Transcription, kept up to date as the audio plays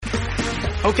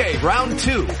Okay, round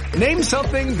 2. Name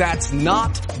something that's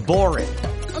not boring.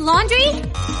 A laundry?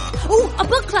 Ooh, a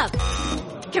book club.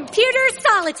 Computer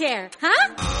solitaire,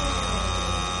 huh?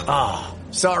 Ah,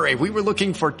 sorry, we were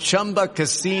looking for Chumba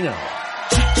Casino.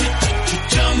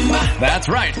 That's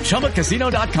right,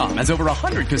 ChumbaCasino.com has over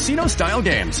 100 casino-style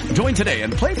games. Join today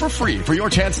and play for free for your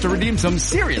chance to redeem some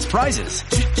serious prizes.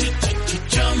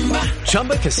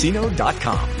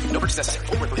 ChumbaCasino.com. No purchase necessary.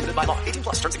 Void where prohibited by law. 18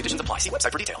 plus. Terms and conditions apply. See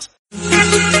website for details.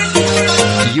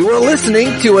 You are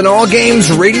listening to an All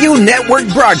Games Radio Network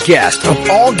broadcast of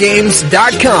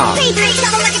AllGames.com.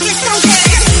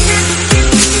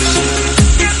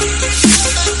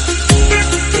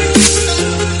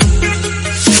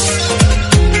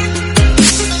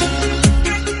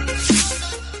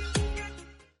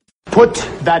 Put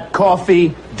that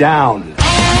coffee down.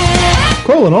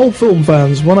 Calling all film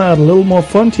fans, want to add a little more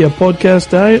fun to your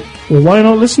podcast diet? Well, why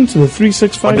not listen to the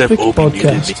 365 Flicks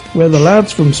podcast, where the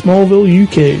lads from Smallville,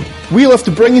 UK. We love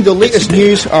to bring you the latest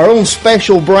news, our own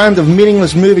special brand of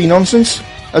meaningless movie nonsense,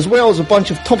 as well as a bunch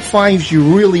of top 5s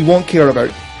you really won't care about.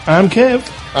 I'm Kev.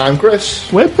 I'm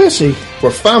Chris. We're pissy.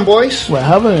 We're fanboys. We're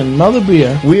having another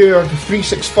beer. We're the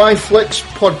 365 Flicks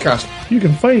podcast. You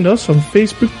can find us on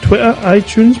Facebook, Twitter,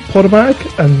 iTunes,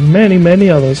 Podomatic, and many, many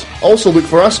others. Also look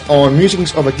for us on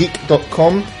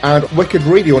musingsofageek.com and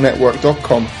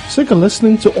wickedradionetwork.com. Sick of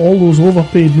listening to all those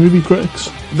overpaid movie critics?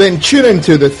 Then tune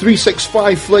into the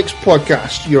 365 Flicks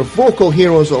podcast, your vocal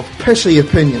heroes of pissy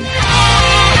opinion.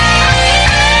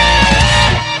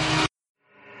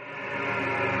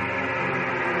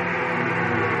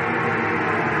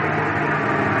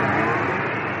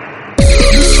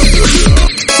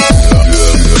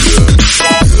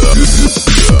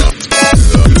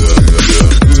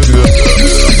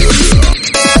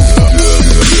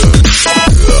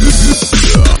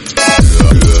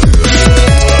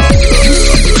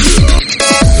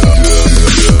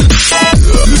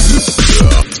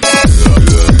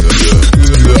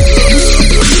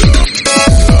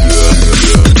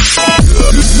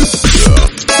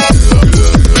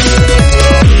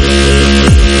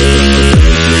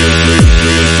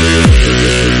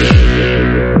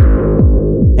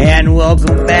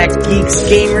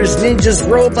 Ninjas,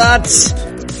 robots,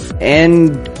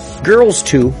 and girls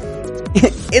too.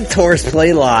 It's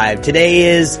HorsePLAY Live.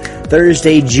 Today is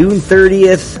Thursday, June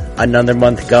 30th. Another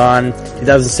month gone,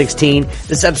 2016.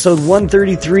 This episode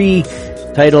 133,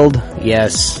 titled,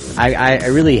 yes, I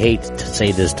really hate to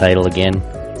say this title again,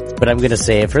 but I'm going to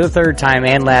say it for the third time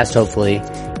and last, hopefully.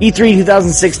 E3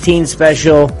 2016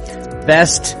 special,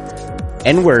 best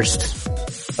and worst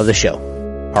of the show.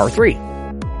 Part 3.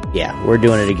 Yeah, we're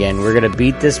doing it again. We're gonna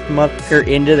beat this mucker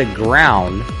into the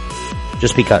ground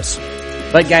just because.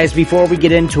 But guys, before we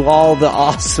get into all the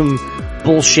awesome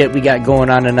bullshit we got going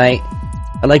on tonight,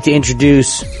 I'd like to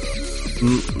introduce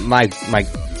my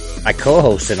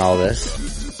co-host in all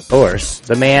this. Of course,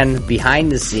 the man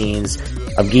behind the scenes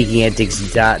of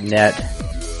GeekyAntics.net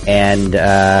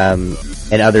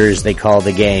and others they call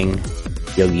the gang,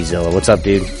 YogiZilla. What's up,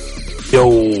 dude? Yo,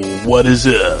 what is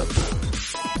up?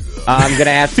 I'm gonna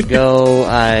have to go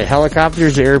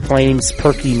helicopters, airplanes,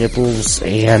 perky nipples,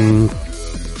 and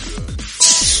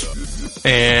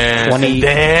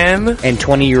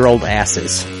 20-year-old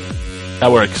asses.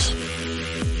 That works.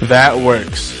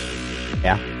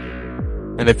 Yeah.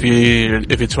 And if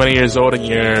you're 20 years old and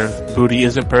your booty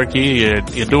isn't perky,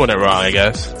 you're doing it wrong, I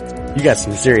guess. You got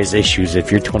some serious issues if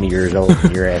you're 20 years old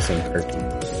and your ass ain't perky.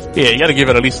 Yeah, you gotta give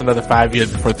it at least another 5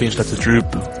 years before things start to droop.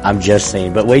 I'm just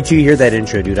saying. But wait till you hear that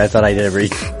intro, dude. I thought I did a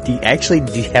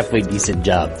halfway decent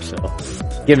job, so.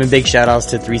 Giving big shout outs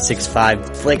to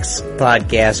 365 Flicks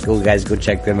podcast. Go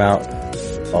check them out.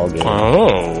 All game.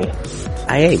 Oh.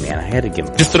 Hey man, I had to give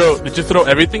them. Did you throw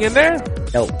everything in there?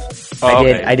 No. Oh,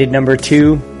 I did number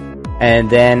 2, and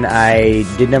then I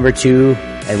did number 2,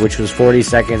 and which was 40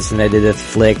 seconds, and I did the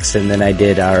Flicks, and then I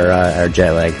did our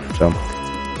jet lag, so.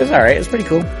 It was alright, it was pretty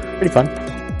cool. Pretty fun.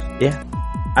 Yeah.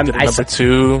 Number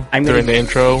 2 during the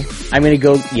intro. I'm gonna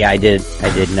go, yeah, I did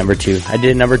number 2. I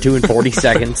did number 2 in 40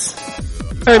 seconds.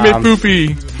 I made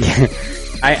poopy.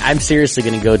 I'm seriously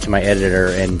gonna go to my editor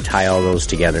and tie all those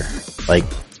together.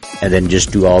 And then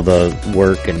just do all the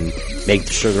work and make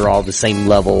sure they're all the same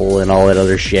level and all that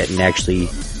other shit, and actually,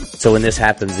 so when this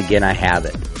happens again, I have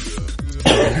it.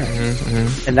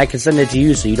 And I can send it to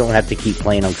you so you don't have to keep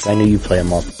playing them, because I know you play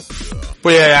them all.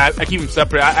 Well, yeah, I keep them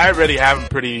separate. I already have them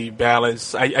pretty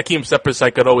balanced. I keep them separate so I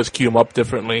could always queue them up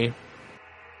differently.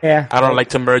 Yeah. I don't like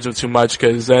to merge them too much,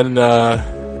 because then,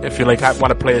 if you want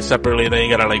to play it separately, then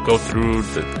you gotta go through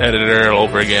the editor all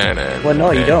over again. Well, no,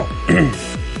 you don't.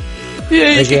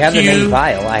 Yeah, because you have the main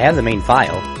file. I have the main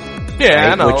file. Yeah,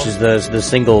 right? I know. Which is the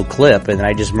single clip, and then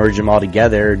I just merge them all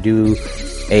together, do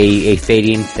a fade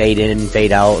in,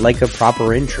 fade out, like a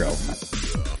proper intro.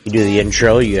 You do the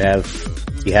intro, you have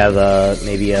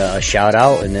maybe a shout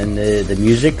out, and then the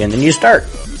music, and then you start.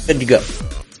 Good to go.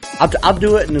 I'll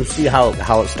do it and we'll see how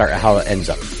it ends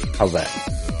up. How's that?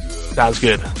 Sounds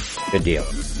good. Good deal.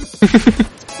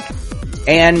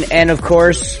 and of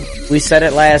course, we said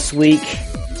it last week.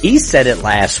 He said it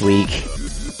last week,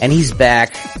 and he's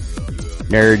back.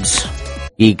 Nerds,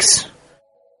 geeks,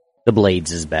 the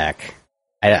Blades is back.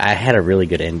 I had a really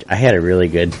good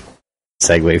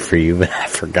segue for you, but I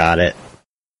forgot it.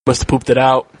 Must have pooped it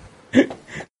out. None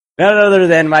other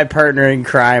than my partner in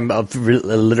crime of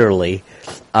literally.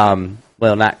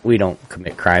 We don't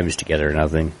commit crimes together or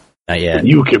nothing. Not yet.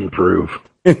 You can prove.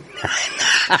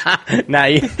 Nah,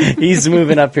 he's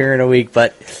moving up here in a week,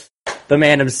 but the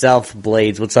man himself,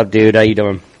 Blades. What's up, dude? How you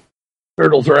doing?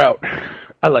 Turtles are out.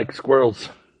 I like squirrels.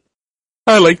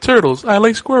 I like turtles. I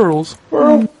like squirrels.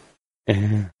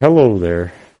 Hello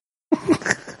there.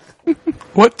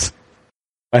 What?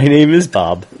 My name is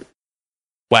Bob.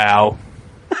 Wow.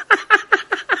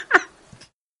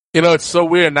 You know, it's so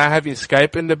weird not having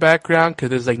Skype in the background because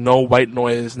there's like no white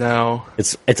noise now.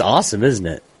 It's awesome, isn't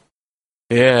it?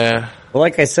 Yeah. Well,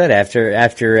 like I said, after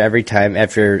every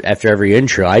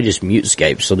intro, I just mute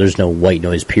Skype, so there's no white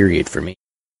noise period for me.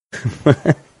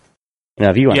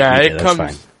 If you want to mute it, that's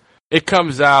fine. It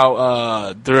comes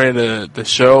out during the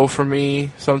show for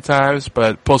me sometimes,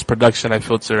 but post-production I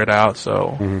filter it out,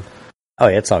 so... Mm-hmm. Oh,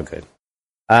 yeah, it's all good.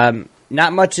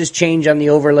 Not much has changed on the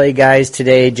overlay, guys,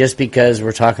 today, just because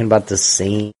we're talking about the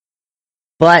same...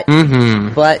 But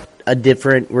a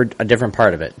different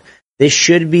part of it. This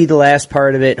should be the last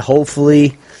part of it,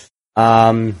 hopefully.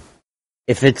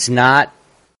 If it's not,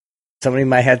 somebody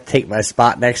might have to take my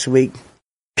spot next week.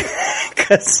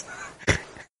 Because...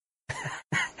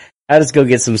 I'll just go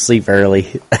get some sleep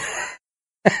early.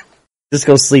 Just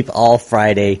go sleep all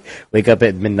Friday, wake up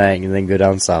at midnight, and then go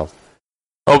down south.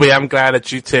 Obi, I'm glad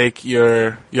that you take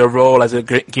your role as a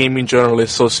gaming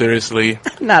journalist so seriously.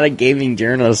 I'm not a gaming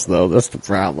journalist, though. That's the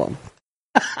problem.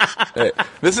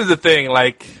 This is the thing,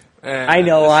 like... I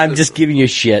know, I'm just giving you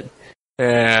shit.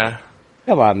 Yeah.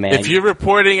 Come on, man. If you're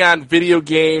reporting on video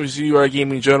games, you are a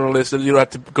gaming journalist, and you don't have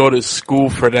to go to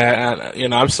school for that.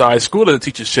 I'm sorry, school doesn't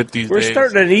teach you shit these days. We're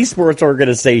starting an esports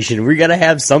organization. We gotta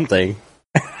have something.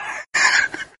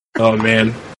 Oh,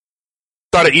 man.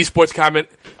 Start an esports comment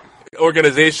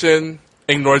organization,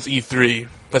 ignores E3.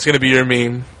 That's gonna be your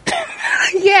meme.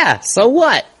 Yeah, so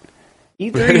what?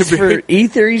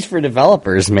 E3's for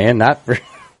developers, man, not for...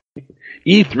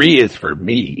 E3 is for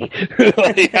me.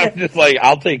 I'm just like,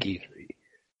 I'll take E3.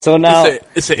 So now...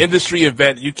 It's an industry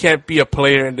event. You can't be a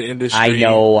player in the industry. I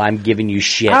know, I'm giving you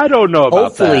shit. I don't know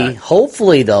about that.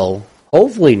 Hopefully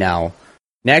now,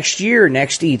 next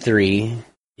E3,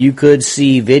 you could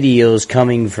see videos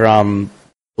coming from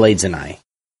Blades and I.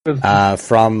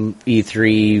 From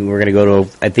E3, we're going to go to,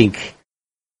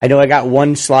 I know I got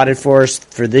one slotted for us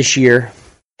for this year,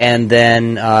 and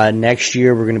then next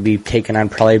year we're going to be taking on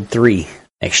probably 3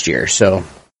 next year. So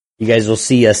you guys will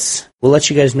see us. We'll let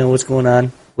you guys know what's going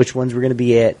on, which ones we're going to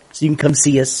be at, so you can come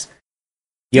see us.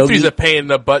 Yogi, E3's a pain in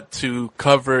the butt to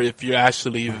cover if you're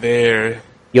actually there.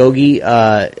 Yogi,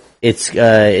 it's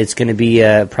going to be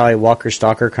probably Walker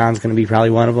Stalker Con's going to be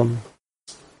probably one of them.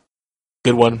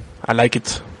 Good one. I like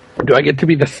it. Do I get to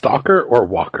be the stalker or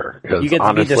walker? You get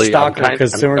to be the stalker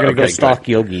because then we're going to go stalk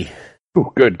Yogi.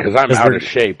 Ooh, good, because I'm out of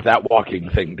shape. That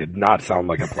walking thing did not sound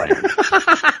like a plan.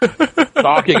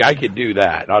 Stalking, I could do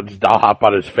that. I'll hop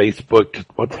on his Facebook. Just,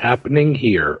 what's happening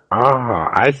here?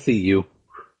 I see you.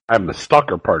 I'm the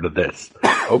stalker part of this.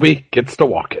 Obi gets to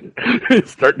walking.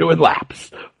 Start doing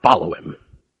laps. Follow him.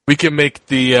 We can make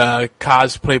the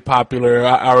cosplay popular.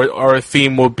 Our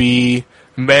theme will be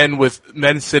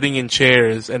men sitting in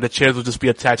chairs, and the chairs will just be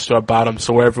attached to our bottom.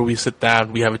 So wherever we sit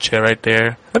down, we have a chair right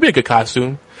there. That'd be a good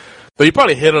costume. But you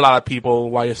probably hit a lot of people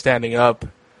while you're standing up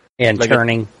and like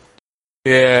turning.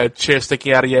 Chair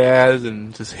sticking out of your ass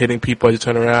and just hitting people as you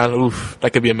turn around. Oof,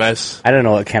 that could be a mess. I don't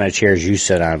know what kind of chairs you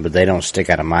sit on, but they don't stick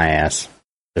out of my ass.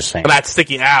 Just saying. Well, not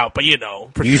sticking out, but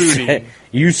protruding.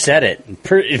 You said it.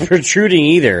 Protruding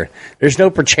either. There's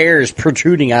no chairs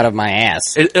protruding out of my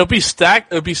ass. It'll be stuck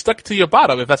to your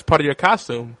bottom if that's part of your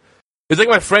costume. It's like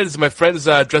my friends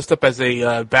dressed up as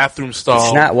a bathroom stall.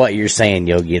 It's not what you're saying,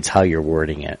 Yogi. It's how you're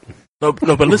wording it. No,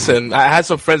 but listen, I had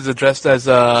some friends that dressed as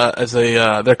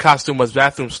their costume was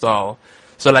bathroom stall.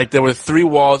 So like there were 3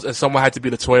 walls and someone had to be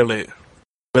the toilet.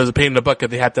 But it was a pain in the butt because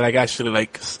they had to actually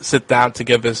sit down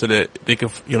together so that they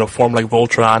could form like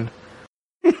Voltron.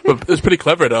 But it was pretty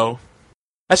clever though.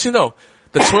 Actually, no.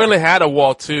 The toilet had a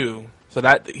wall too, so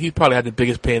that he probably had the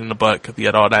biggest pain in the butt because he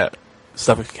had all that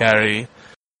stuff he could carry.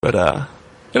 But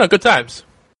good times.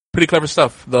 Pretty clever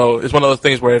stuff, though. It's one of those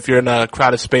things where if you're in a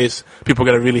crowded space, people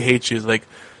are gonna really hate you. It's like,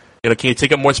 can you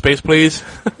take up more space, please?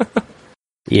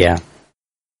 Yeah.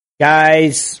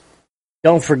 Guys,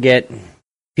 don't forget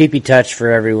pee-pee touch for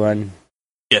everyone.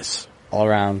 Yes. All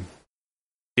around.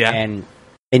 Yeah.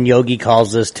 And Yogi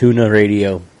calls us Tuna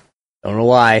Radio. Don't know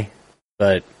why,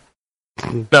 but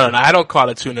no, I don't call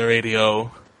it Tuna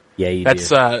Radio. Yeah, you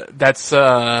do.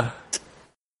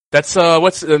 That's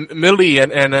what's Millie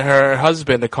and her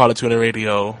husband, they call it Tuna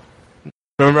Radio.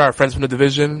 Remember our friends from the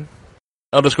division?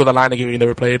 I'll just go the line again you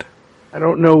never played. I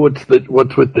don't know what's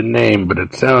with the name, but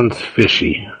it sounds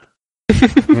fishy.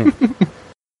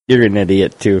 You're an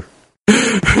idiot too.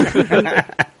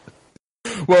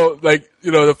 Well,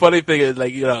 the funny thing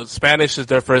is, Spanish is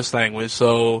their first language,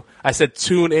 so I said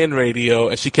tune in radio,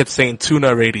 and she kept saying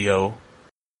tuna radio.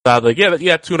 So I was like,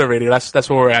 yeah, tuna radio. That's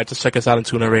where we're at. Just check us out on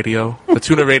Tuna Radio, the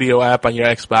Tuna Radio app on your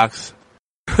Xbox.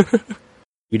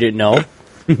 You didn't know?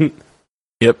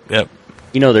 Yep.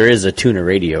 You know there is a Tuna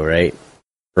Radio, right?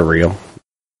 For real.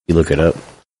 You look it up.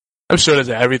 I'm sure there's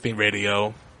an everything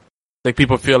radio. Like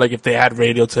people feel like if they add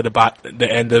radio to the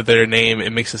end of their name,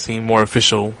 it makes it seem more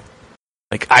official.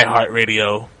 Like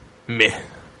iHeartRadio, meh.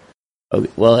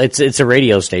 Okay, well, it's a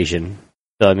radio station,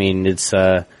 so I mean it's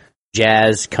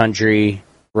jazz, country,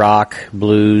 rock,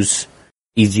 blues,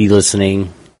 easy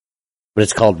listening, but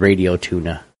it's called Radio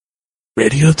Tuna.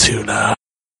 Radio Tuna.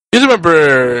 You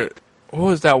remember what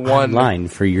was that one line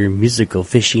for your musical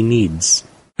fishy needs?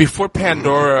 Before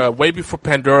Pandora, way before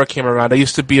Pandora came around, there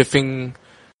used to be a thing.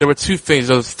 There were two things.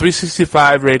 There was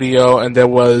 365 radio, and there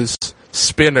was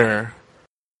Spinner.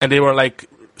 And they were like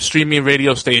streaming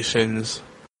radio stations.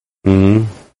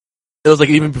 Mm-hmm. It was like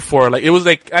even before, like it was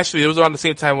around the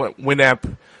same time when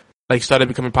Winamp started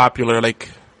becoming popular. Like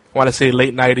I want to say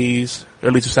late 90s,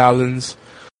 early 2000s.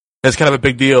 It's kind of a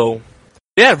big deal.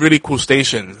 They had really cool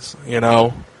stations, Like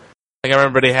I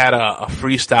remember they had a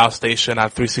freestyle station on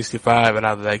 365, and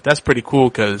I was like, that's pretty cool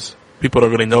because people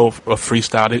don't really know of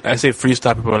freestyle. I say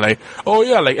freestyle, people are like, oh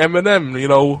yeah, like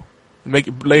Eminem,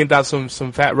 laying down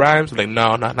some fat rhymes. Like,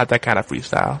 no, not that kind of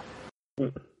freestyle.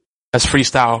 That's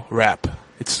freestyle rap.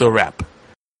 It's still rap.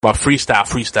 But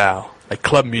freestyle. Like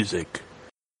club music.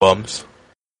 Bums.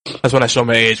 That's when I show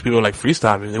my age. People are like,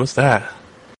 freestyle music? What's that?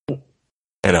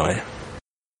 Anyway.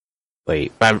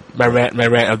 Wait. My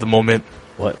rant of the moment.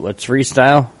 What's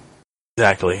freestyle?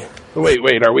 Exactly.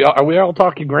 Wait, are we all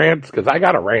talking rants? Because I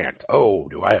got a rant. Oh,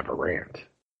 do I have a rant?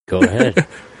 Go ahead.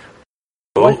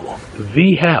 What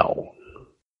the hell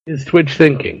is Twitch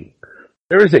thinking?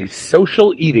 There is a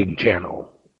social eating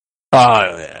channel.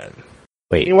 Oh, man.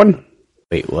 Wait. Anyone?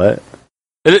 Wait, what?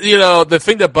 The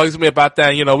thing that bugs me about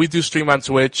that, we do stream on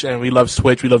Twitch, and we love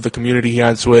Twitch. We love the community here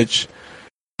on Twitch.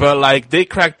 But, they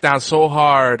cracked down so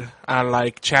hard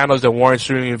on, channels that weren't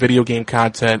streaming video game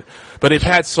content. But they've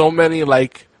had so many,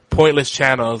 pointless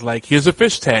channels. Like, here's a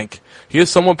fish tank. Here's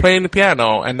someone playing the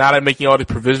piano. And now they're making all these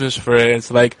provisions for it.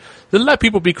 It's like, just let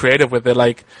people be creative with it.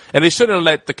 And they shouldn't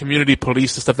let the community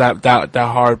police the stuff that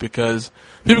hard because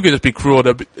people can just be cruel.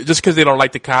 Just because they don't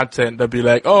like the content, they'll be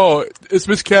like, oh, it's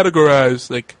miscategorized.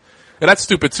 And that's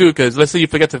stupid, too, because let's say you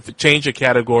forget to change your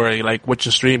category, what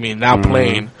you're streaming, now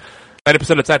playing.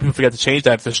 90% of the time, people forget to change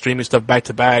that if they're streaming stuff back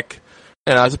to back.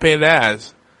 And it's a pain in the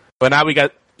ass. But now we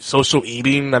got social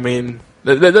eating. I mean,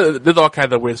 there's all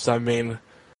kinds of weird stuff. I mean,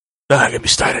 don't get me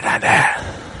started on that.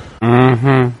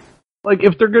 Mm-hmm.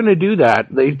 If they're going to do that,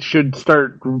 they should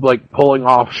start, pulling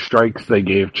off strikes they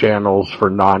gave channels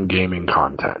for non-gaming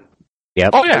content.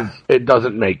 Yep. Oh, yeah. It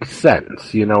doesn't make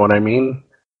sense. You know what I mean?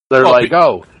 They're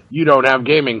you don't have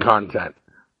gaming content.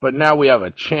 But now we have a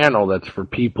channel that's for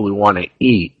people who want to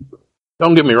eat.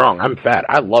 Don't get me wrong, I'm fat.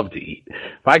 I love to eat.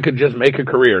 If I could just make a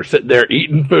career sitting there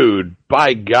eating food,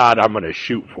 by God, I'm going to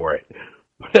shoot for it.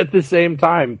 But at the same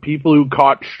time, people who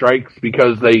caught strikes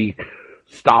because they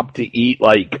stopped to eat,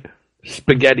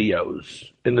 SpaghettiOs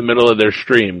in the middle of their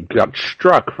stream got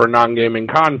struck for non-gaming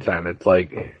content. It's are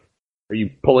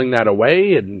you pulling that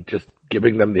away and just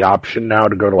giving them the option now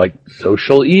to go to,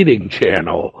 social eating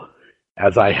channel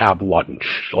as I have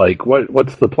lunch?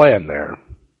 What's the plan there?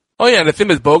 Oh yeah, and the thing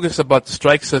that's bogus about the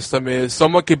strike system is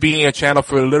someone could be in a channel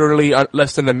for literally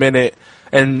less than a minute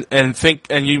and think,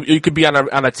 and you could be on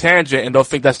a tangent and they'll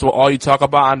think that's all you talk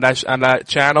about on that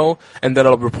channel, and then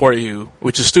it'll report you,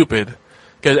 which is stupid.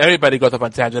 Because everybody goes up on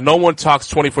tangent. No one talks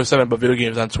 24/7 about video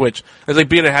games on Twitch. It's like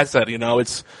being a headset,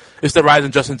 It's the rise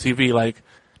of Justin TV.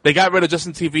 They got rid of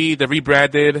Justin TV. They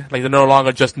rebranded. They're no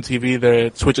longer Justin TV. They're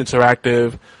Twitch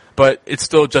Interactive. but it's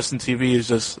still Justin TV. It's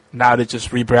just now they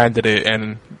just rebranded it,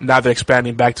 and now they're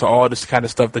expanding back to all this kind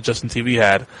of stuff that Justin TV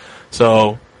had.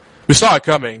 So we saw it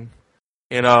coming,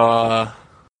 you know.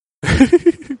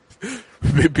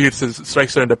 Beats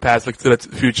strikes are in the past, look to the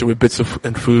future with bits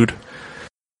and food.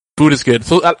 Food is good.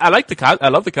 So I like I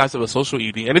love the concept of social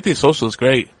eating. Anything social is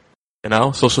great. You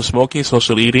know, social smoking,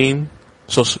 social eating,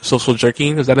 social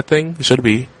jerking. Is that a thing? It should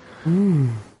be.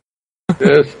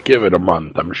 Just give it a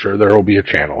month. I'm sure there will be a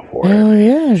channel for it. Hell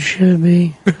yeah, it should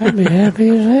be. I'd be happy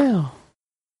as hell.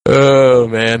 Oh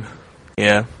man,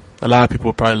 yeah. A lot of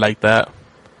people probably like that.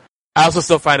 I also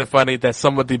still find it funny that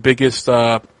some of the biggest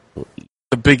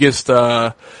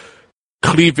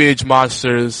cleavage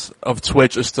monsters of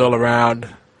Twitch are still around.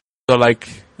 So, like,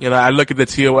 you know, I look at the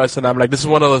TOS and I'm like, this is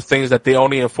one of those things that they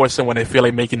only enforce it when they feel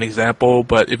like making an example.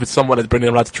 But if it's someone that's bringing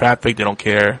a lot of traffic, they don't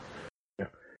care.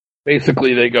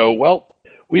 Basically, they go, well,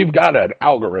 we've got an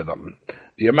algorithm.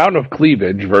 The amount of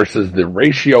cleavage versus the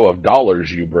ratio of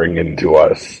dollars you bring into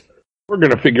us. We're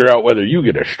going to figure out whether you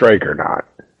get a strike or not.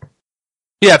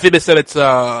 Yeah, I think they said it's,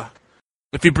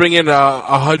 if you bring in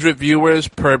 100 viewers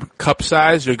per cup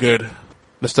size, you're good.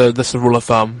 That's the rule of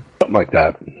thumb. Something like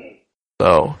that.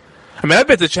 So, I mean, I've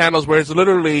been to channels where it's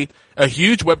literally a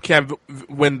huge webcam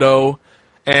window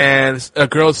and a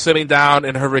girl sitting down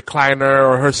in her recliner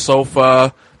or her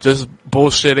sofa just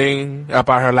bullshitting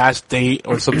about her last date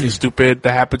or something stupid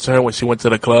that happened to her when she went to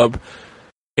the club.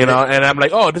 You know, and I'm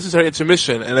like, oh, this is her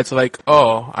intermission. And it's like,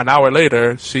 oh, an hour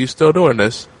later, she's still doing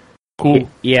this. Cool.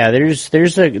 Yeah,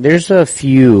 there's a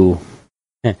few,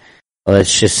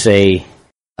 let's just say,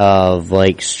 of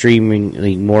like streaming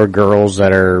like, more girls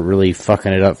that are really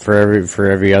fucking it up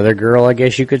for every other girl, I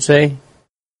guess you could say.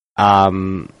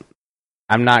 I'm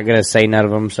not gonna say none of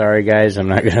them. Sorry, guys, I'm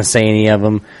not gonna say any of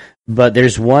them. But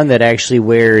there's one that actually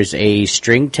wears a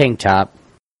string tank top.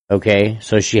 Okay,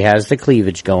 so she has the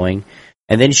cleavage going,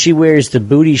 and then she wears the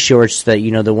booty shorts that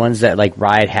the ones that like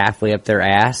ride halfway up their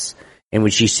ass. And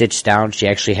when she sits down, she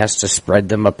actually has to spread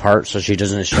them apart so she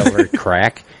doesn't show her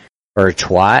crack or her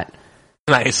twat.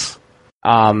 Nice.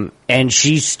 And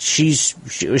she's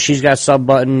got sub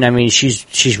button. I mean,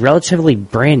 she's relatively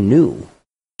brand new.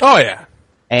 Oh yeah.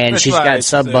 And she's got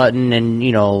sub button, and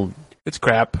it's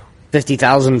crap.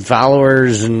 50,000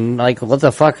 followers, and like, what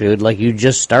the fuck, dude? Like, you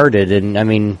just started, and I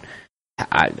mean,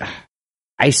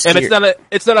 I see. And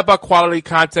it's not about quality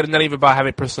content, and not even about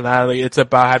having personality. It's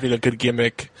about having a good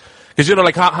gimmick. Because,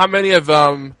 like, how many of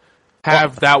them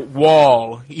have that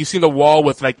wall? You see the wall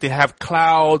with, like, they have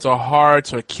clouds or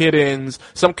hearts or kittens,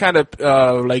 some kind of,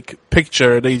 like,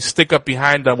 picture they stick up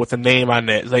behind them with a name on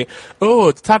it. It's like,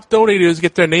 oh, the top donators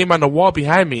get their name on the wall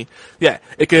behind me. Yeah,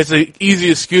 it's an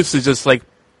easy excuse to just, like,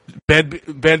 turn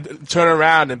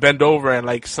around and bend over and,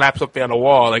 like, slap something on the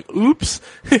wall. Like, oops.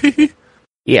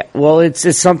 Yeah, well,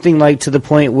 it's something, like, to the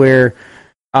point where,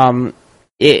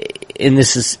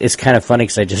 it's kind of funny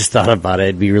because I just thought about it.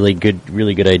 It'd be really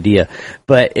good idea.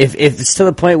 But if it's to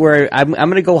the point where I'm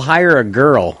going to go hire a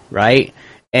girl, right,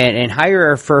 and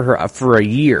hire her for a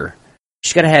year,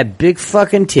 she's got to have big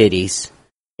fucking titties.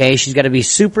 Okay, she's got to be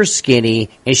super skinny,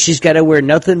 and she's got to wear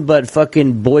nothing but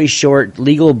fucking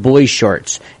legal boy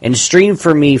shorts, and stream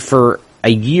for me for a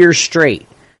year straight.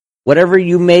 Whatever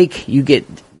you make, you get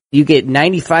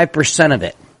 95% of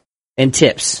it in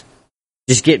tips.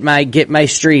 Just get my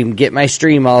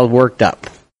stream all worked up.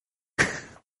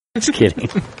 Just kidding.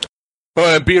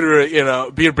 Well, and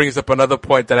Peter brings up another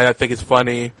point that I think is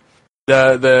funny. He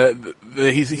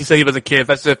said he doesn't care. If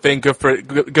that's the thing,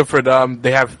 good for them.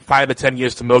 They have 5 to 10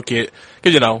 years to milk it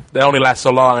because they only last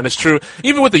so long, and it's true.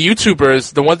 Even with the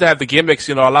YouTubers, the ones that have the gimmicks,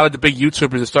 a lot of the big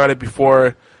YouTubers that started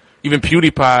before even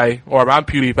PewDiePie or around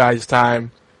PewDiePie's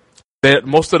time,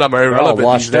 most of them are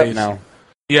irrelevant these days. Now.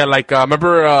 Yeah, like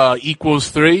remember Equals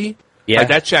 3? Yeah, like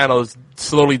that channel is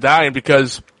slowly dying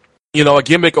because a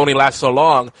gimmick only lasts so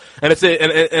long, and it's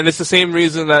the same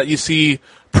reason that you see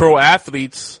pro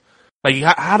athletes. Like,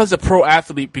 how does a pro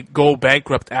athlete go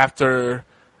bankrupt after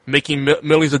making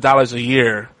millions of dollars a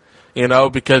year?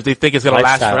 Because they think it's gonna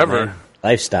last forever. Man.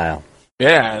 Lifestyle.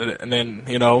 Yeah, and then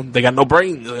they got no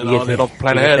brains. They don't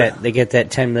plan ahead. They get that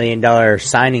 $10 million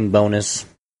signing bonus.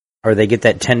 Or they get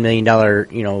that $10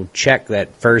 million, check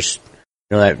that first,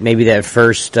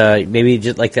 maybe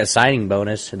just like that signing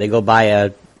bonus. They go buy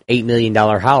a $8 million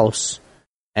house,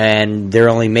 and they're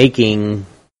only making,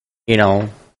 $2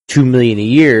 million a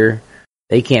year.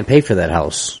 They can't pay for that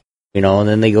house, and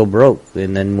then they go broke.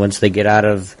 And then once they get out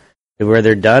of where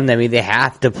they're done, I mean, they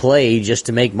have to play just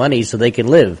to make money so they can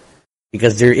live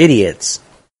because they're idiots.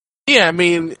 Yeah, I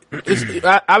mean, it's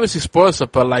obviously spoils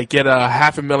it, but like get a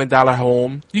 $500,000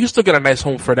 home. You can still get a nice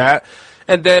home for that.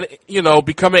 and then,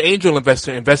 become an angel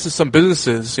investor, invest in some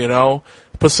businesses,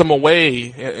 put some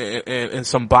away in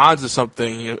some bonds or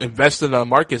something, invest in the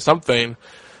market, something.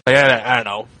 Like, I don't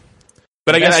know.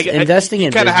 But again, investing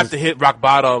you kind of have to hit rock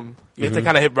bottom. You have to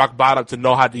kind of hit rock bottom to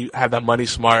know how to have that money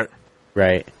smart.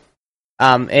 Right.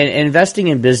 And investing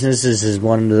in businesses is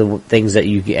one of the things that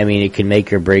it can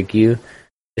make or break you.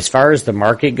 As far as the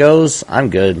market goes, I'm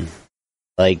good.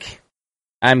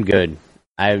 I'm good.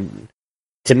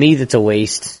 To me, that's a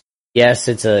waste. Yes,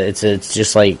 it's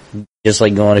just like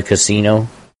going to a casino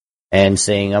and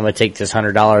saying, I'm going to take this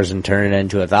 $100 and turn it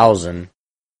into $1,000.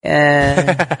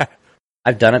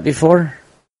 I've done it before,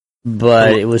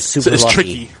 but it was super it's lucky.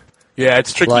 Tricky. Yeah,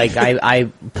 it's tricky. Like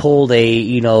I pulled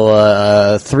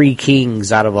a 3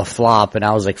 kings out of a flop, and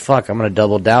I was like, "Fuck, I'm gonna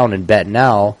double down and bet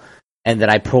now." And then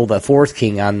I pulled a 4th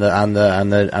king on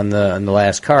the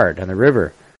last card on the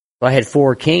river. So I had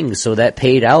 4 kings, so that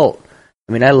paid out.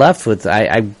 I mean, I left with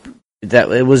that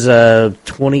it was a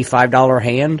 $25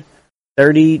 hand,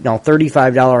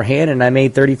 $35 hand, and I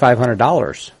made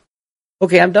 $3,500.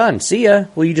 Okay, I'm done. See ya.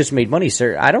 Well, you just made money,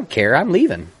 sir. I don't care. I'm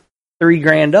leaving.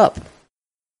 $3,000 up.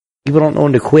 People don't know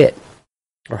when to quit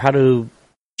or how to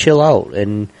chill out.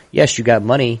 And yes, you got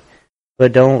money,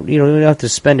 but you don't have to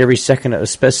spend every cent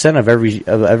of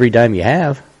every dime you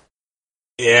have.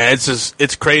 Yeah,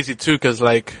 it's crazy too, because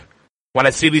like when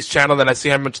I see these channels and I see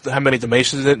how many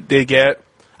donations that they get,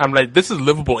 I'm like, this is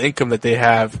livable income that they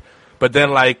have. But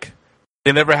then like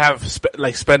they never have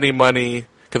spending money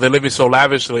because they're living so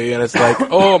lavishly, and it's like,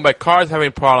 oh, my car's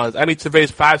having problems. I need to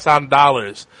raise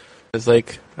 $5,000. It's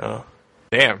like, oh,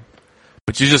 damn.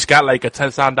 But you just got like a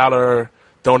 $10,000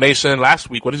 donation last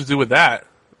week. What did you do with that?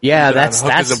 Yeah, that's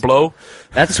blow.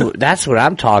 That's what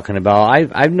I'm talking about.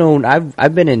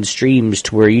 I've been in streams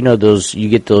to where you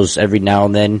get those every now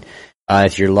and then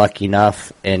if you're lucky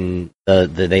enough and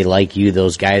they like you,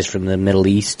 those guys from the Middle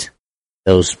East.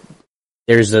 There's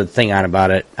a thing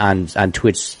about it on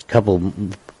Twitch quite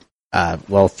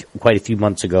a few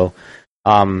months ago.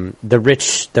 The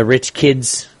rich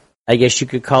kids, I guess you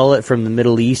could call it, from the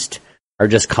Middle East are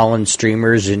just calling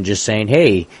streamers and just saying,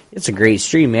 "Hey, it's a great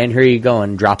stream, man. Here you go,"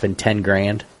 and dropping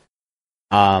 $10,000.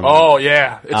 Oh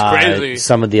yeah, it's crazy.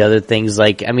 Some of the other things,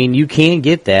 you can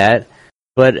get that,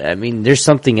 but there's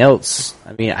something else.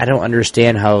 I don't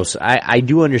understand how. I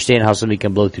do understand how somebody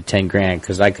can blow through $10,000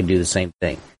 because I could do the same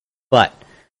thing, but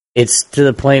it's to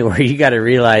the point where you got to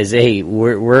realize, hey,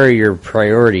 where are your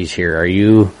priorities here? Are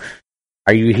you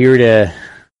here to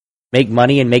make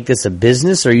money and make this a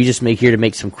business, or are you just here to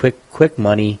make some quick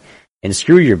money and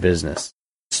screw your business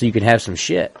so you can have some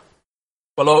shit?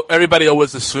 Well, everybody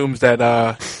always assumes that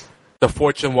the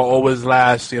fortune will always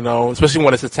last, especially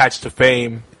when it's attached to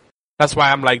fame. That's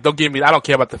why I'm like, I don't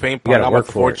care about the fame part. I want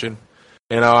the fortune.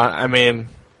 I learned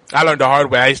the hard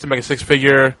way. I used to make a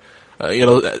 6-figure,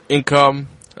 income,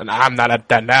 and I'm not at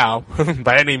that now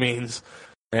by any means.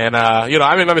 And, I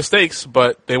made my mistakes,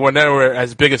 but they were never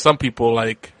as big as some people.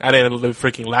 Like, I didn't live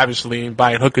freaking lavishly and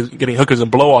getting hookers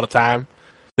and blow all the time.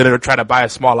 They didn't try to buy a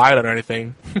small island or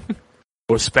anything.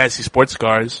 Or fancy sports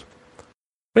cars.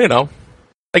 But,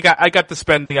 I got the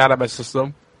spending out of my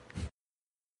system.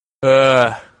 You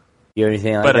have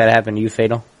anything like that happen to you,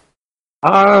 Fatal?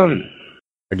 Or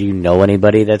do you know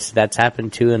anybody that's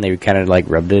happened to and they kind of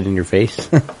rubbed it in your face?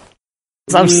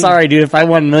 I'm sorry, dude. If I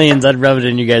won millions, I'd rub it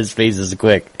in you guys' faces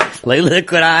quick. Like,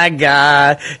 look what I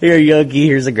got. Here, Yogi.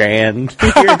 Here's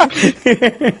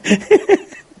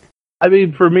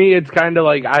 $1,000. For me, it's kind of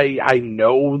like I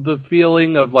know the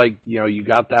feeling of you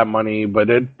got that money, but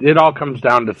it all comes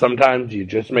down to sometimes you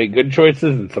just make good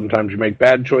choices and sometimes you make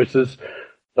bad choices.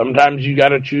 Sometimes you got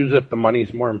to choose if the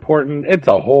money's more important. It's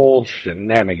a whole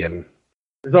shenanigan.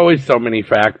 There's always so many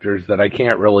factors that I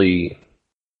can't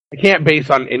base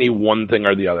on any one thing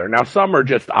or the other. Now, some are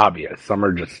just obvious. Some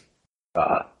are just,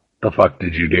 the fuck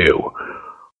did you do?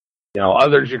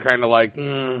 Others you're kind of like,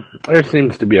 there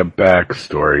seems to be a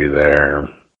backstory there.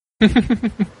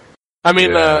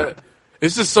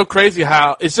 It's just so crazy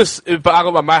how,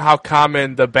 how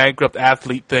common the bankrupt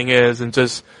athlete thing is, and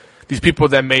just these people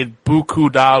that made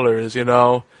buku dollars,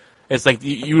 It's like,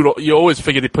 you always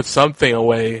figure they put something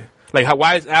away. Like,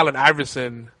 why is Allen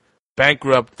Iverson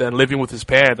bankrupt and living with his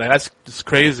parents? Like, that's just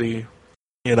crazy,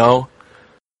 You didn't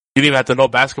even have to know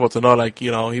basketball to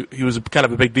know, he was kind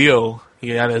of a big deal. He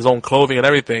had his own clothing and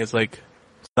everything. It's like,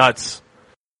 nuts.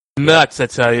 Nuts, I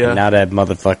tell you. Now that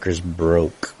motherfucker's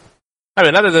broke. Not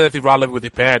that there's anything wrong living with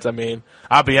your parents.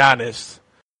 I'll be honest.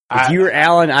 If you're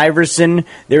Allen Iverson,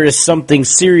 there is something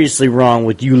seriously wrong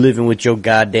with you living with your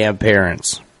goddamn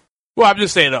parents. Well, I'm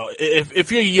just saying, though,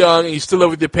 if you're young and you still live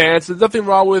with your parents, there's nothing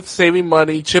wrong with saving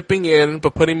money, chipping in,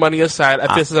 but putting money aside. I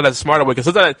think this is a smarter way. Because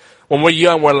sometimes when we're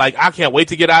young, we're like, I can't wait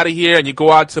to get out of here. And you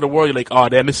go out to the world, you're like, oh,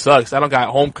 damn, this sucks. I don't got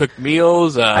home-cooked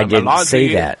meals. I didn't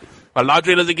say that. My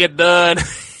laundry doesn't get done.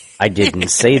 I didn't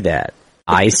say that.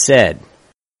 I said,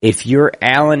 if you're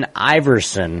Allen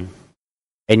Iverson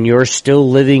and you're still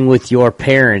living with your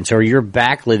parents or you're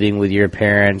back living with your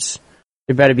parents,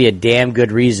 there better be a damn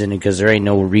good reason because there ain't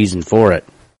no reason for it.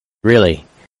 Really.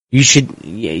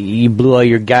 You blew all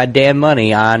your goddamn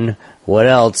money on, what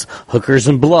else? Hookers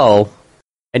and blow,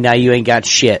 and now you ain't got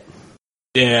shit.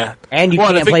 Yeah. And you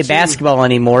can't play basketball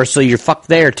anymore, so you're fucked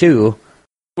there, too.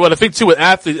 Well, the thing, too, with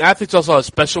athletes also a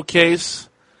special case.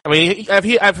 I mean,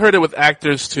 I've heard it with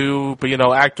actors, too, but,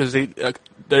 actors,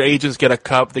 their agents get a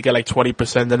cut, they get like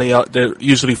 20%, then they're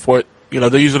usually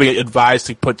they're usually advised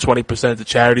to put 20% to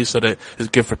charity so that it's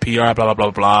good for PR, blah, blah,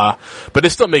 blah, blah. But they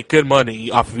still make good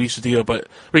money off of each deal. But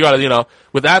regardless,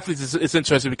 with athletes, it's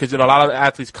interesting because, a lot of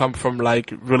athletes come from,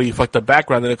 like, really fucked up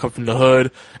background. They come from the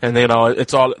hood. And,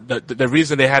 it's all, the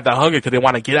reason they had that hunger because they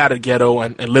want to get out of the ghetto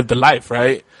and live the life,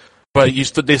 right? But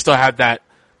they still have that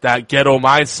ghetto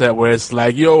mindset where it's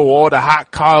like, all the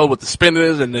hot cars with the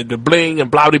spinners and the bling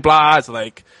and blah, blah, blah. It's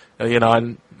like,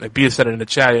 and like Bia said in the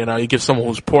chat, you give someone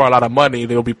who's poor a lot of money,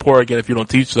 they'll be poor again if you don't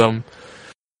teach them.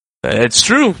 It's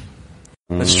true.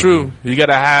 Mm-hmm. It's true. You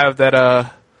gotta have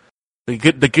that,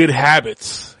 the good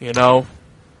habits,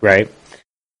 Right.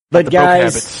 But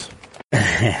guys,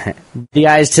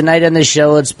 tonight on the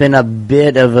show, it's been a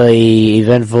bit of a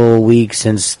eventful week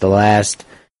since the last,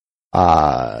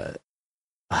 hung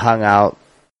out.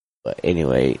 But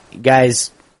anyway, guys,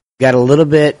 got a little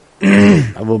bit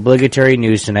of obligatory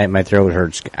news tonight. My throat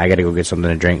hurts. I gotta go get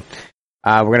something to drink.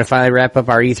 We're gonna finally wrap up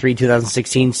our E3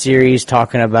 2016 series,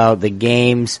 talking about the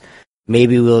games.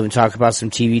 Maybe we'll even talk about some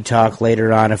TV talk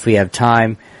later on if we have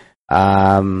time.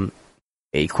 A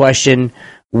question: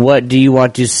 what do you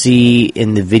want to see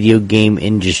in the video game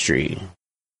industry?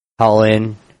 Call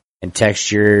in and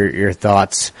text your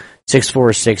thoughts.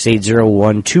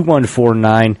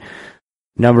 646-801-2149.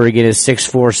 Number again is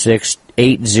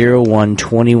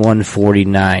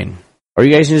 646-801-2149. Or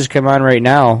you guys can just come on right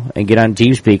now and get on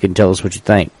TeamSpeak and tell us what you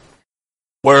think.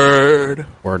 Word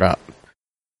up.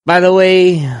 By the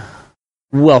way,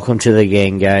 welcome to the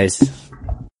gang, guys.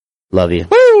 Love you.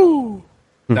 Woo!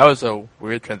 That was a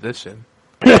weird transition.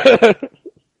 I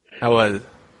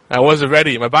wasn't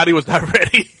ready. My body was not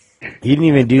ready. You didn't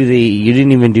even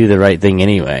do the right thing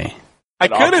anyway. I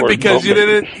couldn't because you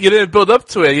didn't build up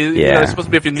to it. It's supposed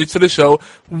to be, if you're new to the show,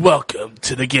 welcome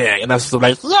to the gang, and that's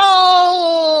like,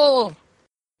 no.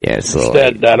 Yeah, it's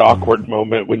instead that awkward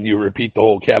moment when you repeat the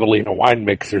whole Catalina wine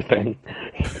mixer thing.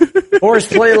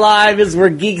 HorsePLAY Live is where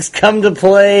geeks come to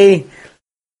play,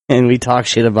 and we talk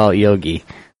shit about Yogi.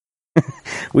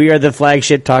 We are the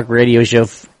flagship talk radio show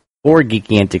for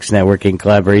Geeky Antics Network in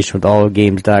collaboration with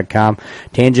AllGames.com,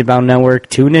 Tangent Bound Network,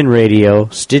 TuneIn Radio,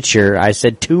 Stitcher. I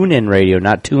said TuneIn Radio,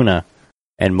 not Tuna,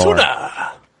 and more.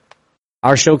 Tuna!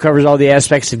 Our show covers all the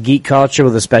aspects of geek culture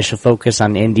with a special focus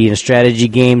on indie and strategy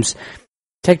games,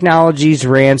 technologies,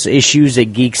 rants, issues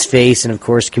that geeks face, and of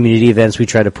course community events we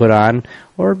try to put on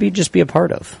or just be a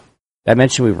part of. I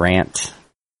mentioned we rant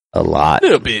a lot.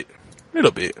 Little bit.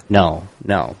 No.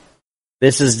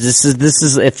 This is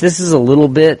if this is a little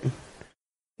bit,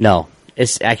 no.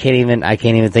 I can't even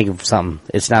think of something.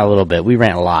 It's not a little bit. We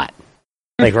rant a lot.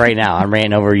 Like right now, I'm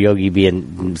ranting over Yogi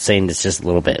saying it's just a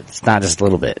little bit. It's not just a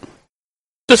little bit.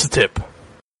 Just a tip.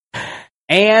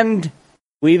 And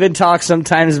we even talk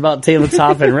sometimes about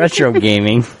tabletop and retro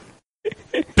gaming.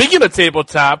 Speaking of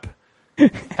tabletop,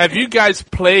 have you guys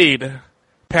played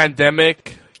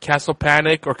Pandemic, Castle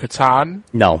Panic, or Catan?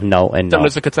 No, and no.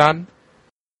 Settlers of Catan?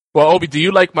 Well, Obi, do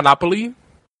you like Monopoly?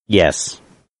 Yes.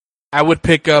 I would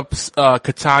pick up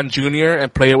Catan Jr.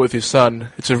 and play it with your son.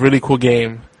 It's a really cool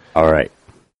game. All right.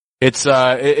 It's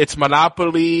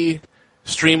Monopoly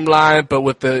streamlined, but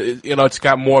with the it's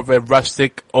got more of a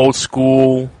rustic, old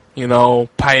school,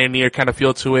 pioneer kind of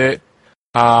feel to it.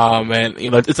 And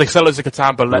it's like Settlers of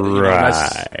Catan, but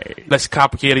less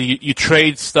complicated. You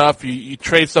trade stuff. You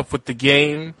trade stuff with the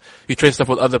game. You trade stuff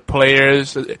with other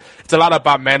players. It's a lot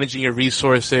about managing your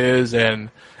resources and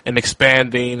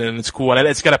expanding, and it's cool. And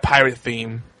it's got a pirate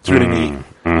theme. It's really neat.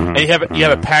 And you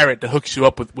have a parrot that hooks you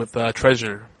up with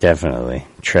treasure. Definitely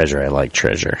treasure. I like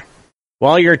treasure.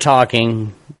 While you're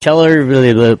talking, tell her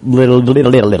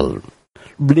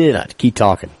keep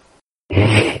talking.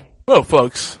 Well,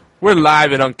 folks. We're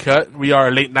live and uncut. We are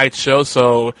a late night show,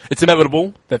 so it's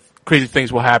inevitable that crazy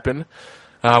things will happen.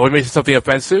 We may say something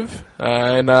offensive,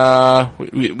 and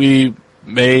we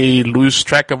may lose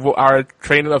track of our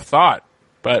train of thought.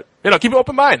 But, keep an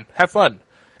open mind. Have fun.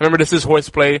 Remember, this is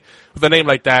HorsePLAY. With a name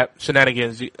like that,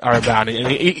 shenanigans are abounding.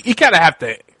 And you kind of have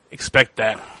to expect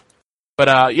that. But,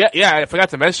 I forgot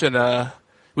to mention,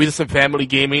 we did some family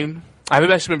gaming. I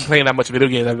haven't actually been playing that much video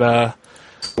games. I've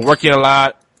been working a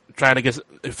lot, trying to get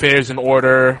affairs in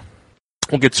order.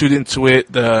 Won't get too into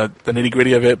it, the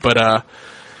nitty-gritty of it, but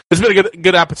it's been a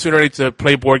good opportunity to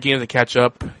play board games and catch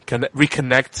up,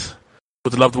 reconnect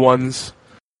with loved ones,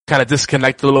 kind of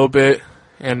disconnect a little bit,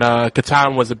 and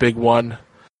Catan was a big one.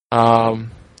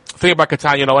 Thing about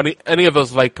Catan, any of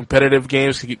those like competitive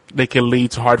games, they can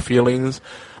lead to hard feelings,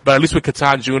 but at least with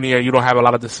Catan Junior, you don't have a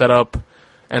lot of the setup,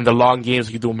 and the long games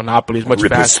you do Monopoly is much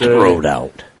faster. Rip his throat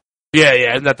out.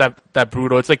 Yeah, not that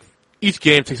brutal. It's like each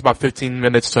game takes about 15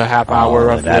 minutes to a half hour.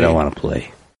 Roughly. I don't want to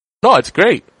play. No, it's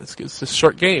great. It's a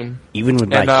short game. Even with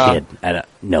my kid,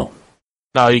 no.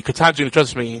 No, Catan Junior,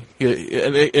 trust me,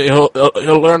 he'll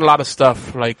learn a lot of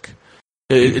stuff. Like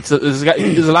there's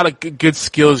a lot of good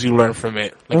skills you learn from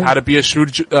it, like how to be a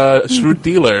shrewd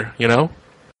dealer.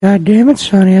 God damn it,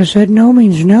 Sonny! I said no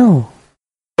means no.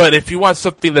 But if you want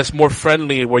something that's more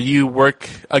friendly, where you work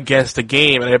against a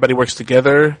game and everybody works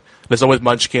together, there's always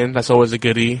Munchkin. That's always a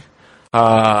goodie.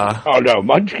 Oh no,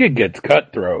 Munchkin gets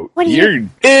cutthroat. What are you?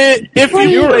 If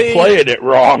you were playing it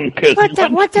wrong, because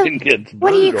Munchkin gets brutal.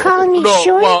 What are you calling me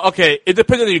short? Well, okay, it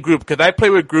depends on your group. Because I play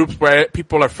with groups where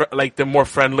people are they're more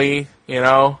friendly.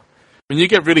 When you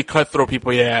get really cutthroat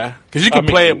people, yeah, because you can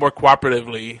play it more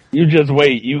cooperatively. You just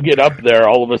wait. You get up there,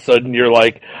 all of a sudden you're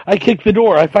like, I kick the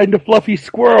door, I find a fluffy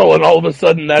squirrel, and all of a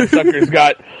sudden that sucker's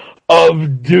got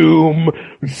of doom,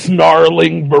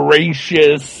 snarling,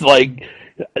 voracious, like.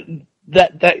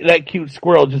 That cute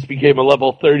squirrel just became a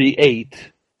level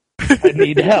 38. I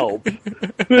need help.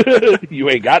 You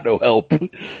ain't got no help.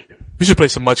 We should play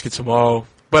some Munchkin tomorrow.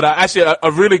 But actually,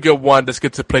 a really good one that's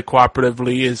good to play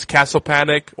cooperatively is Castle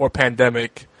Panic or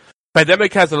Pandemic.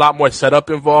 Pandemic has a lot more setup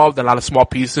involved and a lot of small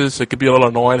pieces, so it could be a little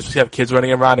annoying, especially if you have kids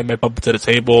running around and may bump into the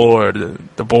table or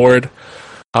the board.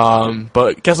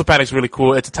 But Castle Panic's really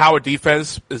cool. It's a tower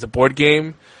defense. It's a board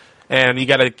game, and you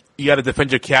gotta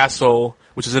defend your castle,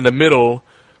 which is in the middle,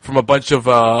 from a bunch of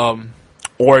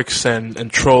orcs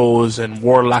and trolls and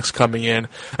warlocks coming in.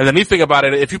 And the neat thing about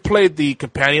it, if you played the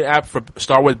companion app for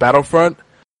Star Wars Battlefront,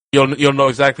 you'll know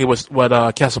exactly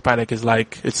what Castle Panic is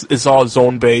like. It's all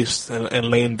zone based and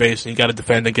lane based, and you got to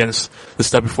defend against the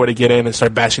stuff before they get in and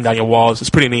start bashing down your walls. It's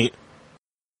pretty neat.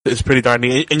 It's pretty darn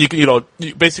neat. And you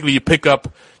pick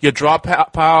up your draw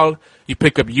pile, you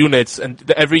pick up units,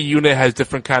 and every unit has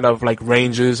different kind of like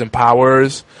ranges and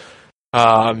powers.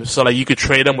 So like you could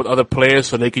trade them with other players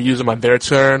so they could use them on their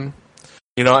turn,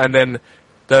 and then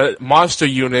the monster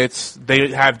units, they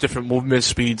have different movement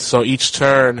speeds. So each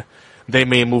turn they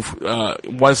may move,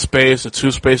 1 space or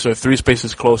 2 spaces or 3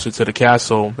 spaces closer to the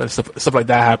castle, and stuff like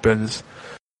that happens.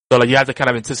 So like you have to kind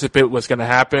of anticipate what's going to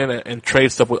happen and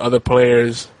trade stuff with other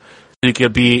players. So you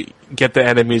could get the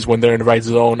enemies when they're in the right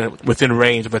zone and within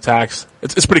range of attacks.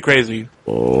 It's pretty crazy.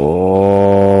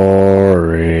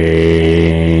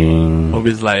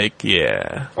 Movies like,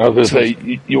 yeah. I was gonna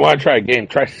say, you want to try a game?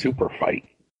 Try Super Fight.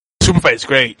 Super Fight's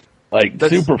great.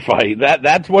 Super Fight.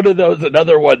 That's one of those.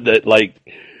 Another one that like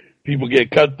people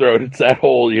get cutthroat. It's that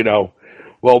whole,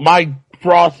 well, my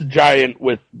frost giant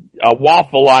with a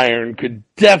waffle iron could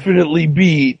definitely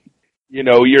beat,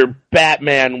 your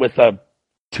Batman with a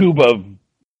tube of,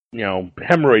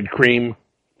 hemorrhoid cream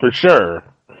for sure.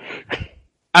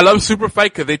 I love Super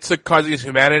Fight because they took Cards Against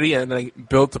Humanity and they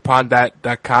built upon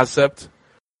that concept.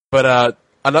 But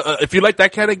if you like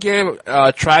that kind of game,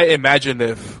 try Imagine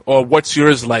If, or What's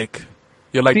Yours Like.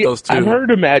 You like those two. I've heard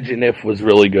Imagine If was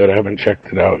really good. I haven't checked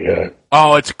it out yet.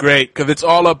 Oh, it's great because it's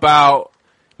all about,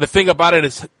 the thing about it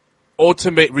is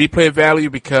ultimate replay value,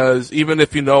 because even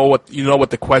if you know what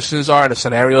the questions are and the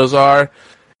scenarios are,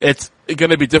 it's going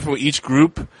to be different with each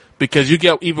group, because you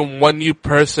get even one new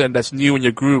person that's new in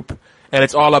your group. And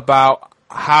it's all about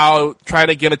how trying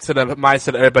to get into the mindset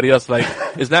of everybody else. Like,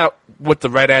 it's not what the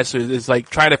right answer is. It's like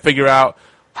trying to figure out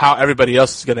how everybody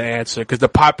else is going to answer, because the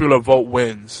popular vote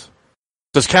wins.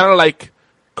 So it's kind of like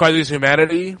Cards Against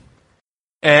Humanity,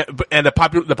 and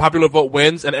the popular vote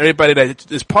wins, and everybody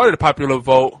that is part of the popular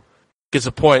vote gets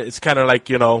a point. It's kind of like,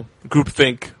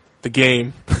 groupthink, the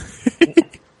game.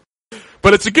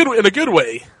 But it's in a good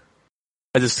way.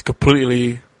 I just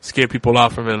completely scare people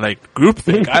off from it, like,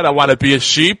 groupthink. I don't want to be a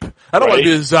sheep. I don't want to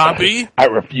be a zombie. I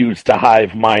refuse to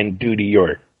hive mind due to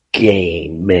your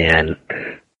game, man.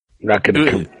 I'm not going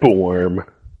to conform.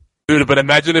 Dude, but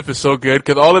imagine if it's so good,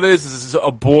 because all it is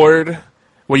a board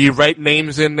where you write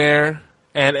names in there,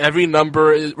 and every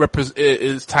number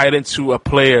is tied into a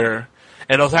player,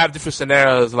 and they'll have different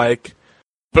scenarios. Like,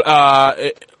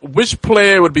 which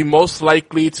player would be most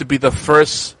likely to be the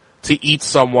first to eat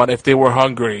someone if they were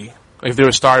hungry, if they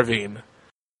were starving,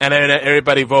 and then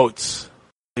everybody votes.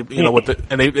 You know,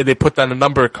 and they put down a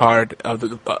number card of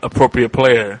the appropriate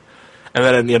player, and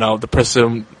then the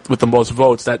person with the most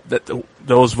votes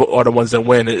those are the ones that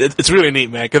win. It's really neat,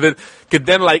 man. Because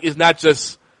then it's not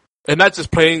just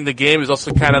playing the game. It's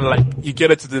also kind of like you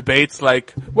get into debates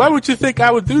like, why would you think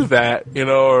I would do that?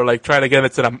 Or like trying to get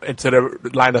into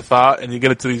the line of thought, and you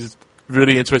get into these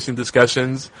really interesting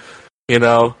discussions.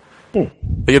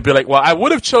 You'd be like, well, I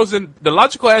would have chosen the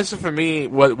logical answer for me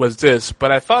was this,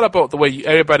 but I thought about the way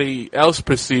everybody else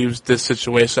perceives this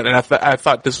situation, and I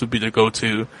thought this would be the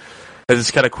go-to. And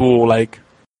it's kind of cool. Like,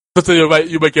 something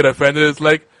you might get offended. It's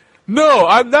like, no,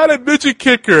 I'm not a midget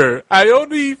kicker. I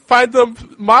only find them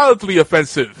mildly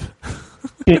offensive.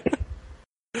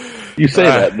 You say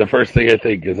that, the first thing I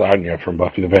think is Anya from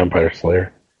Buffy the Vampire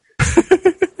Slayer.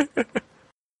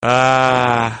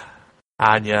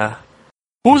 Anya.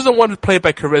 Who's the one played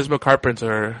by Charisma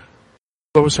Carpenter?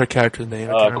 What was her character's name?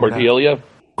 Cordelia.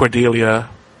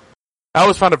 Cordelia. I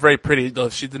always found her very pretty, though.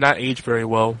 She did not age very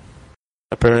well,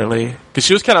 apparently. Because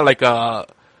she was kind of like for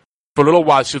a little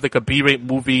while, she was like a B-rate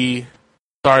movie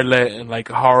starlet and like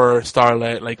horror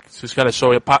starlet. Like, she was kind of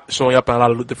showing up on a lot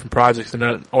of different projects, and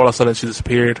then all of a sudden she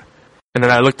disappeared. And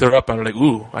then I looked her up, and I'm like,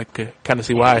 ooh, I could kind of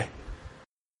see why.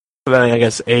 But then I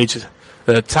guess age,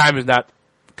 the time is not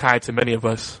kind to many of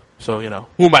us. So,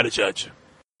 who am I to judge?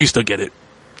 You still get it.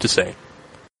 Just saying.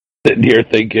 Sitting here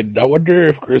thinking, I wonder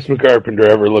if Chris Carpenter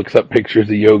ever looks up pictures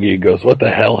of Yogi and goes, what the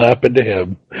hell happened to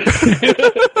him?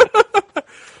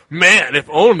 Man, if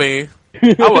only.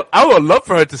 I would love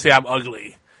for her to say I'm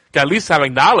ugly. At least I'm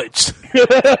acknowledged. You're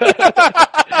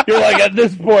like, at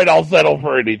this point, I'll settle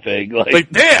for anything.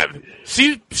 Like damn,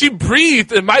 she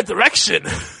breathed in my direction.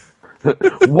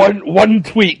 One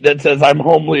tweet that says I'm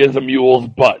homely as a mule's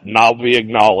butt and I'll be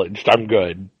acknowledged. I'm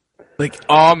good. Like,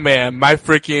 oh man, my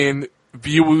freaking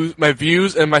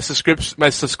views and my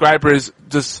subscribers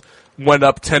just went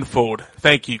up tenfold.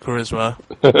 Thank you, Charisma.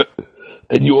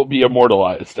 And you will be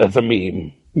immortalized as a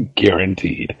meme.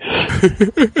 Guaranteed.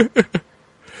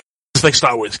 Just like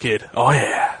Star Wars, kid. Oh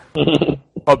yeah.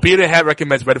 Bearded Hat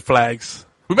recommends Red Flags.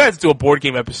 We might have to do a board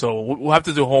game episode. We'll have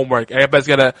to do homework. Everybody's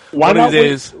gotta. Why not?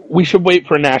 We should wait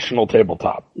for National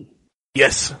Tabletop.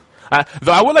 Yes.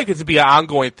 Though I would like it to be an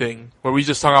ongoing thing where we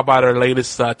just talk about our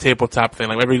latest tabletop thing.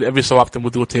 Like every so often we'll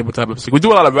do a tabletop episode. We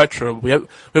do a lot of retro. We haven't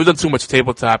done too much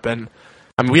tabletop, and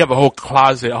I mean we have a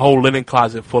whole linen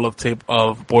closet full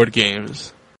of board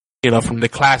games. From the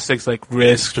classics like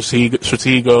Risk,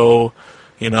 Stratego,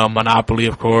 Monopoly,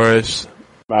 of course.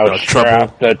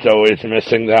 Mousetrap that's always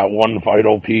missing that one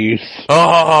vital piece.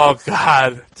 Oh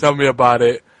God, tell me about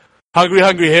it.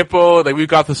 Hungry Hippo, like we've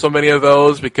gone through so many of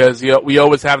those because we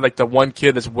always have like the one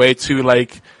kid that's way too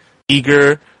like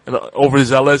eager and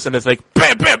overzealous, and it's like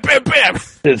bam, bam, bam, bam.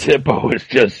 His hippo is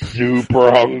just super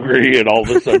hungry, and all of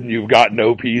a sudden you've got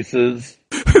no pieces.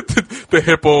 The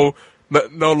hippo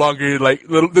no longer like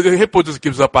the hippo just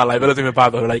gives up on life. It doesn't even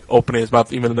bother like opening his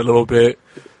mouth even a little bit.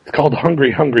 It's called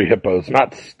Hungry Hippos,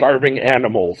 not starving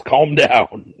animals. Calm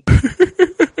down.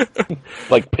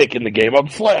 Like picking the game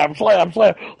up. Slam.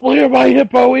 Look at my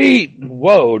hippo eat.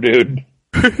 Whoa, dude.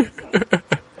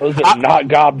 Those are not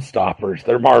gobstoppers.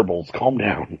 They're marbles. Calm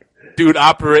down. Dude,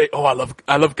 operate. Oh, I love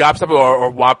gobstopper or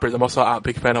whoppers. I'm also a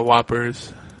big fan of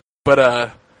whoppers.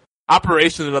 But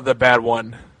Operation is another bad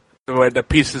one. Where the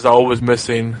pieces are always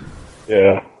missing.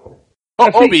 Yeah.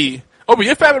 Oh, Obi,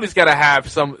 your family's got to have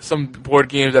some board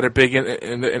games that are big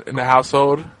in the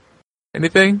household.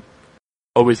 Anything?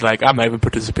 Obi's like, I'm not even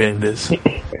participating in this.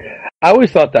 I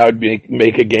always thought that would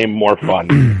make a game more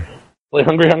fun. Play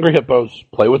Hungry Hippos.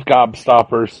 Play with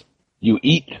gobstoppers. You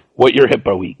eat what your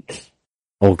hippo eats.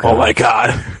 Oh my God.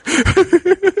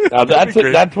 Now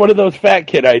that's one of those fat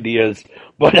kid ideas,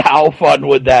 but how fun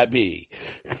would that be?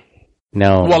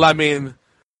 No. Well, I mean,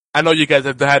 I know you guys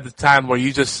have had the time where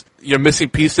you're missing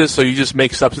pieces, so you just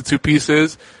make substitute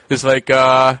pieces. It's like,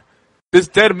 this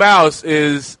dead mouse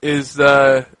is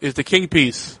the king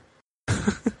piece.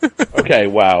 Okay,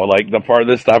 wow. Like, the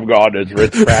farthest I've gone is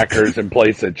Ritz crackers in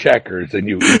place of checkers, and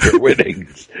you eat your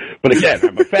winnings. But again,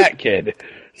 I'm a fat kid,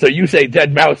 so you say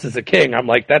dead mouse is a king. I'm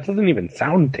like, that doesn't even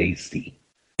sound tasty.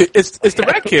 It's the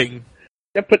Rat King.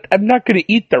 Yeah, but I'm not going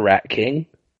to eat the Rat King.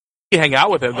 You hang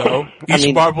out with him, though.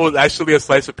 Each marble is actually a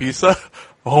slice of pizza.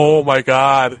 Oh, my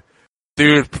God.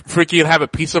 Dude, freaking have a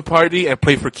pizza party and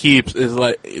play for keeps is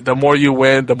like, the more you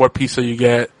win, the more pizza you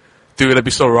get. Dude, that'd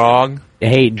be so wrong.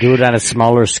 Hey, do it on a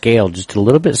smaller scale, just a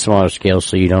little bit smaller scale,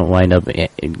 so you don't wind up,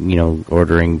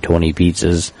 ordering 20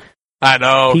 pizzas. I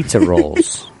know. Pizza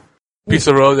rolls.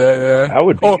 Pizza rolls, yeah. That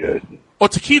would be good. Or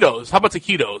taquitos. How about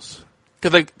taquitos?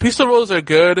 Because, like, pizza rolls are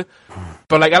good,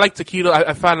 but, like, I like taquitos.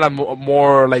 I find them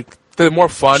more, like, they're more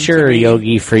fun. Sure, to me.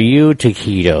 Yogi, for you,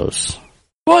 taquitos.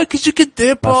 Well, because you can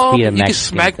dip them, you can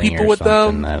smack people with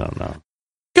them. I don't know.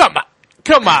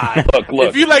 Come on. Look.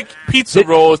 If you like pizza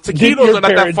rolls, taquitos are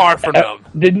not that far from them.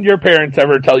 Didn't your parents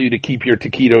ever tell you to keep your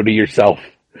taquito to yourself?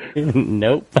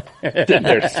 Nope. Sitting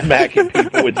there smacking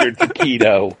people with your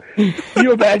taquito. Can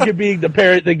you imagine being the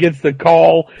parent that gets the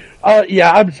call?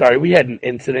 Yeah, I'm sorry, we had an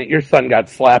incident. Your son got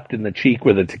slapped in the cheek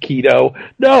with a taquito.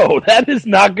 No, that is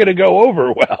not going to go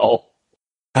over well.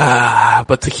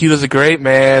 But taquitos are great,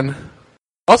 man.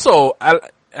 Also,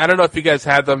 I don't know if you guys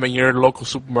have them in your local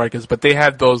supermarkets, but they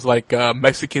have those, like,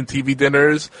 Mexican TV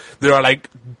dinners. They're, like,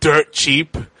 dirt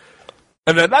cheap.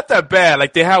 And they're not that bad.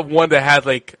 Like, they have one that has,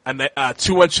 like,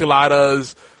 2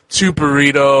 enchiladas, 2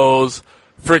 burritos,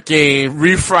 freaking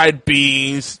refried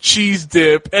beans, cheese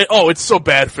dip. And, it's so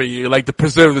bad for you. Like, the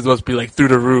preservatives must be, like, through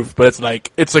the roof. But it's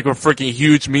like a freaking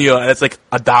huge meal, and it's, like,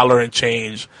 $1 and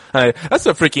change. That's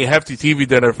a freaking hefty TV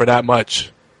dinner for that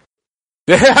much.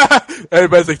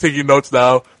 Everybody's like taking notes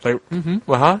now. Like,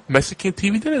 Mexican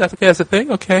TV dinner? That's okay, that's a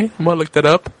thing? Okay, I'm gonna look that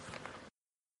up.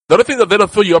 The other thing that they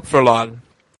don't fill you up for long.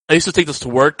 I used to take this to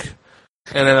work,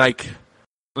 and then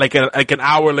like an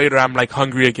hour later, I'm like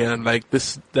hungry again. Like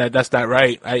that's not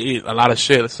right. I eat a lot of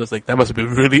shit. It's just like that must have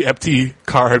been really empty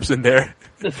carbs in there.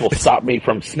 This will stop me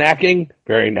from snacking.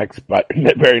 Very next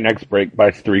break,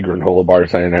 buys 3 granola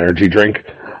bars and an energy drink.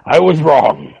 I was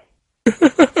wrong.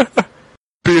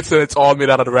 Pizza, it's all made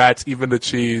out of the rats, even the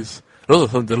cheese. Those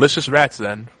are some delicious rats,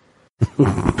 then.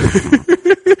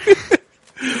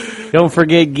 Don't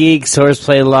forget, Geeks,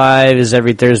 HorsePLAY Live is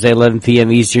every Thursday, 11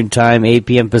 p.m. Eastern Time, 8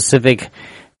 p.m. Pacific,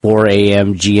 4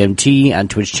 a.m. GMT on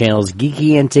Twitch channels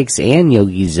Geeky Antics and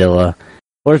YogiZilla.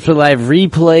 HorsePLAY Live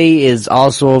replay is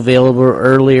also available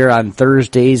earlier on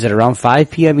Thursdays at around 5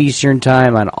 p.m. Eastern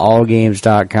Time on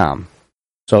allgames.com.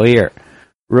 So here,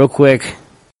 real quick,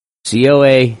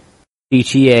 COA,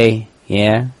 PTA,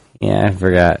 yeah, I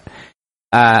forgot.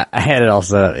 I had it all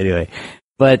set up anyway.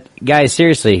 But guys,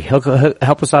 seriously, help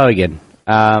us out again.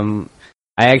 I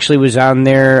actually was on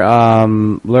there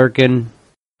lurking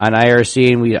on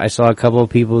IRC, and I saw a couple of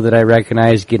people that I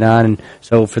recognized get on. And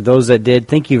so for those that did,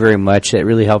 thank you very much. It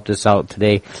really helped us out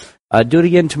today. Do it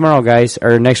again tomorrow, guys,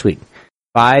 or next week,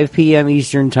 5 p.m.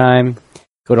 Eastern Time.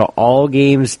 Go to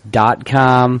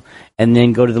allgames.com and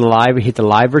then go to the live, hit the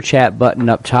live or chat button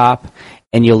up top,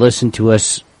 and you'll listen to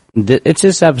us. It's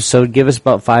this episode. Give us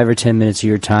about 5 or 10 minutes of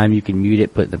your time. You can mute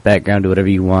it, put it in the background, do whatever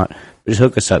you want. Just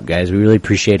hook us up, guys. We really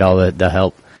appreciate all the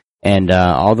help and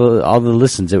all the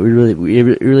listens. It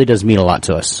really does mean a lot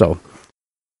to us. So,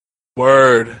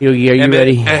 word. Yogi, are you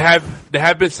ready? There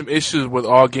have been some issues with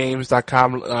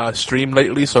allgames.com stream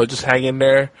lately, so just hang in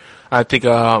there. I think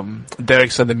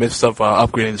Derek's in the midst of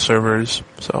upgrading the servers,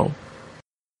 so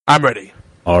I'm ready.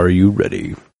 Are you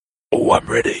ready? Oh, I'm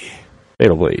ready.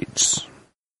 Fatal Blades.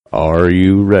 Are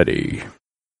you ready?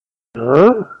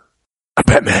 I'm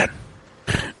Batman.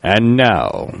 And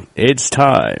now it's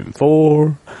time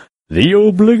for the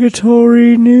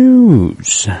obligatory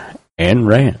news and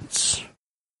rants.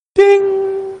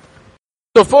 Ding!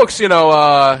 So, folks, kind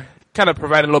of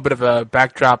providing a little bit of a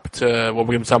backdrop to what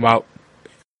we're going to be talking about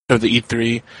of the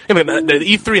E3. The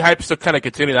E3 hype still kind of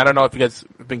continuing. I don't know if you guys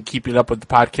have been keeping up with the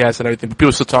podcast and everything, but people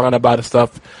are still talking about the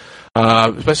stuff.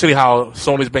 Especially how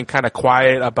Sony's been kind of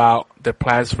quiet about their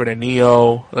plans for the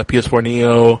Neo, the PS4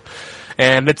 Neo,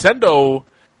 and Nintendo.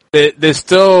 They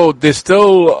still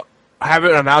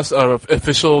haven't announced an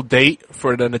official date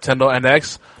for the Nintendo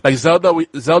NX. Like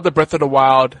Zelda Breath of the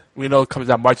Wild, we know comes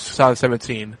out March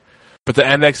 2017, but the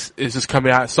NX is just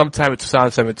coming out sometime in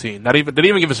 2017. They didn't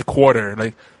even give us a quarter.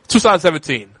 Like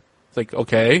 2017. It's like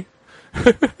okay.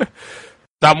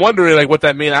 So I'm wondering, like, what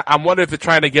that means. I'm wondering if they're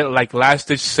trying to get, like,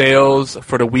 last-ditch sales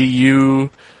for the Wii U,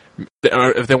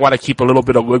 or if they want to keep a little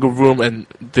bit of wiggle room and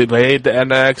delay the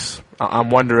NX.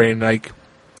 I'm wondering, like,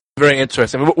 very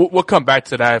interesting. We'll come back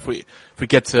to that if we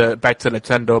get back to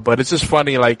Nintendo. But it's just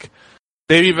funny, like,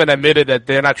 they've even admitted that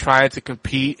they're not trying to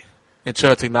compete in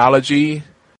terms of technology.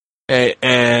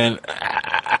 And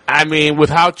I mean,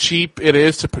 with how cheap it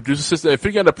is to produce a system, if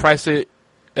you're going to price it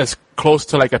as close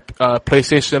to like a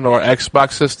PlayStation or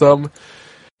Xbox system,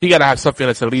 you gotta have something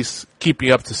that's at least keeping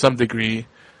up to some degree.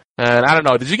 And I don't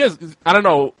know, did you guys, I don't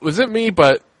know, was it me,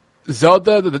 but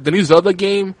Zelda, the new Zelda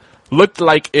game looked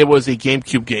like it was a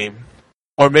GameCube game.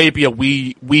 or maybe a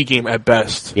Wii game at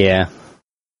best. Yeah.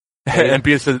 And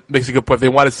BS makes a good point. If they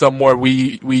wanted some more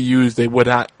Wii U's, they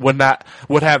wouldn't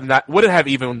have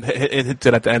even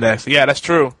hinted at the NX. Yeah, that's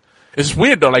true. It's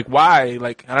weird though. Like, why?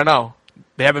 Like, I don't know.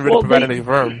 They haven't really provided any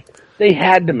firm. They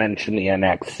had to mention the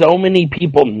NX. So many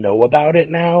people know about it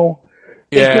now.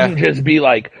 They couldn't just be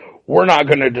like, we're not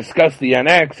going to discuss the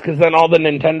NX, because then all the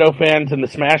Nintendo fans and the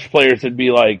Smash players would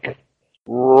be like,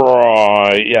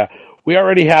 right, yeah. We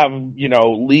already have,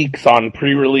 leaks on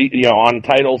pre-release, on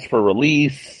titles for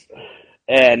release.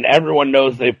 And everyone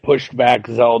knows they've pushed back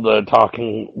Zelda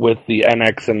talking with the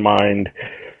NX in mind.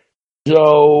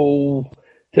 So,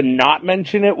 to not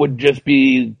mention it would just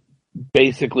be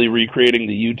basically recreating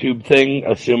the YouTube thing,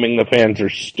 assuming the fans are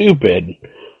stupid.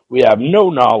 We have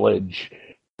no knowledge.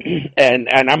 And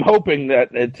I'm hoping that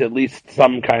it's at least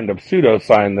some kind of pseudo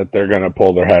sign that they're going to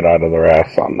pull their head out of their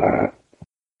ass on that.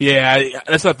 Yeah,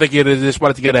 that's what I think it is. They just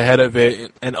wanted to get ahead of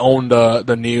it and own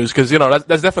the news. Because,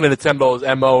 that's definitely Nintendo's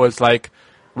MO is like,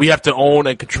 we have to own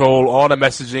and control all the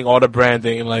messaging, all the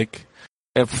branding. Like,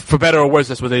 and for better or worse,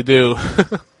 that's what they do.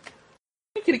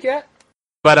 Hey, kitty cat.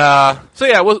 But, so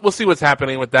yeah, we'll see what's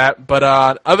happening with that. But,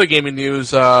 other gaming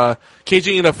news, Keiji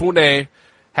Inafune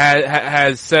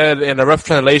has said in a rough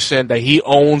translation that he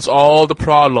owns all the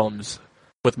problems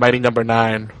with Mighty Number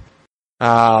 9.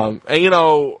 And,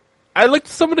 I looked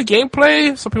at some of the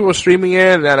gameplay. Some people were streaming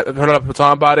it, and I've heard a lot of people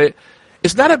talking about it.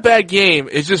 It's not a bad game.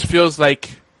 It just feels like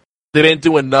they didn't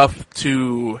do enough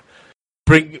to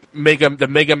bring the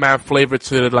Mega Man flavor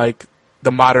to, like,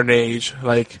 the modern age.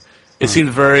 Like, it seemed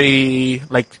very,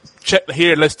 like,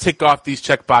 here, let's tick off these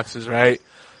check boxes, right?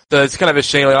 So it's kind of a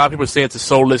shame. Like, a lot of people say it's a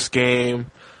soulless game.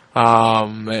 I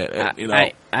want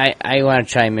to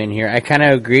chime in here. I kind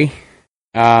of agree.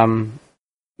 Mega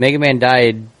Man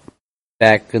died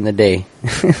back in the day.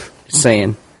 Just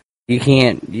saying. You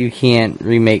can't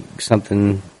remake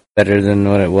something better than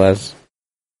what it was.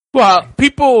 Well,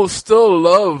 people still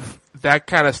love that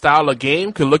kind of style of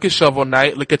game. Could look at Shovel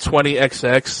Knight, look at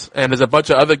 20XX, and there's a bunch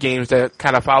of other games that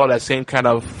kind of follow that same kind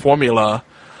of formula.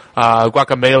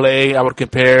 Guacamelee, I would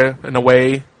compare in a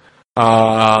way.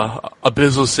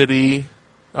 Abyssal City,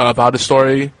 about the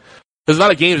story. There's a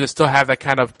lot of games that still have that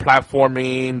kind of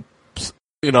platforming,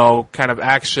 kind of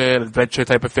action, adventure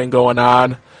type of thing going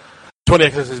on.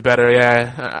 20XX is better,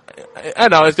 yeah. I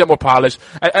know, it's got more polish.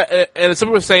 And some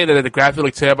people were saying that the graphics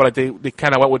look terrible, like they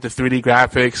kind of went with the 3D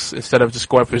graphics instead of just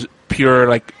going for pure,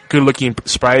 like, good-looking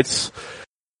sprites.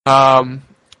 And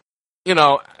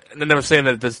then they were saying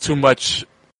that there's too much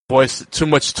voice, too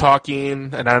much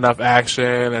talking, and not enough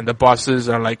action, and the bosses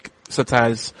are, like,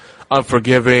 sometimes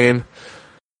unforgiving.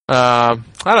 I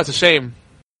don't know, it's a shame.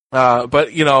 But,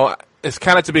 it's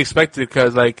kind of to be expected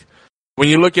because, like, when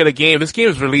you look at a game, this game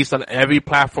is released on every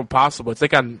platform possible. It's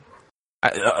like on,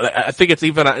 I think it's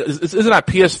even, isn't it on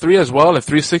PS3 as well, and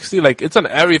 360? Like, it's on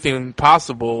everything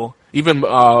possible, even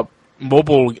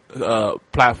mobile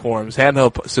platforms,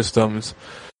 handheld systems.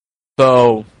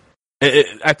 So,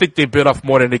 I think they bit off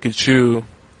more than they could chew,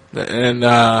 and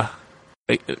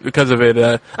because of it,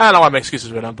 I don't know why my excuses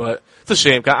for them, but it's a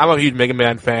shame. I'm a huge Mega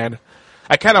Man fan.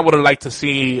 I kind of would have liked to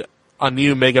see a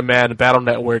new Mega Man Battle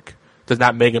Network. That's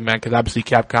not Mega Man, because obviously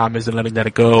Capcom isn't letting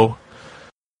that go.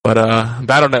 But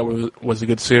Battle Network was a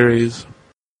good series.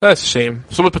 That's a shame.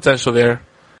 So much potential there.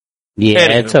 Yeah,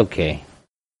 anyway, it's okay.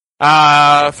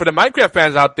 For the Minecraft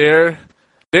fans out there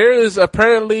is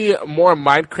apparently more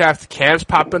Minecraft camps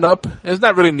popping up. It's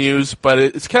not really news, but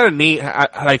it's kind of neat,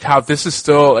 like how this is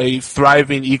still a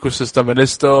thriving ecosystem, and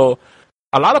there's still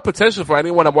a lot of potential for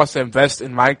anyone that wants to invest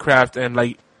in Minecraft and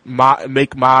like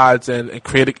make mods and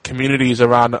create communities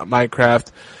around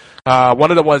Minecraft.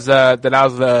 One of the ones that I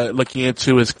was looking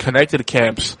into is Connected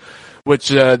Camps, which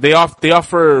they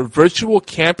offer virtual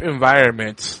camp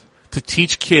environments to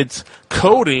teach kids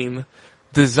coding,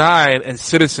 design, and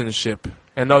citizenship.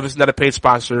 And no, this is not a paid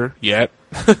sponsor yet.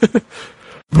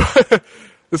 But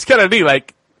it's kind of neat.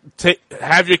 Like,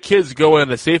 have your kids go in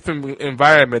a safe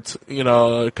environment,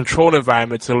 controlled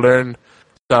environment to learn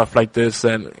stuff like this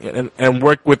and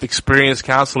work with experienced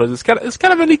counselors. It's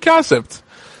kind of a neat concept.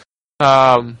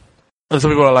 And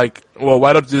some people are like, well,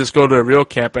 why don't you just go to a real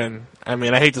camp? And I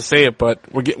mean, I hate to say it, but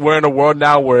we're in a world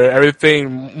now where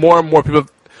everything, more and more people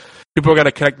are going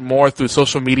to connect more through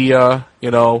social media,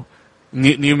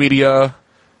 new media,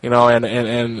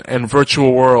 and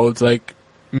virtual worlds. Like,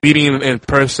 meeting in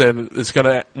person is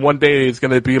one day it's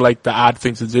gonna be like the odd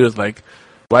thing to do. Is like,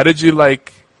 why did you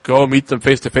go meet them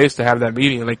face to face to have that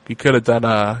meeting? Like, you could have done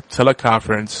a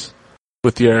teleconference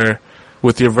with your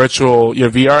your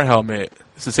VR helmet.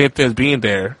 It's the same thing as being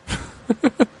there.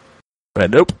 But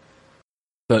nope.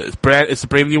 It's a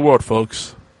brave new world,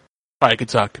 folks. All right, good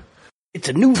talk. It's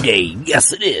a new day.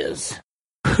 Yes, it is.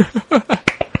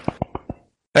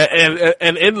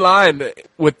 And in line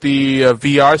with the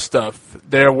VR stuff,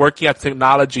 they're working on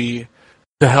technology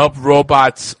to help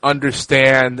robots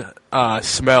understand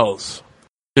smells.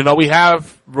 We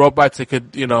have robots that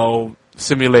could,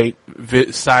 simulate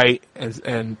sight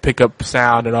and pick up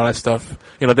sound and all that stuff.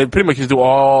 They pretty much just do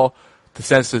all the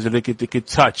senses that they could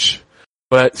touch.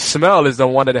 But smell is the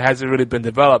one that hasn't really been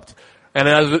developed. And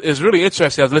it's really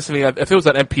interesting. I was listening, if it was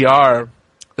on NPR,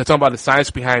 they're talking about the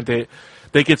science behind it.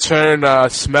 They could turn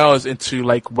smells into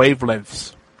like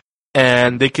wavelengths,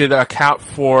 and they could account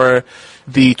for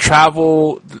the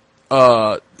travel,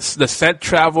 the scent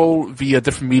travel via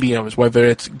different mediums, whether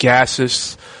it's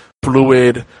gaseous,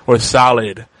 fluid, or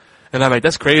solid. And I'm like,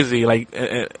 that's crazy. Like,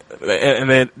 and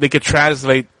then they could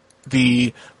translate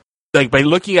by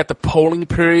looking at the polling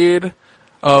period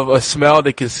of a smell,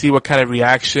 they can see what kind of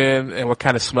reaction and what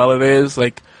kind of smell it is.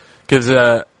 Like,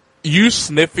 because you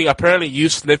sniffing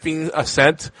a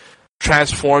scent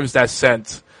transforms that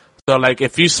scent. So, like,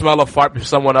 if you smell a fart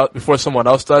before someone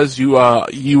else does, you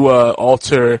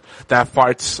alter that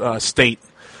fart's state.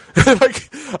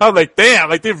 I'm like, damn!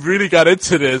 Like, they really got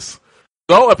into this.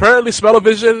 So apparently,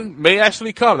 smell-o-vision may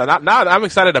actually come. Now I'm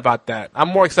excited about that. I'm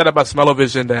more excited about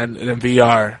smell-o-vision than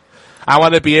VR. I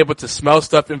want to be able to smell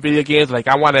stuff in video games. Like,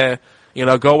 I want to,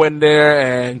 go in there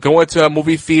and go into a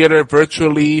movie theater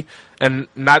virtually and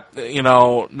not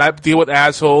deal with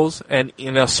assholes and,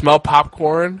 smell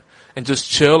popcorn and just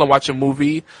chill and watch a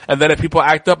movie. And then if people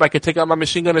act up, I can take out my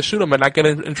machine gun and shoot them and not get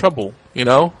in trouble,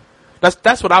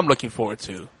 That's what I'm looking forward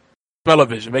to.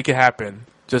 Smell-o-vision, make it happen.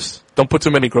 Just don't put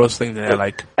too many gross things in there.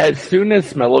 Like, as soon as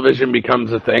smell-o-vision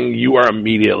becomes a thing, you are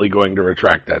immediately going to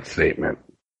retract that statement.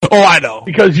 Oh, I know.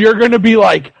 Because you're going to be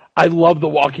like, I love The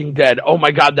Walking Dead. Oh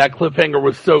my god, that cliffhanger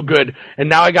was so good. And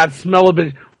now I got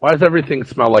smell-o-vision. Why does everything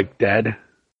smell like dead?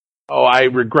 Oh, I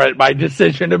regret my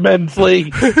decision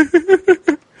immensely.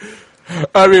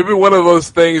 I mean, it'd be one of those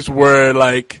things where,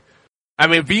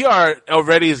 VR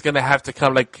already is going to have to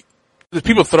come, there's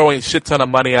people throwing a shit ton of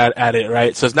money at it,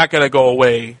 right? So it's not going to go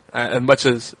away as much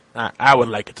as I would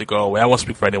like it to go away. I won't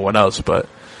speak for anyone else, but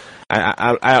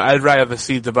I'd rather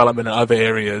see development in other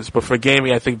areas. But for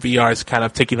gaming, I think VR is kind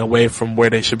of taking away from where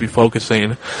they should be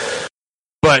focusing.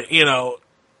 But,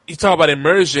 you talk about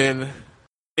immersion.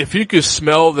 If you could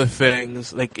smell the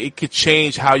things, it could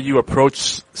change how you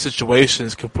approach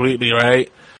situations completely, right?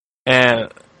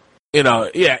 And,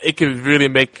 it could really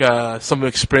make some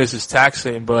experiences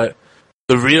taxing, but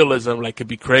the realism, could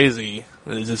be crazy.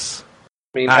 It's just...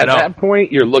 at that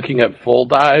point, you're looking at Full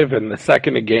Dive, and the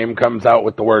second a game comes out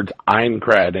with the words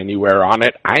Aincrad anywhere on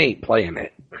it, I ain't playing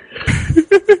it.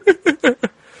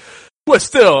 But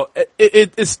still,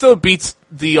 it still beats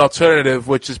the alternative,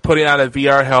 which is putting on a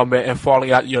VR helmet and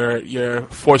falling out your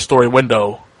 4-story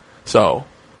window. So...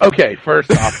 Okay,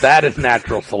 first off, that is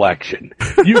natural selection.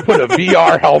 You put a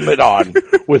VR helmet on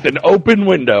with an open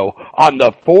window on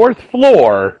the 4th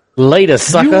floor. Later,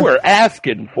 sucker. You were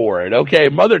asking for it, okay?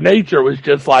 Mother Nature was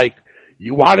just like,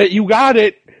 you want it, you got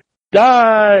it.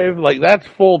 Dive. That's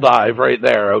Full Dive right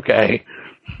there, okay?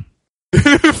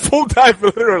 Full Dive,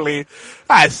 literally.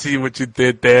 I see what you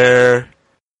did there.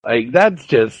 That's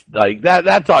just,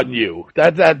 that's on you.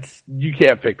 That's, you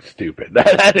can't fix stupid.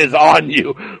 That is on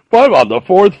you. But I'm on the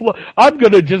 4th floor. I'm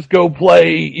gonna just go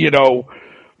play,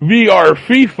 VR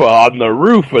FIFA on the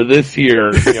roof of this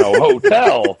here,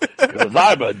 hotel, because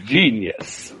I'm a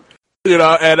genius.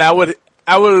 And I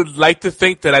would like to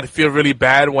think that I'd feel really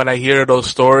bad when I hear those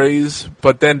stories,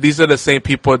 but then these are the same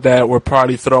people that were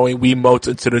probably throwing Wiimotes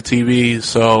into the TV,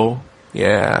 so,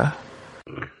 yeah.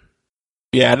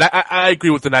 Yeah, and I agree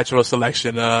with the natural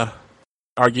selection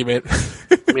argument.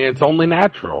 I mean, it's only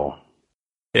natural.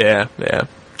 Yeah.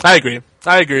 I agree.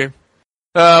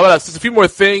 What else? Just a few more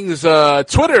things.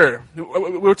 Twitter.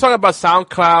 We were talking about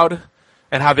SoundCloud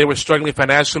and how they were struggling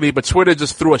financially, but Twitter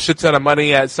just threw a shit ton of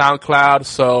money at SoundCloud,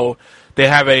 so they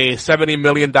have a $70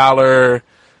 million,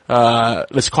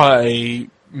 let's call it a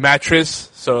mattress,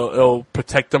 so it'll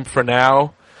protect them for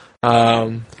now.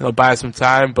 It'll buy some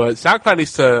time, but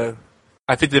SoundCloud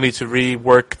I think they need to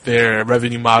rework their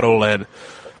revenue model and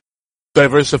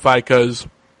diversify, because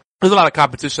there's a lot of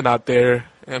competition out there,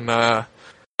 and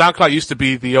SoundCloud used to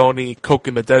be the only Coke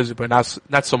in the desert, but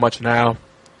not so much now.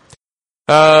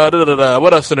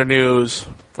 What else in the news?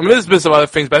 I mean, there's been some other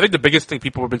things, but I think the biggest thing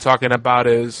people have been talking about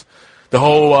is the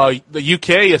whole the UK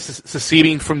is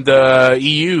seceding from the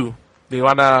EU. They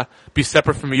want to be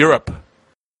separate from Europe.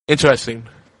 Interesting.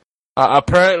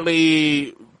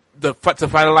 Apparently, to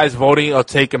finalize voting, it'll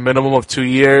take a minimum of 2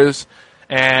 years,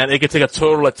 and it could take a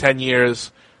total of 10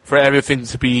 years for everything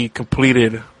to be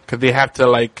completed, because they have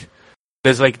to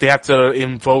they have to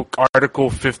invoke Article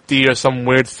 50 or some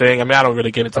weird thing. I mean, I don't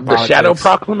really get into politics. The Shadow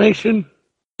Proclamation?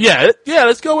 Yeah,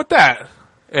 let's go with that.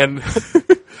 And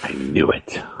I knew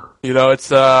it. You know, it's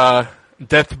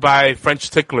death by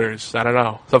French ticklers. I don't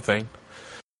know, something.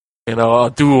 You know, a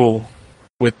duel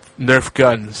with Nerf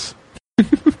guns.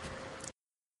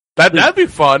 That'd be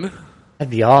fun. That'd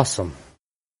be awesome.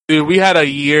 Dude, we had a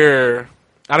year.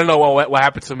 I don't know what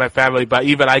happened to my family, but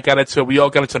even I got into it. We all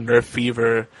got into Nerf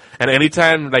fever. And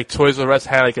anytime like Toys R Us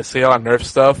had like a sale on Nerf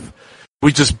stuff,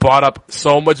 we just bought up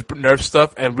so much Nerf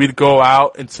stuff, and we'd go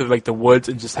out into like the woods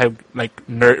and just have like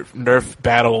Nerf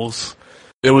battles.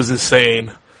 It was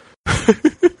insane.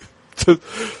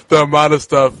 Just the amount of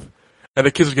stuff. And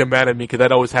the kids would get mad at me because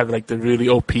I'd always have like the really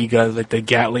OP guns, like the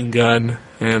Gatling gun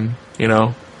and, you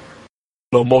know,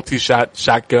 little multi-shot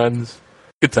shotguns.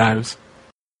 Good times.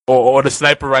 Or the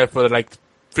sniper rifle that, like,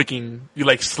 freaking, you,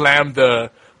 like, slam the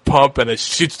pump and it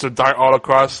shoots the dart all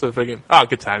across the freaking... Oh,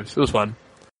 good times. It was fun.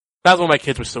 That was when my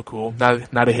kids were still cool.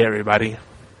 Now they hate everybody.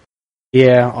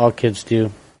 Yeah, all kids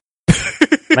do.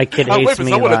 My kid hates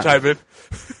me a lot. Chime in.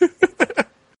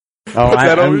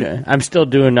 Oh, I'm still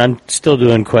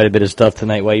doing quite a bit of stuff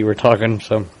tonight while you were talking,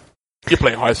 so... You're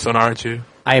playing Hearthstone, aren't you?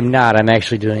 I am not. I'm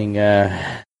actually doing,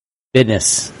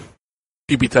 business.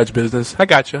 PB Touch business. I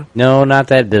gotcha. No, not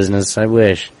that business. I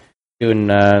wish.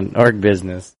 Doing org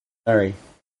business. Sorry.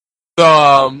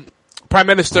 So, Prime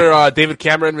Minister David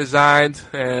Cameron resigned,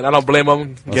 and I don't blame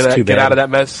him. Get out of that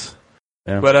mess.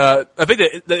 Yeah. But I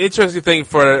think the interesting thing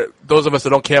for those of us that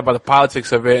don't care about the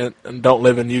politics of it and don't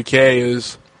live in the UK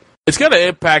is it's going to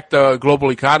impact the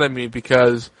global economy,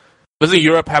 because doesn't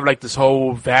Europe have like this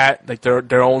whole VAT, like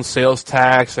their own sales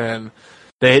tax, and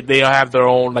They all have their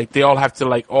own, like, they all have to,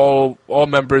 like, all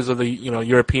members of the, you know,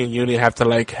 European Union have to,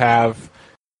 like,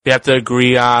 they have to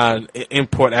agree on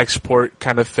import-export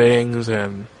kind of things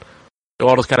and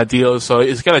all those kind of deals. So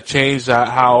it's going to change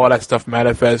how all that stuff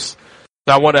manifests.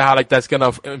 So I wonder how, like, that's going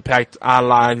to impact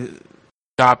online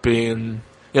shopping. And,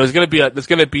 you know, there's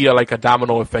going to be like a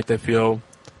domino effect, I feel.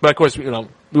 But, of course, you know,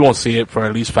 we won't see it for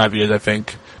at least 5 years, I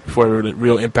think, before the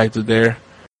real impact is there.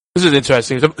 This is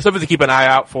interesting. Something to keep an eye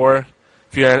out for.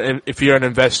 If you're an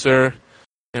investor,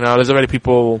 you know, there's already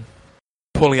people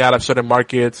pulling out of certain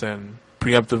markets and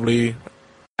preemptively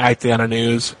acting on the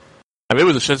news. I mean,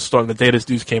 it was a shitstorm the day this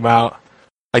news came out.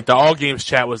 Like, the All Games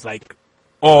chat was, like,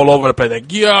 all over the place.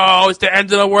 Like, yo, it's the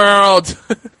end of the world.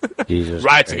 Jesus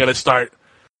Riots are going to start.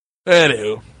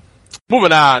 Anywho,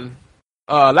 moving on.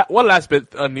 One last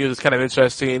bit of news is kind of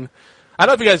interesting. I don't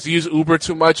know if you guys use Uber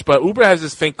too much, but Uber has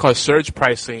this thing called surge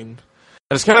pricing.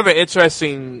 And it's kind of an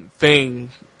interesting thing,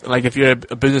 like if you're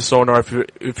a business owner, or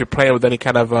if you're playing with any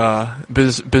kind of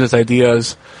business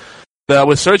ideas.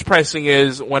 With surge pricing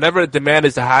is whenever demand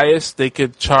is the highest, they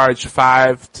could charge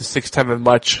 5 to 6 times as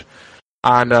much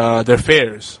on their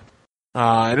fares.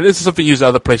 And this is something used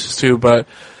other places too, but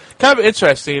kind of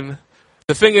interesting.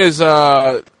 The thing is,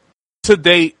 to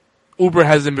date, Uber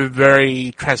hasn't been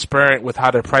very transparent with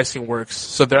how their pricing works.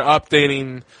 So they're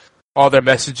updating all their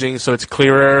messaging so it's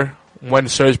clearer when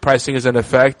surge pricing is in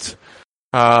effect,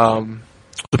 so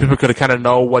people could kind of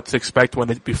know what to expect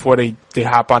before they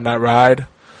hop on that ride.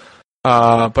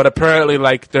 But apparently,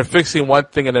 like, they're fixing one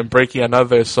thing and then breaking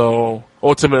another. So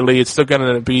ultimately, it's still going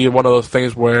to be one of those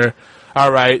things where,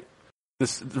 all right,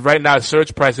 this right now it's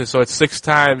surge pricing, so it's 6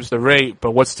 times the rate.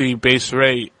 But what's the base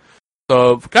rate?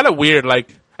 So kind of weird.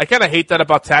 Like, I kind of hate that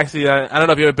about taxi. I don't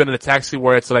know if you've ever been in a taxi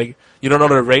where it's like you don't know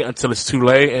the rate until it's too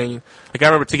late. And like I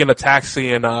remember taking a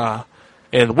taxi in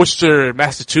Worcester,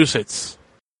 Massachusetts.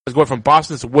 I was going from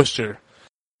Boston to Worcester.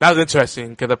 That was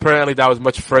interesting because apparently that was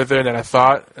much further than I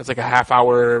thought. It's like a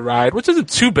half-hour ride, which isn't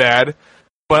too bad.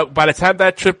 But by the time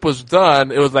that trip was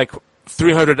done, it was like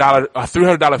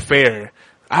 $300 fare.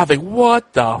 I was like,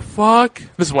 what the fuck?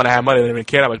 This is when I had money. I didn't even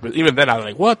care that much. But even then, I was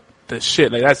like, what the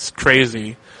shit? Like, that's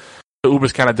crazy. So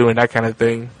Uber's kind of doing that kind of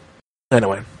thing.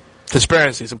 Anyway,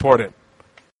 transparency is important.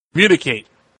 Communicate.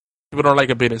 People don't like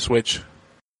a bait and switch.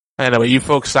 Anyway, you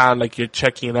folks sound like you're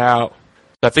checking out.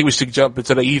 I think we should jump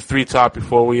into the E3 talk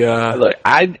before we... Look,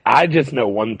 I just know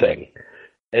one thing.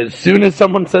 As soon as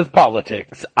someone says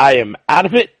politics, I am out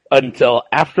of it until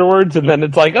afterwards, and then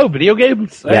it's like, oh, video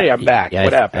games? Hey, I'm back.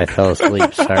 What happened? I fell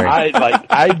asleep, sorry.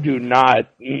 I do not...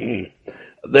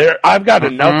 I've got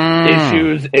enough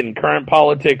issues in current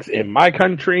politics in my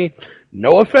country.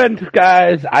 No offense,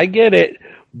 guys. I get it.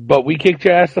 But we kicked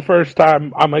your ass the first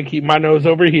time. I'm going to keep my nose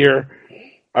over here.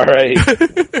 All right.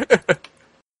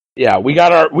 Yeah, we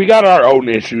got our own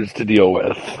issues to deal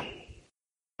with.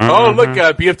 Oh, look,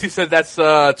 BFT said that's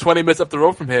 20 minutes up the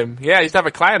road from him. Yeah, he used to have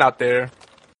a client out there.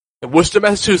 In Worcester,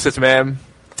 Massachusetts, man.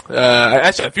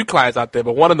 Actually, a few clients out there,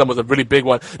 but one of them was a really big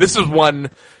one. This is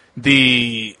one,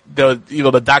 the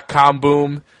 .com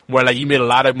boom, where like you made a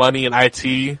lot of money in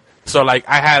IT. So like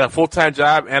I had a full-time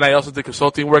job and I also did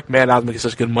consulting work. Man, I was making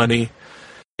such good money.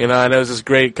 You know, and it was just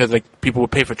great because like people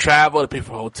would pay for travel, they'd pay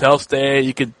for hotel stay.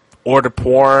 You could order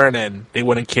porn and they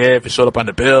wouldn't care if it showed up on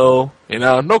the bill. You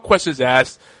know, no questions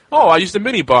asked. Oh, I used a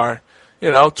mini bar.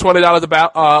 You know, $20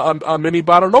 about a mini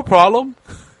bottle, no problem.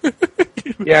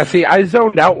 Yeah, see, I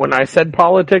zoned out when I said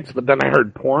politics, but then I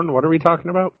heard porn. What are we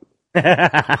talking about?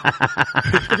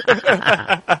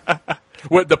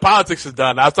 What the politics is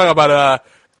done. I was talking about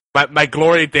my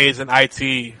glory days in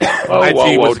IT.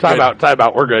 Whoa, time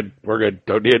out. We're good.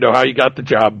 Don't need to know how you got the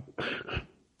job.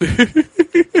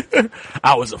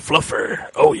 I was a fluffer.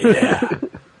 Oh yeah.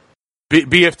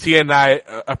 BFT and I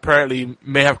apparently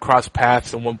may have crossed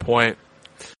paths at one point.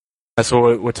 That's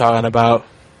what we're talking about.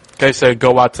 Like I said,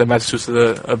 go out to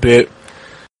Massachusetts a bit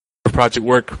for project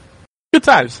work. Good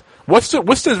times. Worcester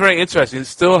is very interesting. It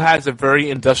still has a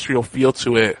very industrial feel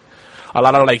to it. A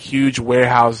lot of like huge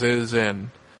warehouses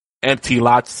and empty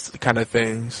lots kind of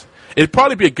things. It'd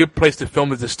probably be a good place to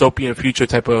film a dystopian future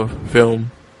type of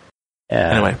film. Yeah.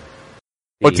 Anyway.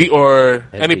 Or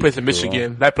any place in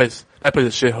Michigan. That place is a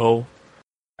shithole.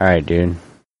 Alright, dude.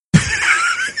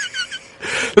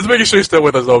 Let's make sure you're still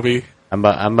with us, Obi. I'm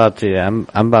about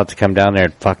to come down there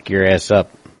and fuck your ass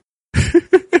up.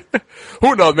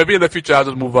 Who knows? Maybe in the future I'll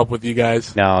just move up with you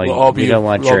guys. No, you don't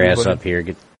want your ass up here.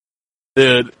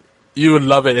 Dude, you would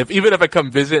love it. Even if I come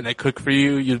visit and I cook for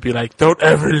you, you'd be like, don't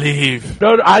ever leave.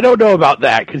 No, I don't know about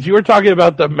that, because you were talking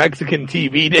about the Mexican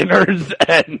TV dinners,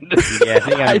 and yeah, I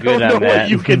think I'm good don't know on that. what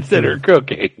you consider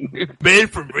cooking. Made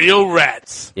from real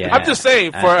rats. Yeah, I'm just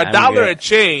saying, for $1 and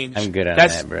change, I'm good on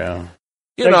that, bro.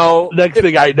 You know, next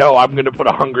thing I know, I'm going to put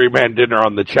a Hungry Man dinner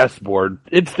on the chessboard.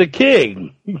 It's the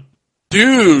king.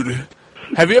 Dude,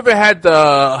 have you ever had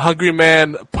the Hungry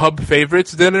Man pub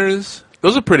favorites dinners?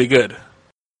 Those are pretty good.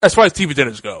 As far as TV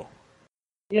dinners go.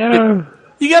 Yeah.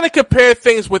 You gotta compare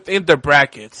things within the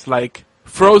brackets. Like,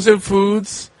 frozen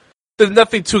foods, there's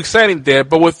nothing too exciting there,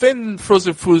 but within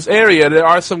frozen foods area, there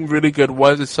are some really good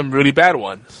ones and some really bad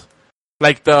ones.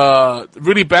 Like, the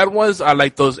really bad ones are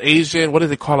like those Asian, what do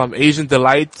they call them? Asian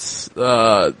Delights,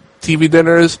 TV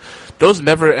dinners. Those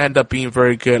never end up being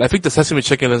very good. I think the sesame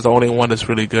chicken is the only one that's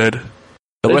really good.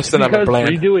 The rest of them are bland.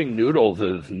 Redoing noodles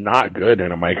is not good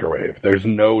in a microwave. There's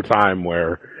no time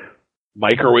where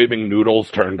microwaving noodles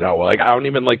turns out well. Like, I don't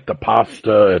even like the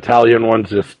pasta Italian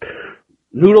ones. Just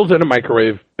noodles in a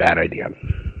microwave, bad idea.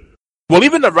 Well,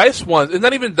 even the rice ones, it's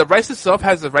not even, the rice itself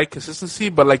has the right consistency,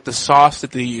 but like the sauce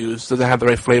that they use doesn't have the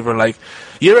right flavor. Like,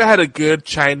 you ever had a good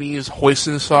Chinese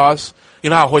hoisin sauce? You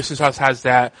know how hoisin sauce has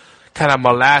that kind of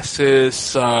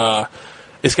molasses,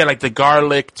 it's got like the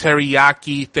garlic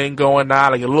teriyaki thing going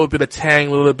on, like a little bit of tang,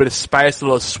 a little bit of spice, a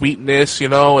little sweetness, you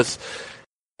know? It's,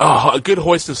 a good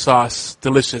hoisin sauce,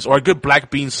 delicious. Or a good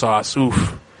black bean sauce,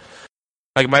 oof.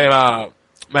 Like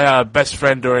my best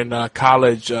friend during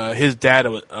college, his dad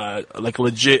was like a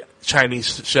legit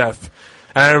Chinese chef,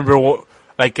 and I remember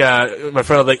my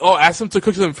friend was like, "Oh, ask him to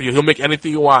cook something for you. He'll make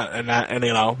anything you want." And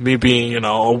you know, me being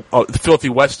a filthy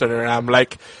Westerner, I'm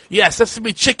like, "Yeah,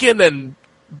 sesame chicken and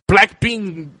black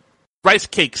bean rice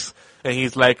cakes." And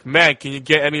he's like, "Man, can you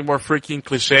get any more freaking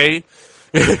cliche?"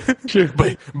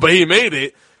 but he made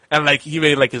it. And like he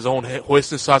made like his own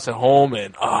hoisin sauce at home,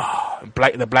 and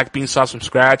the black bean sauce from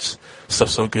scratch,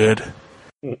 stuff's so good.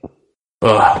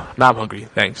 Now I'm hungry.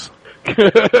 Thanks.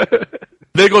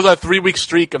 There goes our 3-week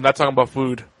streak. I'm not talking about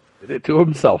food. Did it to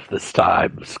himself this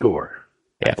time. Score.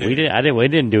 Yeah, we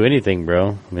didn't do anything,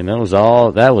 bro. I mean,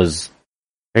 that was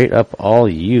straight up all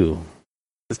you.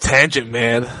 The tangent,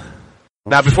 man.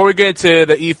 Now, before we get into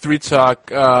the E3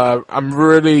 talk, I'm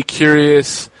really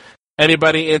curious.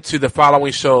 Anybody into the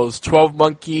following shows? 12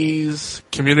 Monkeys,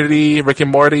 Community, Rick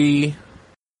and Morty,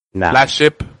 Last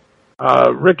Ship?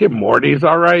 Rick and Morty's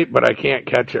alright, but I can't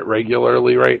catch it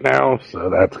regularly right now, so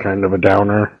that's kind of a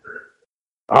downer.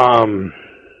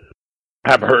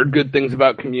 I've heard good things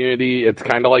about Community. It's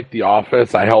kind of like The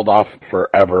Office. I held off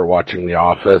forever watching The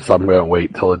Office. I'm going to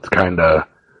wait till it's kind of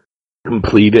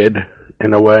completed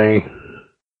in a way.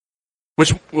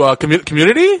 Which,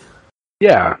 Community?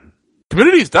 Yeah.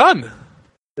 Community's done.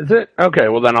 Is it? Okay,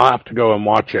 well then I'll have to go and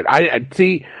watch it.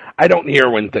 I don't hear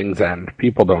when things end.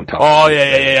 People don't tell me. Oh,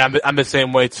 yeah. I'm the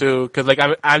same way too. Cause like,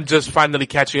 I'm just finally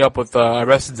catching up with,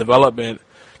 Arrested Development.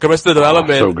 Arrested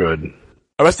Development. So good.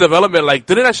 Arrested Development, like,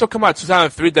 didn't that show come out in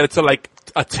 2003 that it took like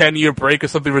a 10-year break or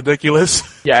something ridiculous.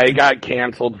 Yeah, it got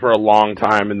canceled for a long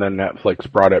time, and then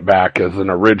Netflix brought it back as an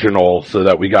original so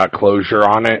that we got closure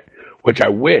on it, which I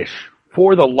wish,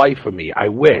 for the life of me, I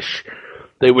wish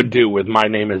they would do with My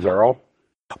Name is Earl.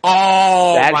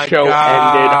 Oh, that show ended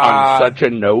on such a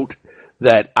note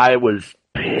that I was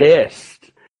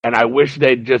pissed, and I wish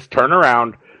they'd just turn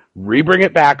around, re-bring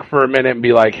it back for a minute, and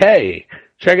be like, hey,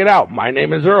 check it out. My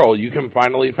Name is Earl. You can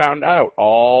finally find out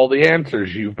all the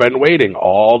answers you've been waiting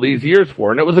all these years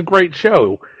for. And it was a great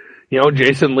show. You know,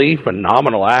 Jason Lee,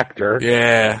 phenomenal actor.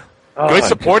 Yeah. Great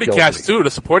supporting cast, too.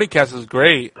 The supporting cast is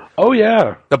great. Oh,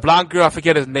 yeah. The blonde girl, I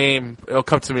forget his name. It'll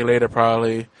come to me later,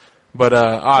 probably. But,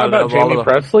 How about Jamie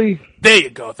Presley? There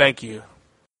you go. Thank you.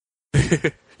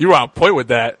 You were on point with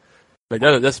that. Like,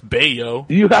 that's Bayo.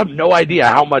 You have no idea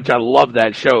how much I love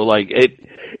that show. Like,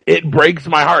 it breaks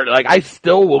my heart. Like, I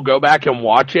still will go back and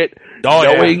watch it,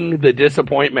 knowing the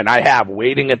disappointment I have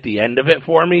waiting at the end of it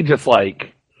for me, just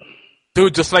like...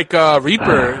 Dude, just like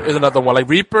Reaper is another one. Like,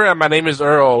 Reaper and My Name is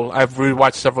Earl, I've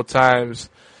rewatched several times,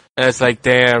 and it's like,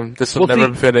 damn, this will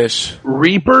never finish.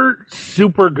 Reaper,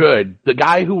 super good. The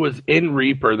guy who was in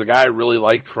Reaper, the guy I really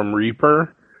liked from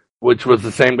Reaper, which was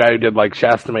the same guy who did, like,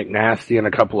 Shasta McNasty and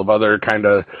a couple of other kind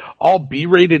of all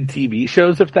B-rated TV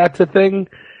shows, if that's a thing,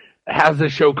 has a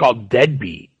show called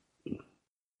Deadbeat.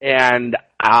 And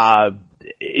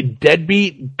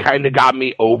Deadbeat kind of got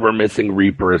me over missing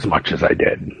Reaper as much as I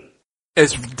did.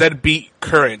 Is Deadbeat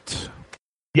current?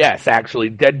 Yes, actually.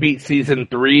 Deadbeat Season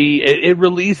 3, it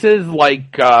releases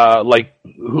like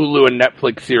Hulu and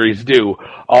Netflix series do,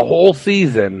 a whole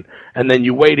season, and then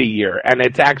you wait a year. And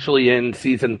it's actually in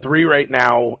Season 3 right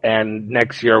now, and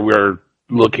next year we're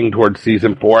looking towards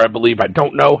Season 4, I believe. I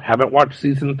don't know. Haven't watched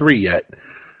Season 3 yet.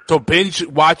 So binge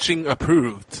watching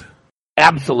approved.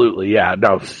 Absolutely, yeah.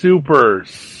 No, super,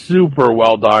 super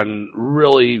well done.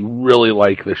 Really, really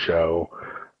like the show.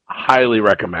 Highly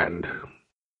recommend.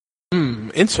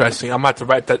 Interesting. I'm about to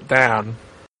write that down.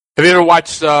 Have you ever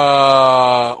watched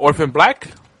Orphan Black?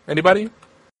 Anybody?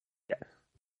 Yeah.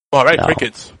 All right, No.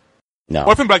 crickets. No.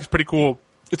 Orphan Black is pretty cool.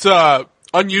 It's a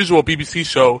unusual BBC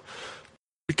show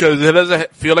because it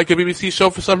doesn't feel like a BBC show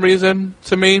for some reason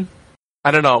to me.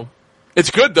 I don't know.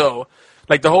 It's good though.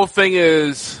 Like the whole thing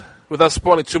is, without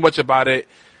spoiling too much about it,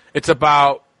 it's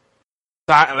about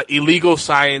illegal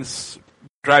science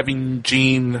driving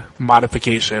gene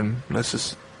modification.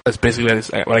 That's basically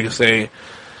what I can say.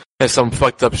 There's some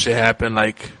fucked up shit happen.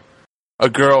 Like a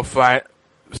girl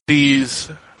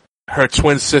sees her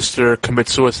twin sister commit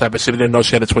suicide, but she didn't know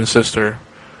she had a twin sister.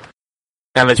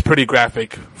 And it's pretty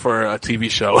graphic for a TV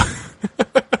show.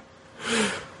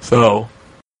 So,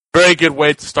 very good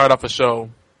way to start off a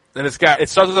show. And it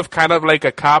starts off kind of like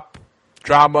a cop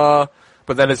drama,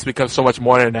 but then it's become so much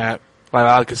more than that. Like a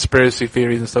lot of conspiracy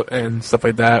theories and stuff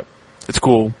like that. It's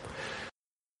cool.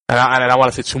 And I don't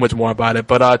want to say too much more about it.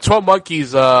 But 12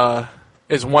 Monkeys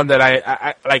is one that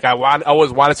I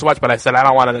always wanted to watch, but I said I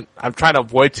don't want to. I'm trying to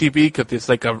avoid TV because it's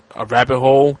like a rabbit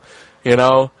hole, you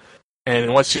know.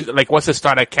 And once it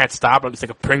starts, I can't stop. It's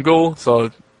like a Pringle, so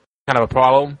kind of a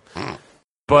problem.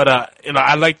 But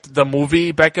I liked the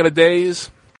movie back in the days.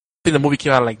 I think the movie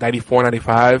came out in like 94,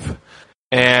 95.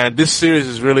 And this series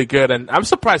is really good. And I'm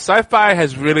surprised Sci-Fi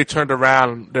has really turned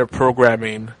around their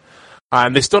programming.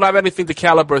 And they still don't have anything to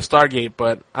caliber Stargate,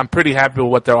 but I'm pretty happy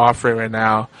with what they're offering right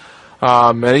now.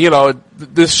 And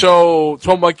this show,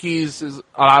 12 Monkeys, is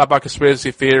a lot about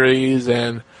conspiracy theories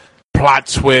and plot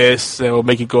twists that will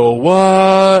make you go,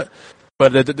 what?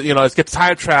 But, it's got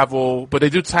time travel, but they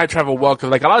do time travel well. Because,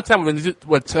 like, a lot of times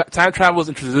when time travel is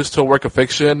introduced to a work of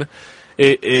fiction,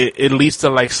 it leads to,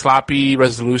 like, sloppy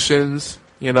resolutions.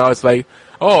 It's like,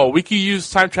 oh, we can use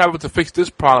time travel to fix this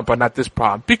problem, but not this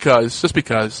problem. Just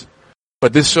because.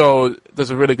 But this show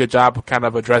does a really good job of kind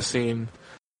of addressing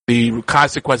the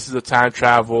consequences of time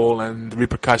travel and the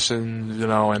repercussions,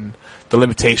 and the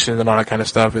limitations and all that kind of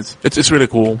stuff. It's really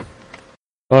cool.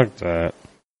 Fuck that.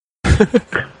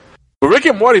 But Rick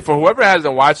and Morty, for whoever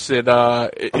hasn't watched it,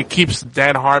 it keeps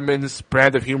Dan Harmon's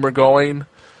brand of humor going.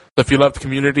 So if you love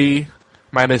Community,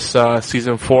 minus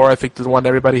season 4, I think, is the one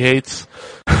everybody hates.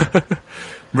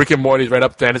 Rick and Morty's right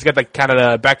up there, and it's got like kind of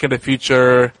the Back in the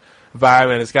Future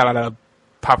vibe, and it's got a lot of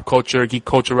pop culture, geek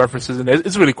culture references, and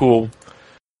it's really cool.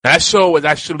 That show was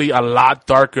actually a lot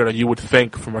darker than you would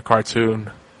think from a cartoon.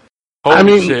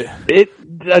 Holy shit. It's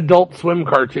Adult Swim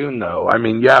cartoon, though. I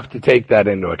mean, you have to take that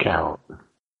into account.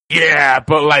 Yeah,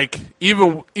 but like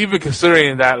even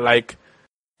considering that, like,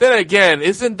 then again,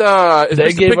 is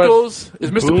Mr.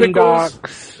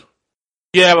 Pickles?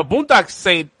 Yeah, but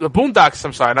Boondocks.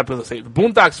 I'm sorry, not to say.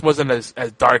 Boondocks wasn't as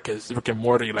dark as Rick and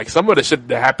Morty. Like some of the shit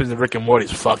that happens in Rick and Morty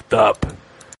is fucked up.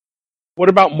 What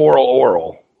about Moral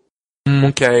Oral?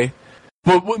 Okay,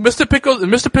 but Mr.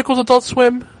 Pickles Adult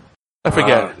Swim. I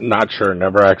forget. Not sure.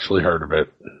 Never actually heard of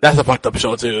it. That's a fucked up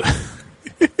show too.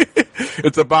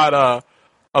 It's about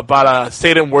a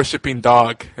Satan worshipping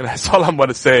dog, and that's all I'm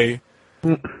gonna say.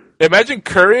 Imagine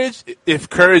Courage if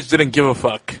Courage didn't give a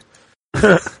fuck.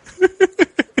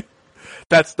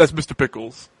 That's Mr.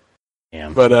 Pickles. Yeah.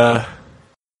 But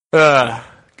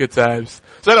good times.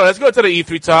 So anyway, let's go to the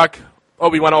E3 talk. Oh,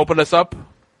 we want to open this up?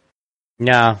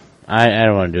 No, I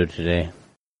don't want to do it today.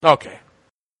 Okay.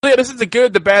 So yeah, this is the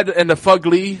good, the bad, and the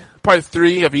fugly, part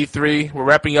 3 of E3. We're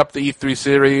wrapping up the E3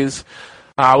 series.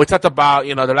 We talked about,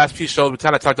 the last few shows, we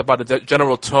kind of talked about the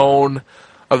general tone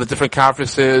of the different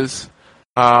conferences.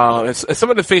 And some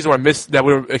of the things that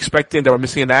we were expecting that were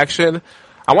missing in action.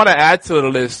 I want to add to the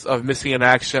list of missing in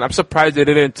action. I'm surprised they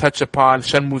didn't touch upon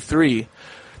Shenmue 3.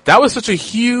 That was such a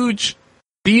huge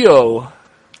deal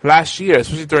last year,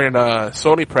 especially during the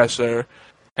Sony presser,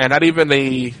 and not even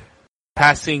a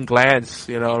passing glance.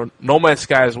 No Man's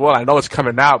Sky as well. I know it's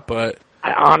coming out, but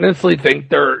I honestly think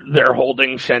they're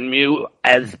holding Shenmue,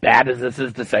 as bad as this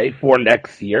is to say, for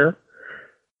next year,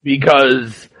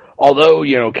 because although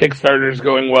Kickstarter's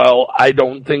going well, I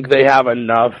don't think they have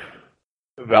enough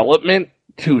development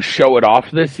to show it off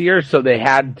this year, so they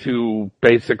had to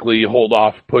basically hold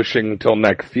off pushing till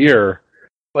next year.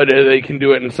 But they can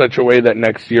do it in such a way that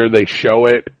next year they show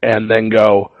it and then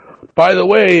go, by the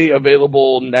way,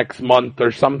 available next month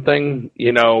or something,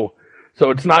 So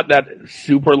it's not that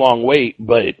super long wait,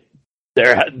 but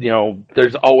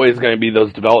there's always going to be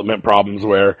those development problems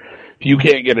where if you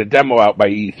can't get a demo out by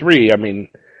E3, I mean,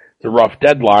 it's a rough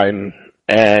deadline,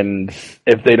 and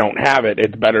if they don't have it,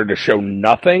 it's better to show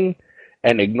nothing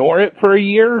and ignore it for a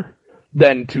year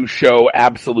than to show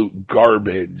absolute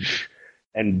garbage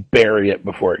and bury it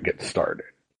before it gets started.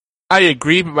 I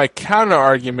agree, but my counter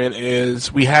argument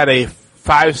is we had a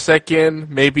 5-second,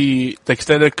 maybe the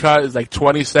extended cut is like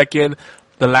 20-second,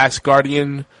 The Last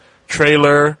Guardian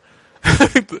trailer,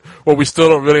 where we still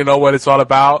don't really know what it's all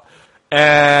about.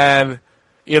 And,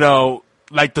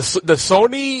 like the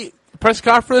Sony press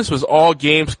conference was all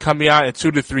games coming out in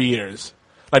 2 to 3 years.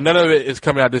 Like none of it is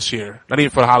coming out this year, not even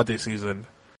for the holiday season.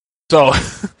 So,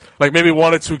 like maybe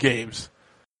 1 or 2 games.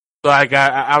 So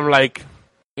I'm like,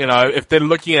 if they're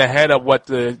looking ahead of what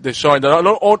they're showing,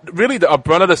 really the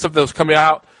brunt of the stuff that was coming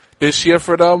out this year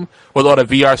for them was all the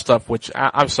VR stuff, which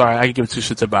I'm sorry, I can give 2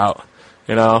 shits about,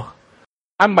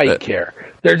 I might care.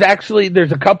 There's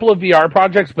a couple of VR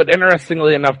projects, but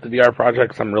interestingly enough, the VR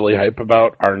projects I'm really hype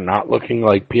about are not looking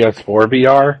like PS4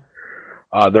 VR.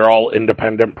 They're all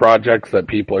independent projects that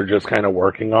people are just kind of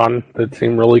working on that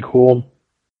seem really cool.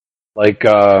 Like,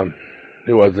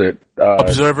 who was it?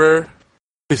 Observer.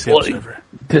 Observer.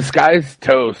 Disguised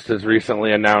Toast has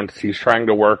recently announced he's trying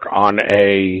to work on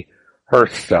a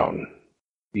Hearthstone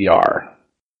VR.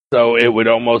 So it would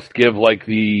almost give like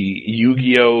the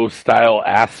Yu-Gi-Oh style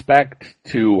aspect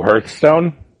to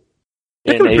Hearthstone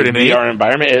in a VR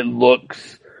environment. It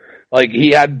looks like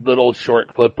he had little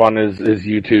short clip on his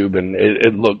YouTube, and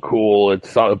it looked cool.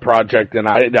 It's a project, and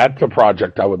that's a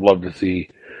project I would love to see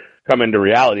come into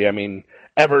reality. I mean,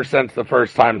 ever since the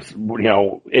first time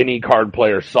any card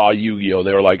player saw Yu-Gi-Oh,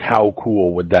 they were like, "How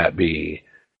cool would that be?"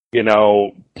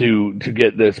 To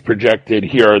get this projected,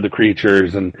 here are the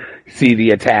creatures and see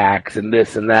the attacks and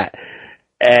this and that.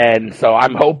 And so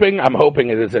I'm hoping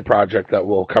it is a project that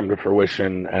will come to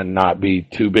fruition and not be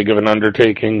too big of an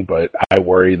undertaking, but I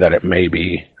worry that it may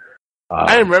be.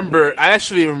 I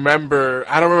actually remember,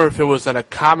 I don't remember if it was at a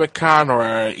Comic-Con or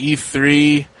an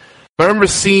E3, but I remember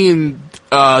seeing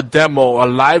a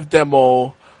live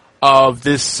demo of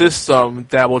this system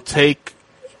that will take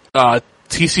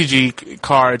TCG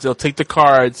cards. They'll take the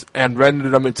cards and render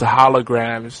them into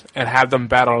holograms and have them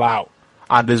battle out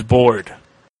on this board.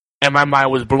 And my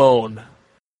mind was blown.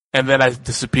 And then I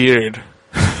disappeared.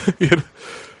 And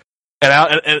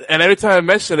every time I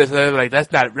mentioned this, I'm like,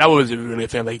 that wasn't really a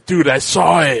thing. Like, dude, I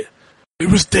saw it. It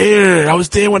was there. I was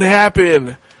there when it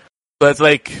happened. But it's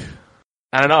like,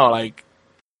 I don't know, like,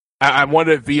 I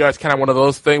wonder if VR is kind of one of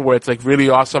those things where it's like really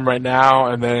awesome right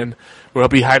now and then we'll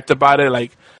be hyped about it.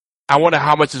 Like, I wonder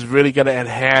how much is really going to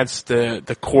enhance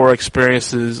the core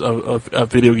experiences of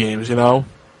video games,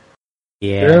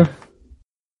 Yeah.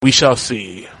 We shall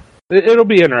see. It'll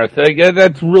be interesting.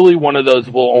 That's really one of those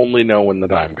we'll only know when the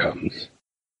time comes.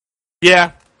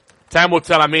 Yeah. Time will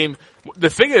tell. I mean, the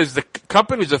thing is, the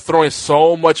companies are throwing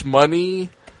so much money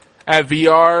at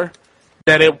VR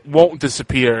that it won't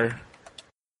disappear.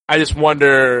 I just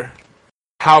wonder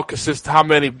how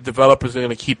many developers are going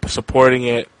to keep supporting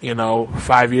it,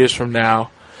 5 years from now.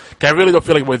 I really don't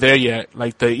feel like we're there yet.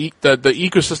 Like the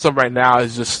ecosystem right now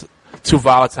is just too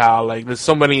volatile. Like there's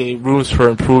so many rooms for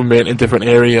improvement in different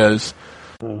areas.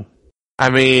 I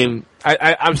mean,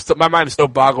 my mind is still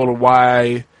boggled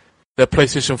why the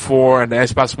PlayStation 4 and the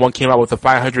Xbox One came out with a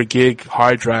 500 gig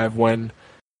hard drive when,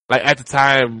 like at the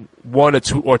time, 1 or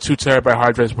 2 terabyte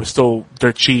hard drives were still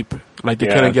dirt cheap. Like they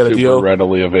couldn't get a deal. Super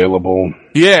readily available.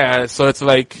 Yeah, so it's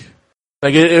like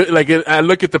I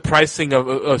look at the pricing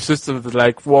of systems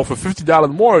like, well, for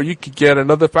 $50 more, you could get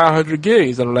another 500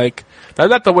 gigs. And like, that's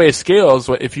not the way it scales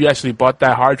if you actually bought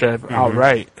that hard drive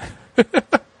outright.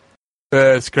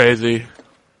 It's crazy.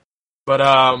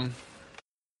 But,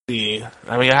 see.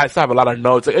 I mean, I still have a lot of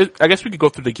notes. I guess we could go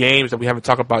through the games that we haven't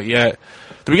talked about yet.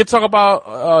 Did we get to talk about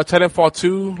Titanfall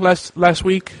 2 last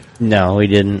week? No, we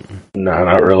didn't. No,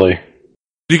 not really.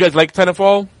 Do you guys like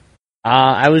Titanfall?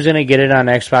 I was gonna get it on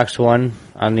Xbox One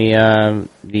on the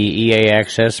EA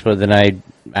Access, but then I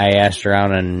asked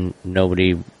around and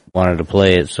nobody wanted to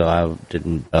play it, so I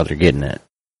didn't bother getting it.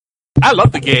 I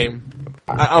love the game.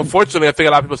 Unfortunately, I think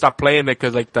a lot of people stopped playing it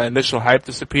because like the initial hype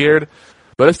disappeared.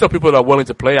 But there's still people that are willing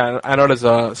to play. I know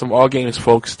there's some All Games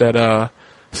folks that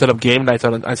set up game nights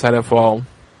on Titanfall.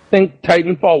 I think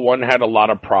Titanfall 1 had a lot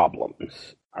of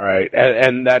problems. All right,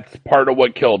 and that's part of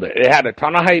what killed it. It had a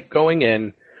ton of hype going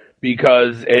in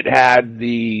because it had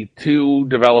the 2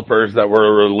 developers that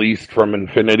were released from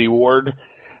Infinity Ward,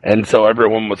 and so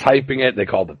everyone was hyping it. They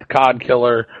called it the COD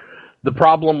killer. The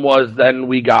problem was then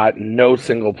we got no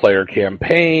single-player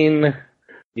campaign.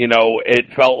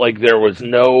 It felt like there was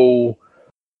no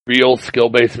real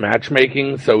skill-based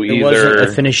matchmaking, so it wasn't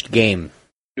a finished game.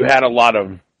 You had a lot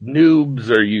of noobs,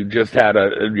 or you just had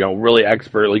really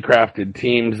expertly crafted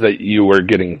teams that you were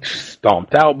getting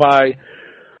stomped out by.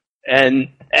 And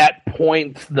at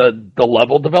points, the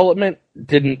level development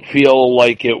didn't feel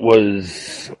like it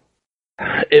was.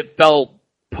 It felt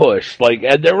pushed. Like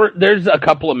there's a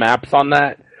couple of maps on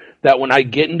that when I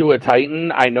get into a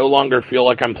Titan, I no longer feel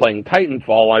like I'm playing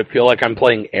Titanfall. I feel like I'm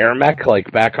playing Air Mech,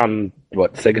 like back on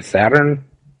Sega Saturn.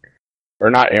 Or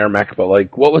not Air Mech, but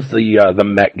like, what was the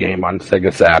mech game on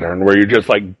Sega Saturn, where you're just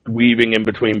like weaving in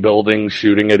between buildings,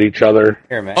 shooting at each other?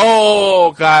 Air Mech.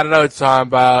 Oh God, I know what you're talking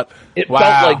about. It felt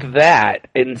like that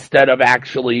instead of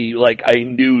actually like a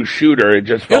new shooter. It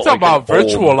just felt you're talking about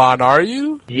Virtual On, are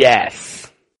you?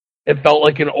 Yes. It felt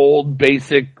like an old,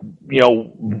 basic,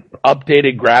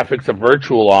 updated graphics of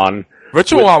Virtual On.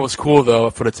 Virtual On was cool though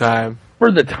for the time.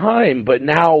 For the time, but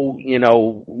now,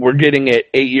 we're getting it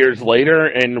 8 years later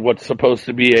in what's supposed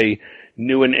to be a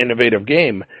new and innovative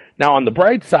game. Now, on the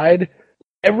bright side,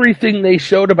 everything they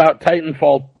showed about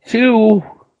Titanfall 2,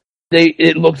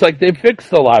 it looks like they've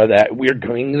fixed a lot of that. We're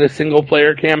going to the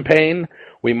single-player campaign.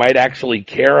 We might actually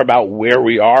care about where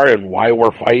we are and why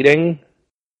we're fighting.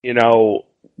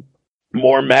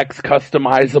 More mechs,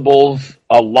 customizables,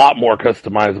 a lot more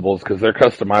customizables, because their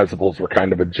customizables were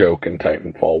kind of a joke in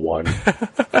Titanfall 1.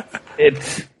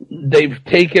 They've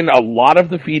taken a lot of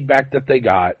the feedback that they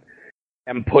got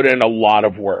and put in a lot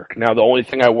of work. Now, the only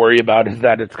thing I worry about is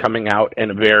that it's coming out in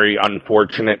a very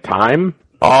unfortunate time.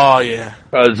 Oh, yeah.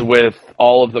 Because with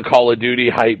all of the Call of Duty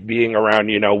hype being around,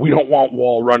 we don't want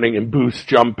wall running and boost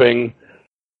jumping.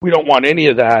 We don't want any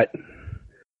of that.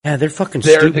 Yeah, they're fucking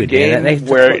stupid. They're the game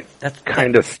where it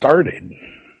kind of started.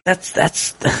 That's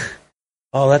a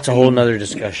whole nother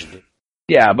discussion.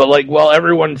 Yeah, but while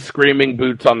everyone's screaming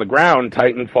boots on the ground,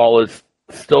 Titanfall is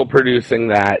still producing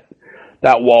that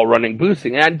wall running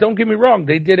boosting. And don't get me wrong,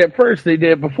 they did it first. They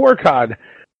did it before COD.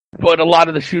 But a lot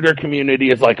of the shooter community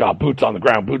is like, oh, boots on the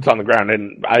ground.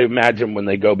 And I imagine when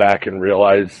they go back and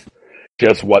realize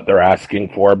just what they're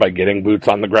asking for by getting boots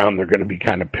on the ground, they're going to be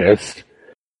kind of pissed.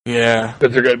 Yeah.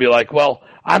 Because they're going to be like, well,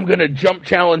 I'm going to jump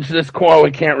challenge this corner. Oh, we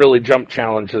can't really jump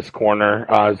challenge this corner.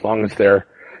 As long as their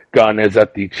gun is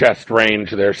at the chest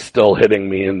range, they're still hitting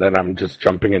me, and then I'm just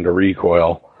jumping into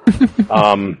recoil.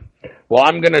 Well,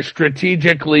 I'm going to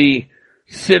strategically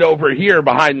sit over here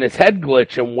behind this head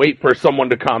glitch and wait for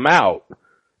someone to come out.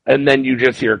 And then you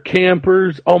just hear,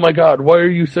 campers? Oh my God, why are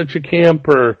you such a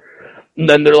camper? And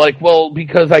then they're like, well,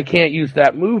 because I can't use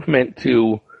that movement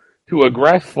to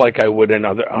aggress like I would in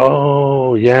other...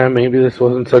 Oh, yeah, maybe this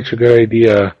wasn't such a good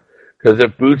idea. Because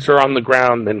if boots are on the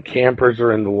ground, then campers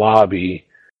are in the lobby.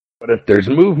 But if there's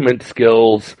movement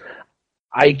skills,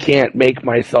 I can't make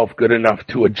myself good enough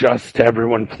to adjust to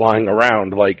everyone flying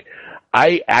around.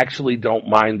 I actually don't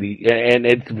mind and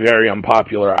it's very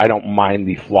unpopular, I don't mind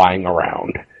the flying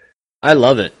around. I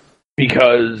love it.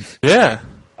 Because... Yeah.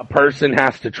 a person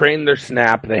has to train their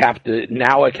snap. They have to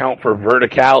now account for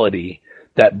verticality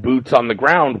that boots on the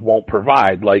ground won't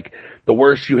provide. Like, the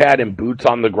worst you had in boots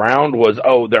on the ground was,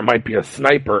 there might be a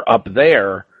sniper up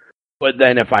there, but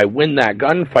then if I win that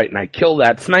gunfight and I kill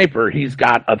that sniper, he's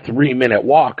got a 3-minute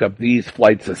walk up these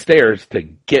flights of stairs to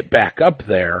get back up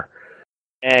there.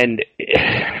 And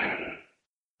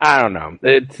I don't know.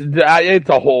 It's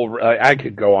a whole. I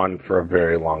could go on for a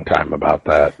very long time about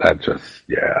that. That just,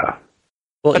 yeah.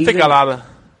 Well, I think a lot of.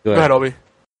 Go ahead, Obi.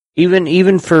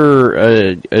 Even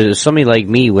for somebody like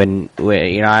me, when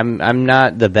I'm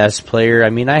not the best player. I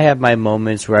mean, I have my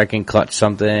moments where I can clutch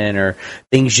something, or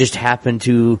things just happen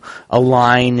to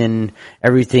align, and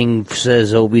everything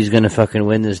says Obi's gonna fucking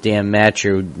win this damn match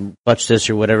or clutch this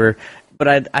or whatever.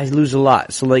 But I lose a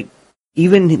lot. So like,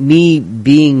 even me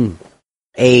being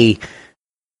a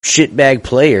shitbag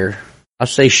player, I'll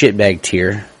say shitbag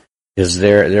tier, because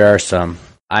there are some.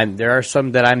 There are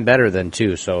some that I'm better than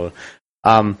too. So.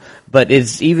 But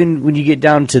it's even when you get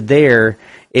down to there,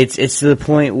 it's to the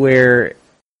point where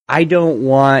I don't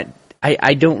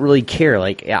really care.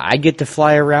 Like, I get to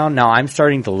fly around now. I'm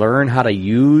starting to learn how to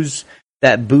use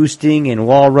that boosting and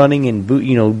wall running and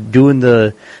doing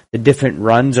the different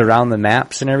runs around the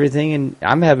maps and everything, and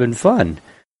I'm having fun.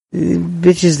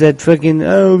 Bitches that fucking, we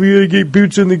gotta get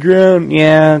boots on the ground.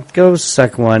 Yeah, go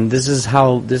suck one. This is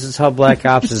how Black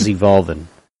Ops is evolving.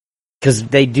 Because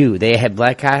they do. They have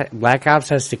Black Ops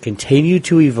has to continue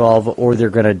to evolve, or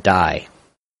they're gonna die.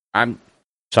 I'm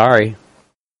sorry.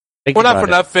 Well, not for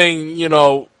nothing, Hey,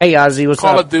 Ozzy, what's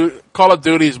up? Call of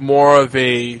Duty is more of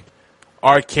a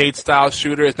arcade style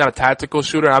shooter. It's not a tactical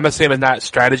shooter. I'm not saying there's not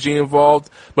strategy involved,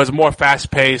 but it's more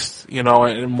fast paced,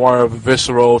 and more of a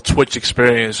visceral Twitch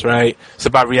experience, right? It's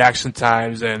about reaction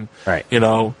times and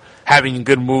having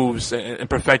good moves and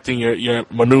perfecting your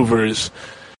maneuvers.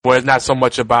 Where it's not so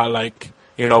much about, like,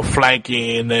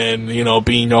 flanking and,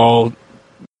 being all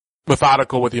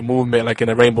methodical with your movement, like in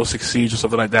a Rainbow Six Siege or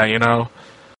something like that, And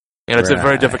it's a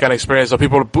very different kind of experience. So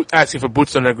people are asking for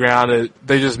boots on the ground.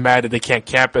 They're just mad that they can't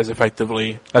camp as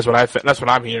effectively. That's what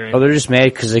I'm hearing. Oh, they're just mad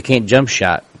because they can't jump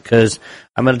shot. Because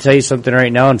I'm going to tell you something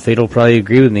right now, and Fate will probably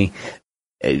agree with me.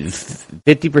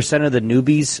 50% of the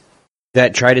newbies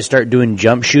that try to start doing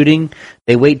jump shooting,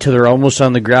 they wait till they're almost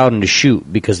on the ground to shoot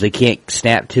because they can't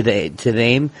snap to the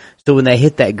aim. So when they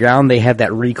hit that ground, they have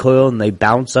that recoil and they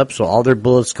bounce up, so all their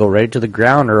bullets go right to the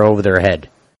ground or over their head.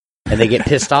 And they get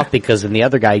pissed off because then the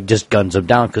other guy just guns them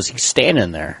down because he's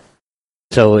standing there.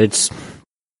 So it's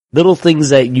little things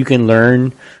that you can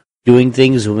learn. Doing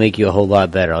things will make you a whole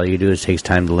lot better. All you do is takes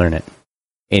time to learn it.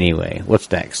 Anyway,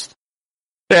 what's next?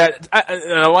 Yeah,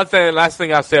 last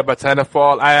thing I'll say about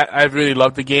Titanfall, I really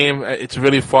love the game. It's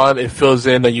really fun. It fills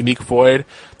in a unique void.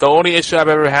 The only issue I've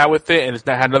ever had with it, and it's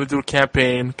not had nothing to do with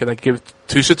campaign, because I give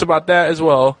two shits about that as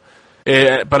well.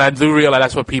 But I do realize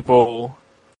that's what people.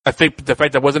 I think the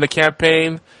fact that it wasn't a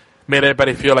campaign made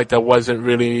everybody feel like there wasn't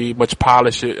really much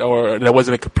polish or there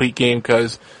wasn't a complete game,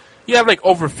 because you have like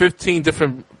over 15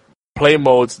 different play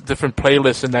modes, different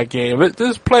playlists in that game.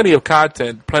 There's plenty of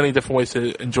content, plenty of different ways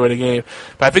to enjoy the game.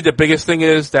 But I think the biggest thing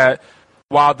is that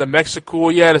while the mechs are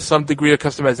cool, to some degree of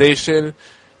customization,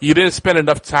 you didn't spend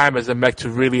enough time as a mech to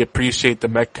really appreciate the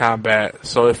mech combat.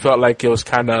 So it felt like it was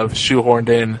kind of shoehorned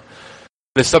in.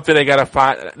 There's something they gotta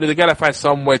find. They gotta find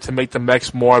some way to make the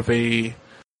mechs more of a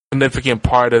significant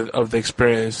part of the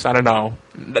experience. I don't know.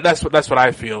 That's what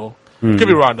I feel. Could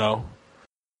be wrong though.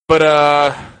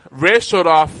 But Rare showed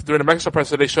off during the Microsoft press.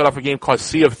 They showed off a game called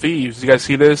Sea of Thieves. Did you guys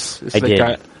see this? It's I did.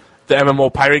 The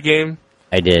MMO pirate game.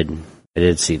 I did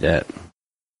see that.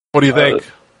 What do you think?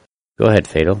 Go ahead,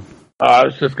 Fatal. I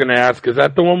was just going to ask, is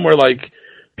that the one where, like,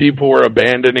 people were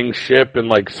abandoning ship and,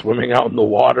 like, swimming out in the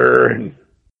water? And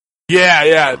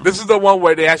Yeah. This is the one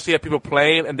where they actually had people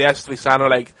playing, and they actually sounded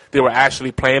like they were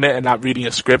actually playing it and not reading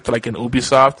a script like in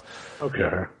Ubisoft.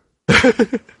 Okay.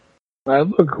 That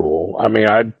looked cool. I mean,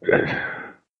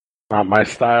 not my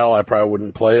style. I probably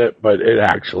wouldn't play it, but it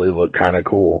actually looked kind of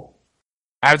cool.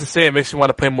 I have to say, it makes me want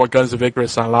to play more Guns of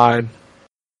Icarus Online.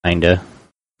 Kinda.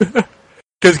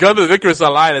 Because Guns of Icarus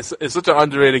Online is such an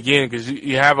underrated game, because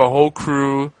you have a whole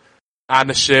crew on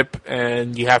the ship,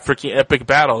 and you have freaking epic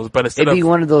battles. But instead it'd be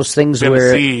one of those things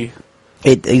where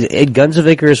it Guns of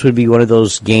Icarus would be one of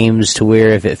those games to where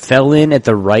if it fell in at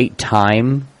the right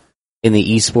time in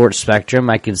the esports spectrum,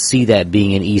 I could see that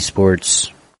being an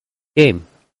esports game.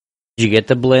 You get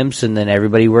the blimps, and then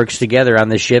everybody works together on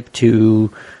the ship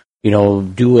to,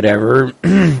 do whatever.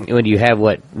 When you have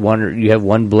one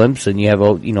blimps, and you have,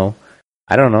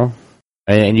 I don't know,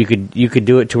 and you could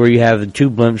do it to where you have two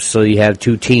blimps, so you have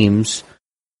two teams.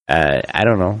 I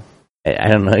don't know. I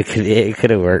don't know. It could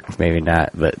have worked, maybe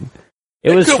not, but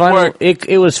it was fun. Work.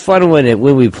 It was fun when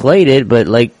we played it, but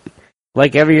like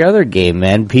every other game,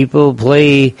 man, people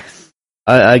play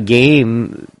a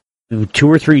game 2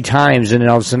 or 3 times, and then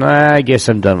all of a sudden, I guess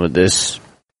I'm done with this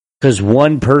because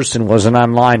one person wasn't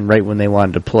online right when they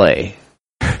wanted to play.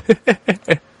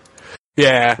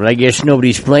 Yeah, but I guess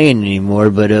nobody's playing anymore.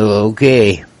 But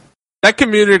okay. That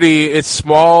community is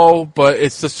small, but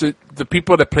it's just the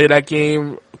people that play that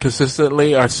game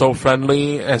consistently are so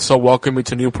friendly and so welcoming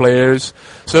to new players.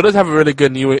 So it does have a really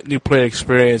good new player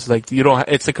experience. Like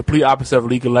it's a complete opposite of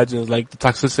League of Legends. Like the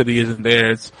toxicity isn't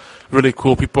there. It's really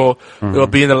cool. People will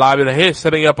be in the lobby like, hey,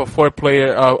 setting up a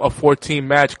 4-team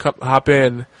match. Hop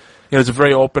in. You know, it's a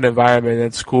very open environment. And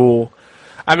it's cool.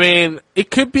 I mean, it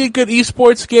could be a good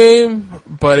esports game,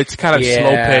 but it's kind of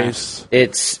slow paced.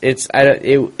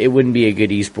 It wouldn't be a good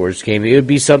esports game. It would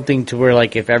be something to where,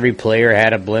 like, if every player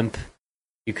had a blimp,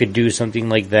 you could do something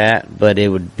like that. But it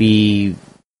would be,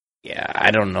 I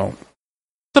don't know,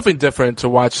 something different to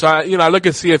watch. So, I look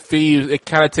at Sea of Thieves. It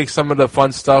kind of takes some of the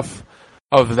fun stuff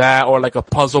of that, or like a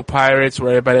Puzzle Pirates, where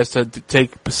everybody has to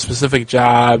take specific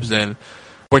jobs and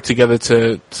work together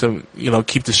to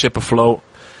keep the ship afloat.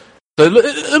 So it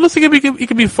looks like it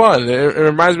could be fun. It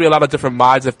reminds me of a lot of different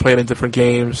mods I've played in different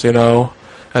games,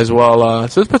 as well.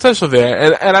 So there's potential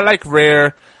there. And I like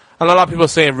Rare. I know a lot of people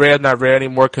saying Rare's not Rare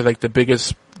anymore because like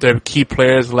their key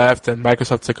players left and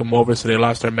Microsoft took them over, so they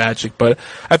lost their magic. But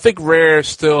I think Rare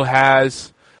still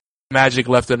has magic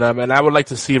left in them, and I would like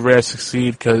to see Rare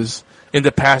succeed because in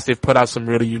the past they've put out some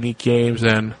really unique games,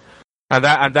 and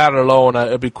that alone,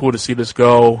 it'd be cool to see this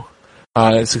go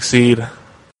and succeed.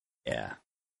 Yeah.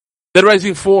 Dead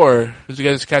Rising 4. Did you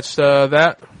guys catch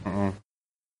that?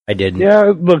 I didn't. Yeah,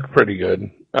 it looked pretty good.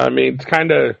 I mean, it's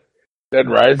kind of Dead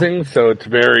Rising, so it's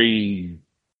very...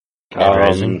 Dead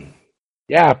Rising?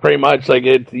 Yeah, pretty much. Like,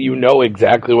 you know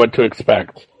exactly what to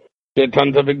expect. Shit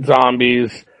tons of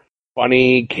zombies,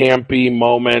 funny, campy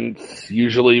moments,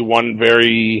 usually one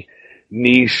very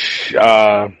niche,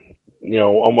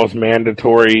 almost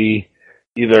mandatory,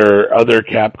 either other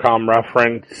Capcom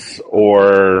reference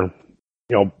or...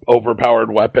 overpowered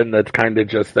weapon that's kind of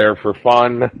just there for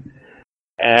fun.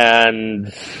 And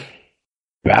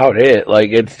about it.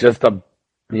 Like, it's just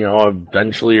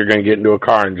eventually you're going to get into a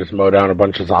car and just mow down a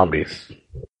bunch of zombies.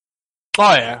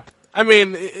 Oh, yeah. I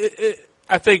mean,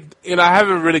 I think, I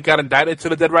haven't really gotten that into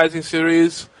the Dead Rising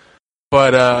series,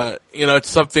 but, it's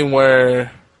something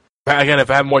where, again,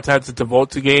 if I had more time to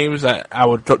devote to games, I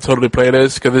would totally play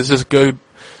this, because it's just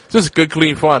good,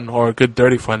 clean fun, or good,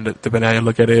 dirty fun, depending on how you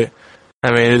look at it. I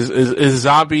mean, it's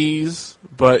zombies,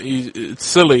 but it's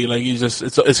silly. Like,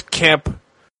 it's camp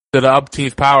to the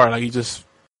upteenth power. Like, you just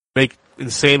make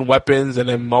insane weapons and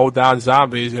then mow down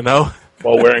zombies, While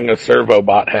wearing a servo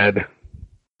bot head.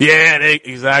 Yeah,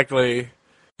 exactly.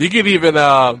 You could even,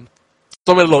 so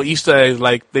many little Easter eggs,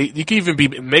 like, you could even be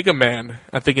Mega Man,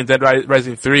 I think, in Dead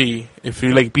Rising 3. If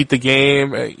you, like, beat the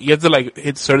game, you have to, like,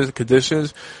 hit certain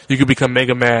conditions, you could become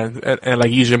Mega Man and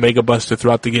like, use your Mega Buster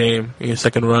throughout the game in your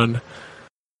second run.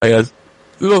 Like,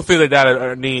 little things like that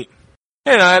are neat.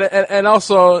 And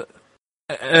also,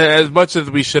 as much as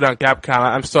we shit on Capcom,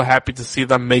 I'm still happy to see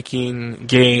them making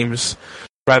games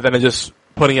rather than just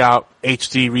putting out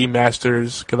HD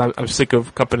remasters, because I'm sick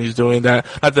of companies doing that.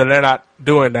 Not that they're not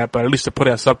doing that, but at least they're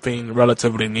putting out something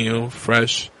relatively new,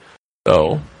 fresh.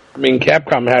 So, I mean,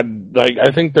 Capcom had, like,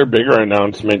 I think their bigger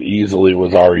announcement easily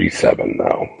was RE7,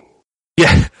 though.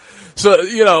 Yeah.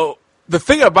 So, the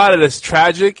thing about it that's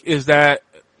tragic is that,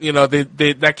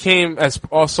 they that came as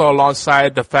also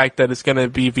alongside the fact that it's going to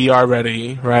be VR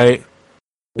ready, right?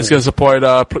 It's going to support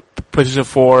PlayStation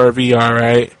 4 VR,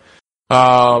 right?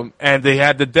 And they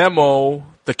had the demo,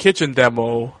 the kitchen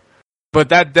demo, but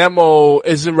that demo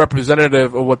isn't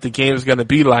representative of what the game is going to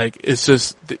be like. It's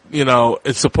just,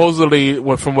 it's supposedly,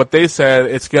 from what they said,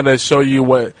 it's going to show you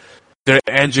what their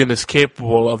engine is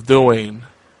capable of doing.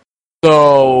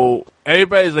 So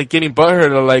everybody's like getting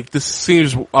butthurt. They're like, this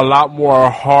seems a lot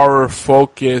more horror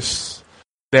focused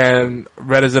than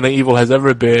Resident Evil has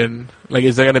ever been. Like,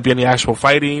 is there going to be any actual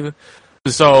fighting?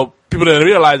 So people didn't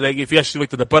realize, like, if you actually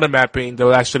looked at the button mapping, there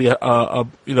was actually the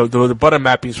button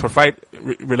mappings for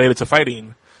related to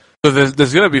fighting. So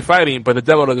there's going to be fighting, but the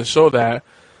demo doesn't show that.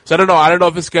 So I don't know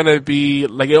if it's going to be,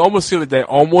 like, it almost seems like they're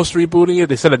almost rebooting it.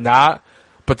 They said it not,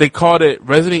 but they called it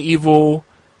Resident Evil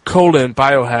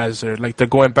Biohazard, like they're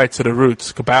going back to the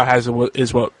roots. Biohazard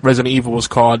is what Resident Evil was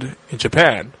called in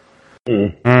Japan.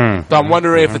 So I'm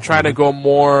wondering if they're trying to go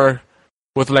more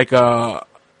with like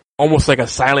almost like a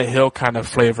Silent Hill kind of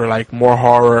flavor, like more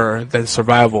horror than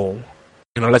survival.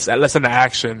 Less into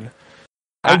action.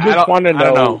 I just want to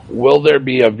know, will there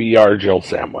be a VR Jill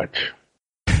sandwich?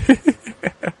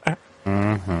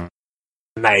 Mm-hmm.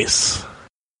 Nice.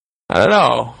 I don't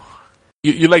know.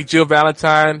 You like Jill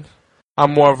Valentine?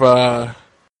 I'm more of a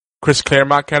Chris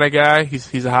Claremont kind of guy. He's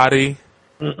a hottie.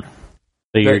 So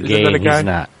you're gay and he's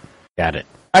not. Got it.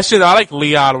 Actually, no, I like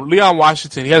Leon. Leon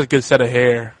Washington. He has a good set of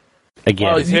hair.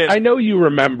 Again, I know you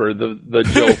remember the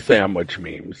Jill sandwich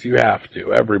memes. You have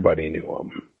to. Everybody knew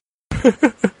them.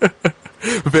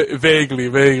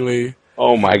 Vaguely.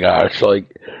 Oh my gosh!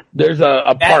 Like, there's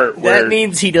a part where that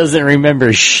means he doesn't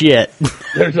remember shit.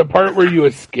 There's a part where you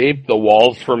escape the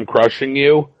walls from crushing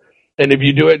you, and if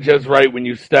you do it just right, when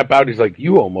you step out, he's like,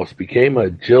 "You almost became a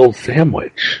Jill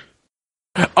sandwich."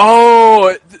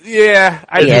 Oh yeah,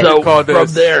 I recall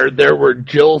this. From there were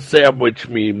Jill sandwich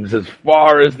memes as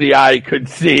far as the eye could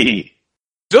see.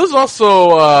 Jill's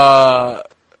also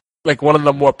like one of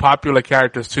the more popular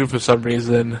characters too, for some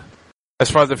reason, as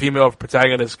far as the female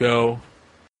protagonists go.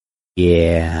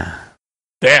 Yeah.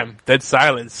 Damn, dead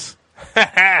silence.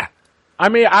 I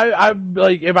mean, I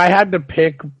like, if I had to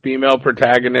pick female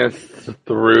protagonists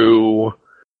through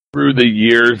the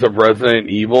years of Resident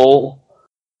Evil,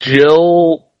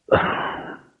 Jill,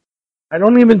 I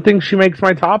don't even think she makes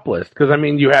my top list, because I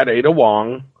mean, you had Ada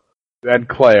Wong, you had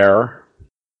Claire.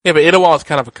 Yeah, but Ada Wong is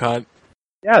kind of a cunt.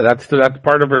 Yeah, that's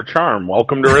part of her charm.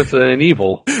 Welcome to Resident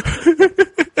Evil.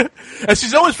 And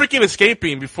she's always freaking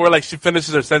escaping before, like, she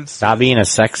finishes her sentence. Stop being a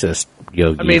sexist,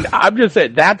 Yogi. I mean, I'm just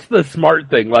saying, that's the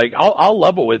smart thing. Like, I'll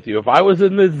level with you. If I was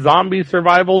in this zombie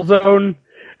survival zone,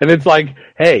 and it's like,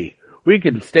 hey, we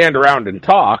can stand around and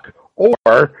talk,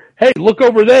 or, hey, look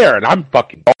over there, and I'm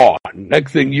fucking gone.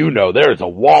 Next thing you know, there's a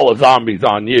wall of zombies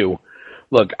on you.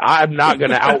 Look, I'm not going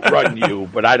to outrun you,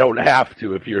 but I don't have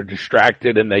to if you're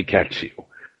distracted and they catch you.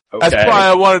 Okay. That's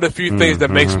probably one of the few things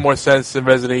that makes more sense in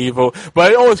Resident Evil.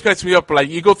 But it always cracks me up. Like,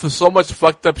 you go through so much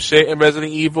fucked up shit in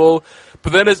Resident Evil,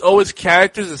 but then there's always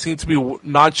characters that seem to be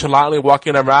nonchalantly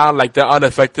walking around like they're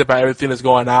unaffected by everything that's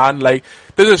going on. Like,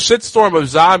 there's a shitstorm of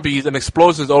zombies and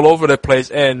explosions all over the place,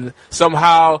 and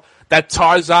somehow that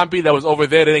tar zombie that was over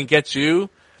there didn't get you.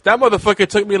 That motherfucker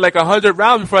took me like 100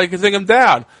 rounds before I could take him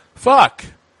down. Fuck.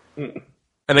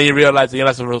 And then you realize that you're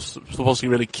not supposed to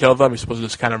really kill them. You're supposed to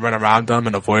just kind of run around them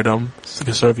and avoid them to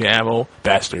conserve your ammo.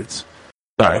 Bastards.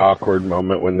 Sorry. That awkward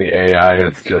moment when the AI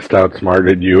has just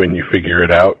outsmarted you and you figure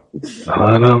it out.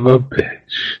 Son of a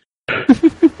bitch.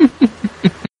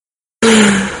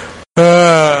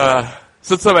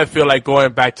 Sometimes I feel like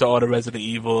going back to all the Resident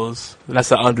Evils.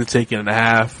 That's an undertaking and a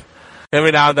half.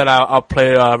 Every now and then I'll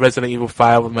play Resident Evil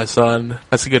 5 with my son.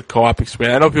 That's a good co-op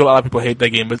experience. I know a lot of people hate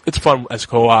that game, but it's fun as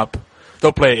co-op.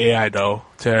 Don't play AI though.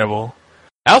 Terrible.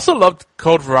 I also loved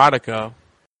Code Veronica.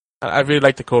 I really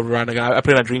liked the Code Veronica. I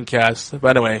played on Dreamcast.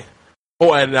 But anyway.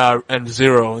 Oh, and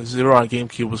Zero. Zero on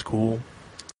GameCube was cool.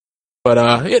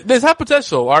 But there's high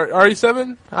potential.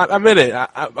 RE7? I'm in it.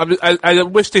 I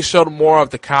wish they showed more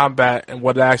of the combat and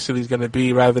what it actually is going to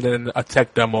be rather than a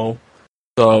tech demo.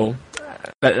 So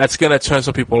that's going to turn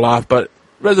some people off. But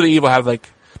Resident Evil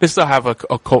they still have a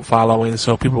cult following,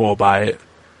 so people will buy it.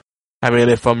 I mean,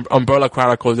 if Umbrella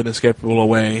Chronicles didn't scare people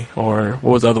away, or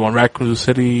what was the other one? Raccoon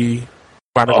City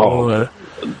Chronicle?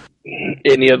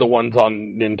 Any of the ones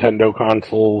on Nintendo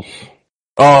consoles?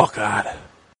 Oh, God.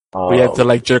 We had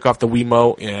to, jerk off the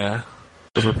Wiimote. Yeah.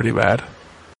 Those were pretty bad.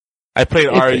 I played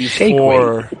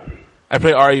RE4. I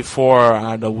played RE4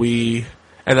 on the Wii,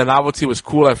 and the novelty was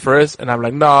cool at first, and I'm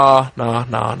like, no,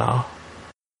 not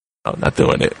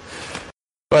doing it.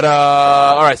 But,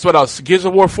 alright, so what else? Gears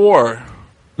of War 4.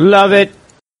 Love it.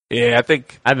 Yeah, I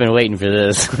think I've been waiting for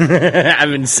this. I've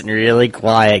been sitting really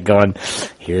quiet going,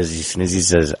 here's as soon as he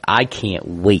says, I can't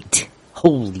wait.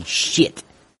 Holy shit.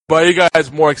 But are you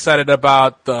guys more excited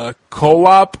about the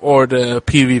co-op or the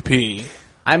PvP?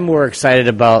 I'm more excited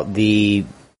about the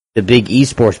big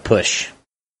esports push.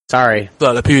 Sorry.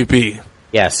 So the PvP.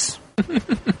 Yes.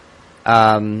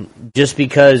 Just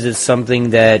because it's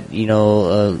something that,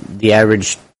 the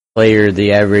average player,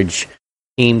 the average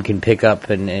team can pick up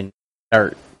and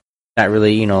start. Not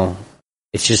really,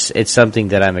 it's something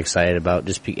that I'm excited about.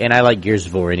 And I like Gears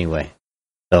of War anyway.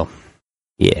 So,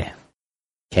 yeah.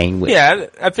 Can't wait. Yeah,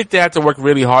 I think they have to work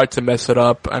really hard to mess it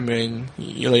up. I mean,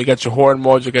 you got your horde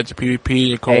modes, you got your PvP,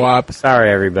 your co-op. Hey, sorry,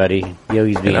 everybody.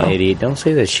 Yogi's being an idiot. Don't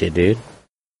say that shit, dude.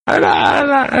 I'm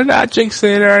not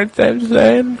jinxing it or anything. I'm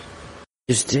saying.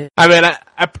 Just did. I mean,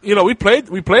 we played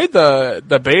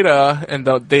the beta, and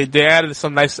they added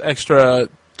some nice extra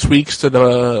tweaks to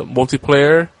the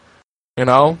multiplayer.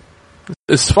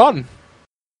 It's fun.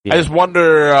 Yeah. I just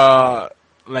wonder,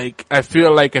 I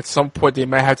feel like at some point they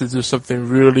might have to do something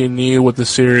really new with the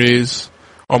series,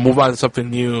 or move on to something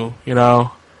new. You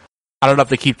know, I don't know if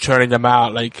they keep churning them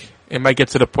out. Like it might get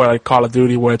to the point like Call of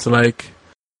Duty where it's like,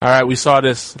 all right, we saw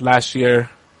this last year.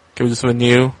 Can we do something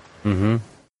new? Mm-hmm.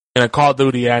 And Call of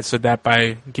Duty answered that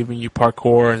by giving you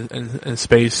parkour and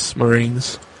space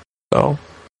marines. So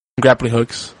grappling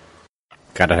hooks.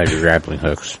 Gotta have your grappling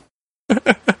hooks.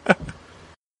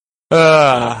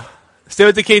 State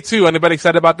of Decay 2. Anybody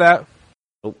excited about that?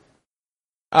 Nope.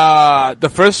 The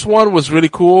first one was really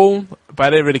cool, but I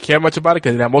didn't really care much about it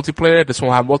because it had multiplayer. This one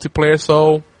will have multiplayer,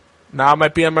 so now it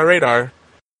might be on my radar.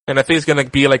 And I think it's going to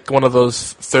be like one of those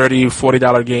 $30,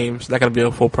 $40 games. Not going to be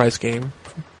a full price game,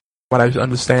 from what I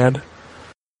understand.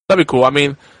 That'd be cool. I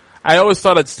mean, I always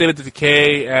thought of State of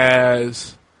Decay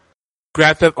as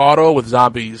Grand Theft Auto with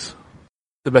zombies.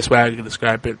 The best way I can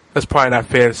describe it. That's probably not a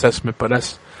fair assessment, but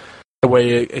that's the way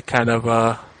it kind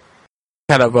of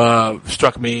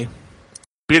struck me.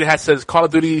 Bearded Hat says Call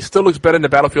of Duty still looks better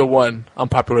than Battlefield 1.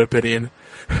 Unpopular opinion.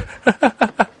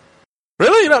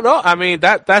 Really? You don't know? I mean,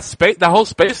 that whole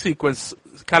space sequence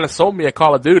kind of sold me a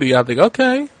Call of Duty. I think,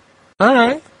 okay, all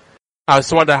right. I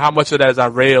was wondering how much of that is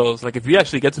on rails. Like, if you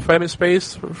actually get to fight in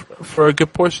space for a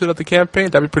good portion of the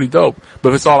campaign, that'd be pretty dope. But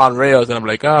if it's all on rails, then I'm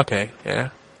like, oh, okay, yeah.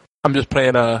 I'm just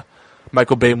playing a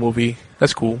Michael Bay movie.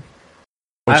 That's cool.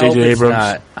 I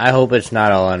hope it's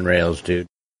not all on rails, dude.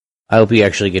 I hope you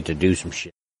actually get to do some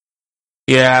shit.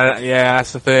 Yeah,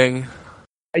 that's the thing.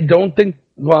 I don't think.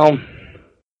 Well,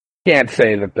 can't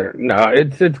say that they're. No,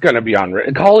 it's going to be on.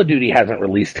 Call of Duty hasn't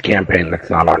released a campaign that's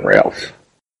not on rails.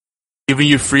 Giving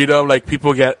you freedom, like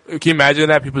people get. Can you imagine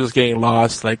that? People just getting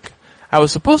lost. Like, I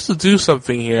was supposed to do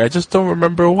something here. I just don't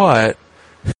remember what.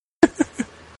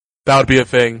 That would be a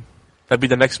thing. That'd be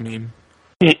the next meme.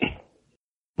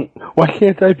 Why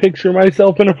can't I picture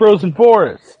myself in a frozen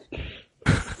forest?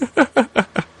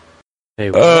 Hey,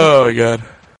 oh my god.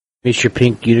 Mr.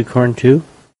 Pink Unicorn 2?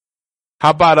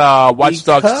 How about Watch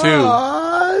Dogs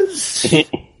 2?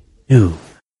 You.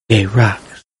 Gay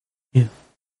rocks. You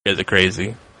guys are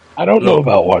crazy. I don't know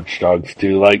about Watch Dogs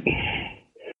 2. Like,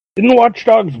 didn't Watch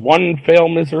Dogs 1 fail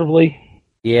miserably?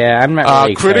 Yeah, I'm not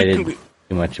really excited too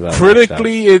much about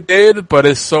critically it did, but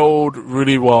it sold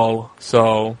really well,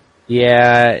 so...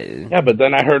 Yeah, but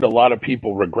then I heard a lot of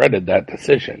people regretted that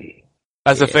decision.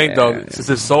 That's the thing, though. Since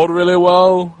it sold really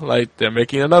well, like, they're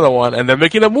making another one, and they're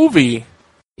making a movie.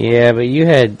 Yeah, but you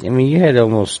had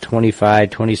almost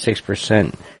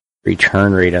 26%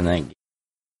 return rate on that game.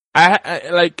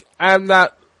 I'm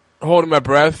not holding my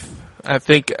breath. I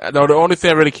think, the only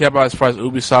thing I really care about as far as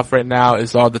Ubisoft right now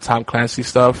is all the Tom Clancy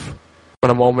stuff for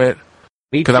the moment.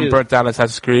 Because I'm burnt out on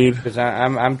Assassin's Creed. Because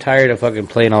I'm tired of fucking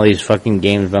playing all these fucking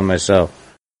games by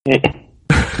myself.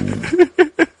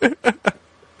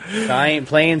 I ain't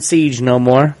playing Siege no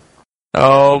more.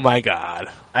 Oh my god.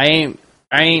 I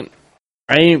ain't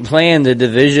playing The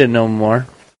Division no more.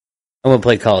 I'm gonna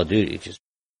play Call of Duty, just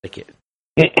like it.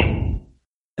 And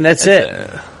that's it.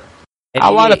 I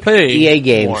want to play EA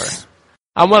games. More.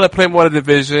 I want to play more of The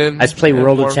Division. I just play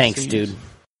World of Tanks, dude.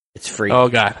 It's free. Oh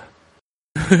god.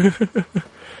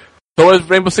 So is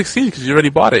Rainbow Six Siege because you already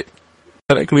bought it.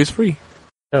 Technically, it's free.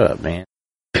 Shut up, man.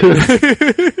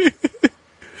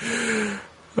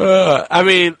 I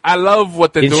mean, I love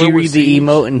what they're doing. Did you read the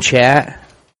emote in chat?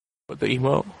 What the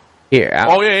emote? Here. Yeah.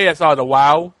 I saw the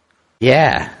WoW.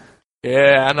 Yeah.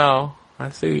 Yeah, I know.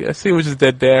 I see what you just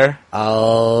did there.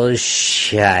 Oh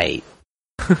shite.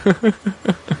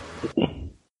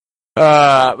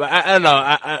 But I don't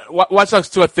know. Watch Dogs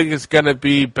 2, I think, is gonna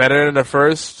be better than the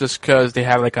first, just because they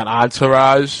have like an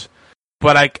entourage.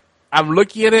 But like, I'm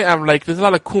looking at it, I'm like, there's a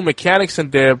lot of cool mechanics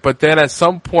in there. But then at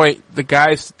some point, the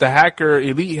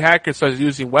elite hacker, starts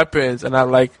using weapons, and I'm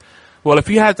like, well, if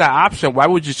you had that option, why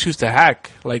would you choose to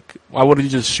hack? Like, why wouldn't you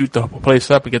just shoot the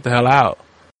place up and get the hell out?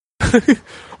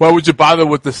 Why would you bother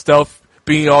with the stealth,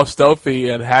 being all stealthy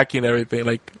and hacking everything?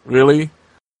 Like, really?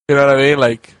 You know what I mean?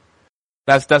 Like.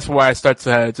 That's why I start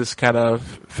to just kind of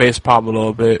facepalm a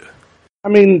little bit. I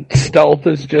mean, stealth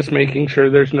is just making sure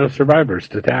there's no survivors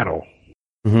to tattle.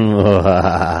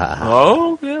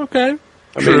 Oh, yeah, okay.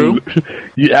 True.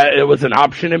 Yeah, it was an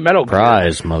option in Metal Gear.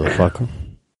 Prize, motherfucker.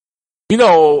 You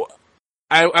know,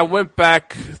 I went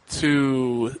back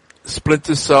to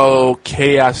Splinter Cell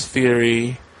Chaos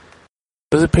Theory.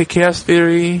 Does it pay Chaos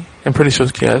Theory? I'm pretty sure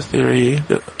it's Chaos Theory.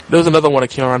 There was another one that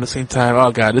came around the same time.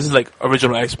 Oh god, this is like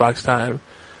original Xbox time.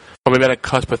 Or maybe at a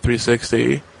cusp of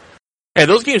 360. And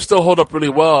those games still hold up really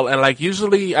well. And like,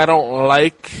 usually I don't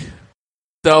like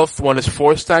stealth when it's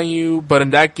forced on you. But in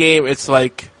that game, it's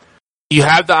like, you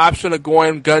have the option of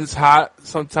going guns hot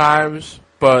sometimes.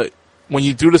 But when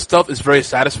you do the stealth, it's very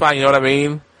satisfying, you know what I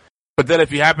mean? But then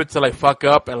if you happen to like fuck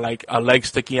up and like a leg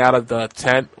sticking out of the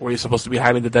tent where you're supposed to be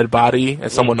hiding the dead body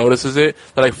and someone notices it,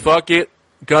 they're like, fuck it,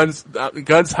 guns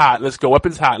hot, let's go,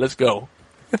 weapons hot, let's go.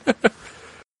 So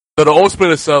the old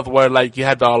Splinter Cell where like you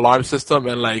had the alarm system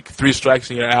and like 3 strikes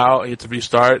and you're out and you had to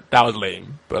restart, that was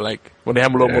lame. But like when they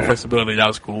have a little more flexibility, that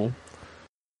was cool.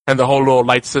 And the whole little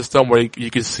light system where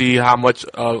you can see how much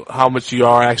you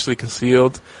are actually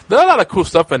concealed. There's a lot of cool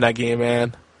stuff in that game,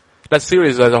 man. That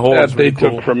series as a whole is really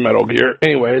cool. Took from Metal Gear.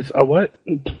 Anyways, what?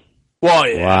 Well,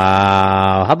 yeah.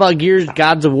 Wow. How about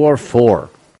Gods of War 4?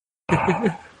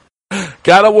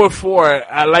 God of War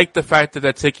 4, I like the fact that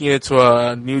they're taking it to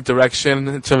a new direction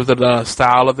in terms of the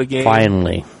style of the game.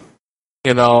 Finally.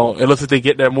 You know, it looks like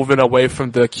they're moving away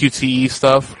from the QTE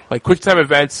stuff. Like, quick-time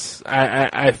events,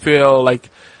 I feel like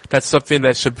that's something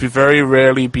that should be very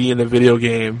rarely be in a video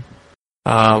game.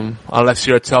 Unless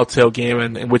you're a Telltale game,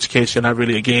 and in which case you're not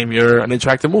really a game, you're an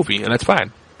interactive movie, and that's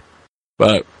fine.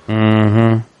 But,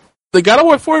 the God of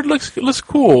War 4 looks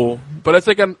cool, but it's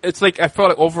like I felt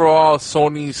like overall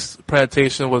Sony's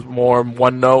presentation was more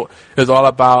one note. It was all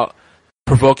about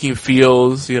provoking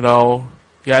feels, you know.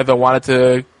 You either wanted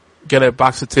to get a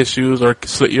box of tissues or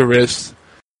slit your wrist,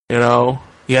 you know.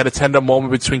 You had a tender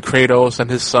moment between Kratos and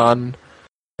his son,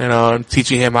 you know, and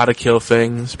teaching him how to kill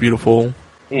things. Beautiful.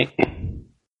 You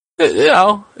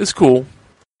know, it's cool,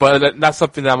 but that's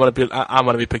something that I'm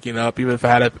gonna be picking up, even if I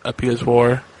had a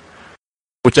PS4.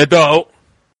 Which I don't.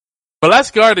 But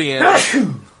Last Guardian...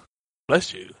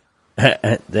 bless you.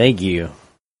 Thank you.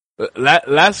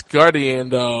 Last Guardian,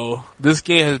 though, this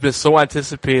game has been so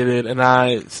anticipated, and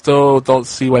I still don't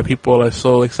see why people are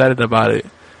so excited about it.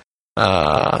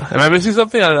 Am I missing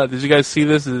something? I don't know. Did you guys see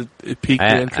this? Did it pique your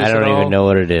interest I don't even know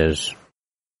what it is.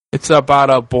 It's about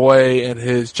a boy and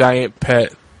his giant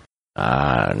pet. No,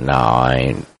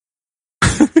 I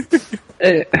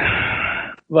ain't.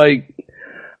 Like...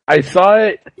 I saw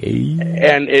it,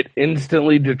 and it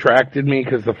instantly detracted me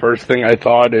because the first thing I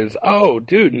thought is, oh,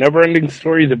 dude, Neverending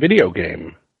Story, the video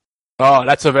game. Oh,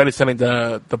 that's already setting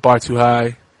the bar too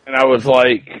high. And I was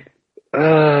like,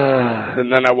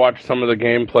 and then I watched some of the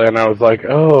gameplay, and I was like,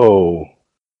 oh,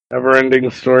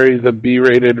 Neverending Story, the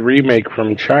B-rated remake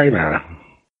from China.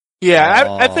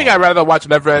 Yeah, I think I'd rather watch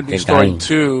Neverending Story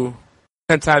 2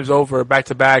 10 times over,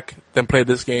 back-to-back, than play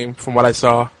this game, from what I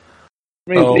saw.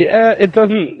 I mean, it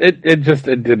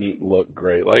didn't look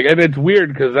great. Like, and it's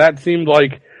weird because that seemed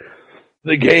like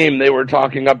the game they were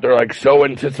talking up. They're like, so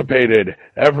anticipated.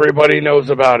 Everybody knows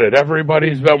about it.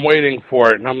 Everybody's been waiting for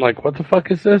it. And I'm like, what the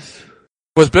fuck is this?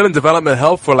 Well, it's been in development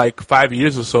hell for like 5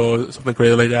 years or so, something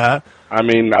crazy like that. I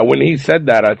mean, when he said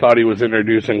that, I thought he was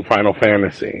introducing Final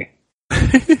Fantasy.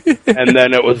 And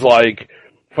then it was like,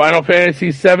 Final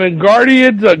Fantasy VII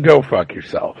Guardians? Go fuck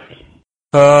yourself.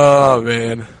 Oh,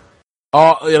 man.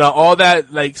 All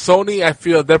that, like, Sony, I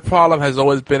feel their problem has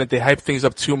always been that they hype things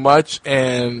up too much,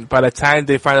 and by the time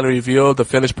they finally reveal the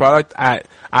finished product,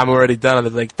 I'm already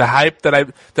done. Like, the hype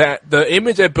the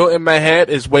image I built in my head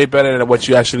is way better than what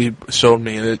you actually showed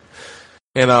me.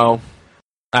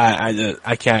 I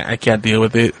can't deal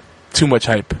with it. Too much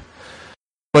hype.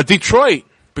 But Detroit,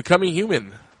 Becoming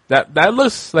Human, that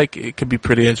looks like it could be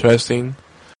pretty interesting.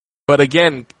 But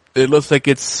again, it looks like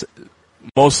it's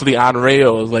mostly on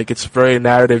rails, like it's very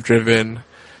narrative driven.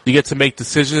 You get to make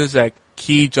decisions at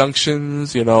key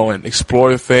junctions, you know, and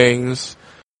explore things,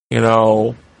 you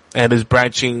know, and there's a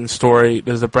branching story.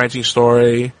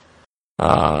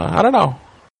 I don't know.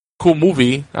 Cool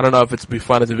movie. I don't know if it's be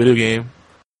fun as a video game.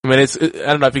 I mean, I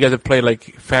don't know if you guys have played like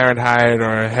Fahrenheit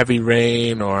or Heavy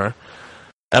Rain or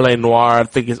LA Noire. I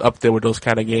think it's up there with those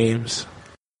kind of games.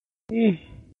 I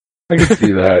can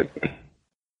see that.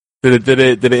 Did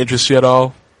it interest you at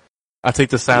all? I take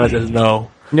the silence as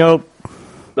no. Nope.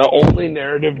 The only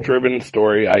narrative-driven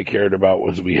story I cared about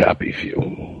was We Happy Few.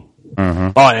 Mm-hmm.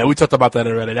 Oh yeah, we talked about that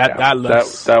already. That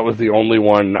was the only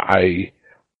one I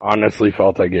honestly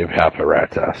felt I gave half a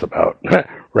rat's ass about.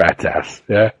 Rat's ass,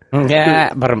 yeah.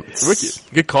 Yeah, but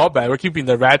good callback. We're keeping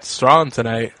the rats strong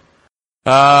tonight.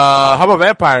 How about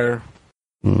Vampire?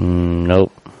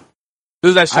 Nope. This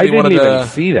is actually I didn't even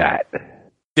see that.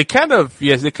 They kind of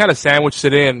sandwiched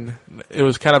it in. It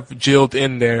was kind of jilled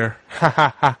in there.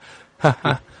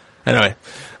 Anyway.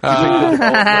 You think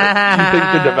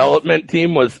the development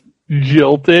team was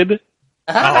jilted?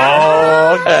 Oh,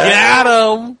 got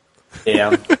him!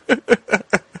 Yeah.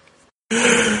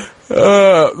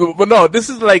 But no, this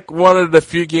is like one of the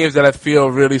few games that I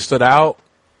feel really stood out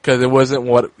because it wasn't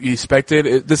what you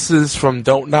expected. This is from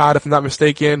Don't Nod, if I'm not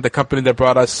mistaken, the company that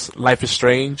brought us Life is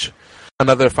Strange.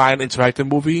 Another fine interactive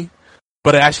movie,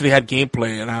 but it actually had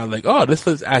gameplay, and I was like, oh, this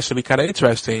is actually kind of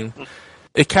interesting.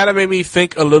 it kind of made me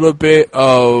think a little bit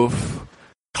of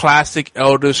classic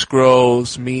Elder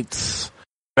Scrolls meets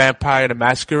Vampire the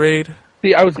Masquerade.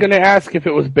 See, I was going to ask if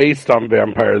it was based on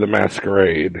Vampire the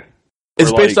Masquerade.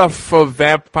 It's based off of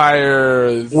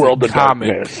Vampire World of comic.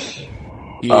 Darkness.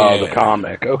 Yeah. Oh, the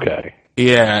comic. Okay.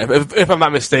 Yeah, if I'm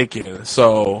not mistaken.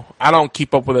 So I don't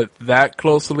keep up with it that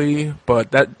closely,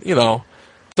 but that,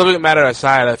 subject matter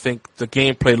aside, I think the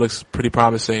gameplay looks pretty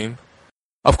promising.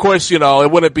 Of course, it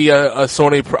wouldn't be a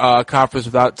Sony conference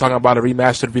without talking about a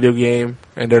remastered video game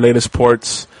and their latest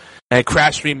ports. And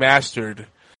Crash Remastered.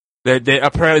 They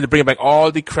apparently bring back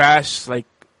all the Crash, maybe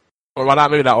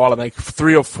not all of them,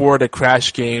 3 or 4 of the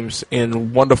Crash games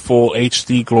in wonderful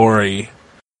HD glory.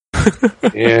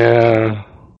 Yeah.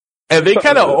 And they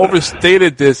kind of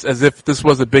overstated this as if this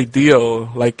was a big deal.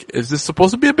 Is this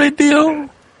supposed to be a big deal?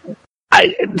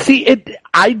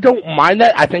 I don't mind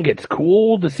that. I think it's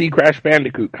cool to see Crash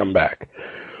Bandicoot come back.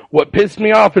 What pissed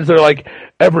me off is they're like,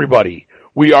 everybody,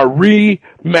 we are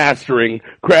remastering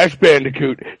Crash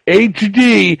Bandicoot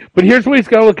HD, but here's what he's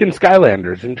going to look in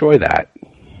Skylanders. Enjoy that.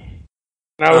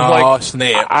 And I was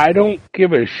snap. I don't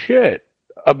give a shit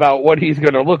about what he's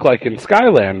going to look like in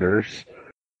Skylanders.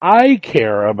 I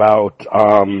care about,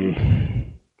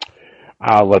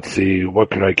 let's see,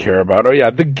 what could I care about? Oh yeah,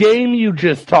 the game you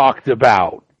just talked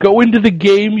about. Go into the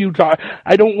game you talked.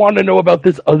 I don't want to know about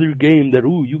this other game that,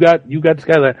 you got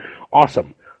Skylanders.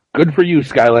 Awesome. Good for you,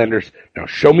 Skylanders. Now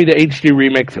show me the HD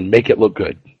remix and make it look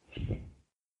good.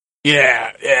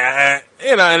 Yeah.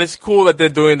 And it's cool that they're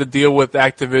doing the deal with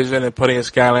Activision and putting in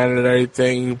Skylanders and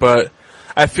everything, but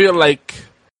I feel like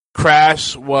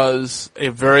Crash was a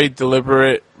very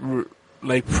deliberate,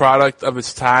 product of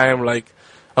its time,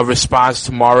 a response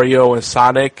to Mario and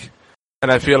Sonic,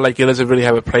 and I feel like it doesn't really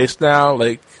have a place now.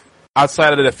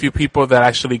 Outside of the few people that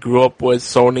actually grew up with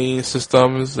Sony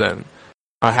systems and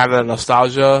have that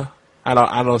nostalgia, I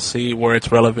don't see where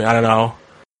it's relevant. I don't know.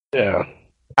 Yeah.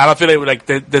 I don't feel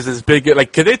there's this big,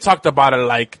 cause they talked about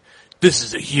it this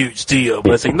is a huge deal,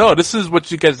 but it's no, this is what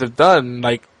you guys have done.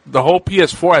 The whole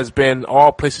PS4 has been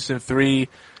all PlayStation 3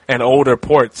 and older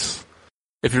ports.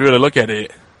 If you really look at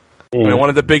it, I mean, one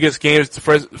of the biggest games,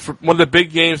 one of the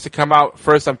big games to come out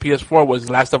first on PS4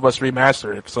 was Last of Us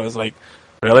Remastered. So it's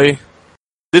really,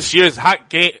 this year's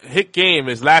hit game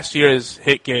is last year's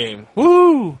hit game.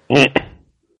 Woo!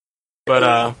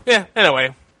 But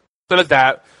anyway, so that's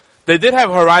that. They did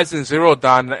have Horizon Zero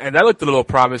Dawn, and that looked a little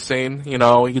promising. You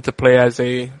get to play as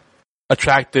a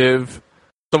attractive,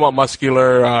 somewhat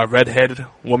muscular redhead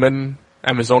woman,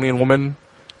 Amazonian woman.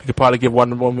 You could probably give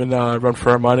one woman a run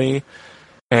for her money.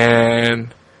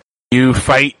 And you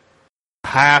fight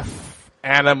half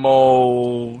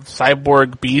animal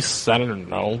cyborg beasts. I don't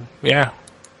know. Yeah.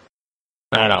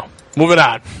 I don't know. Moving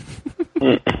on.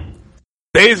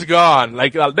 Days Gone.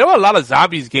 There were a lot of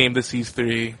zombies game this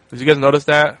E3. Did you guys notice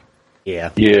that? Yeah.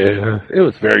 Yeah. It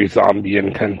was very zombie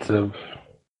intensive.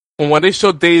 When they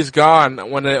showed Days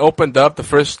Gone, when it opened up, the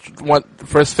first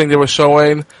thing they were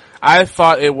showing, I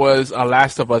thought it was a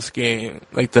Last of Us game,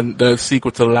 the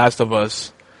sequel to The Last of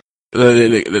Us.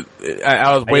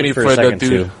 I was waiting for the dude.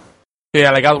 Too.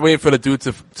 Yeah, I was waiting for the dude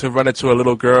to run into a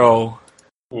little girl,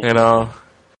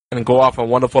 and go off on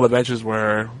wonderful adventures with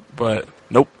her, but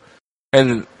nope.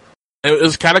 And it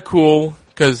was kind of cool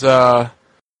because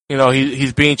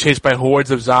he's being chased by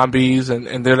hordes of zombies,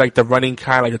 and they're the running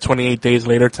kind, the 28 Days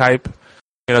Later type.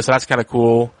 So that's kind of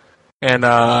cool. And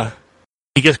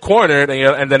he gets cornered,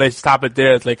 and then they stop it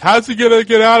there. It's how's he gonna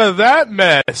get out of that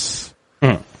mess?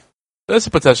 There's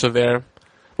a potential there.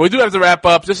 But we do have to wrap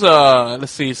up. Just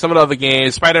let's see some of the other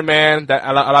games. Spider-Man. That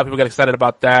a lot of people got excited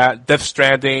about that. Death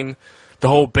Stranding. The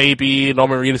whole baby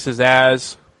Norman Reedus'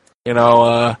 ass.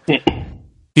 Hideo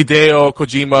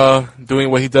Kojima doing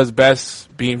what he does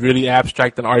best, being really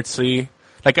abstract and artsy.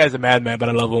 That guy's a madman, but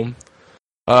I love him.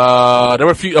 There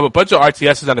were a bunch of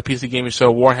RTSs on the PC gaming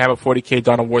show. Warhammer 40k,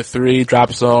 Dawn of War 3,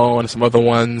 Drop Zone, and some other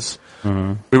ones.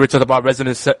 Mm-hmm. We were talking about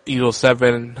Resident Evil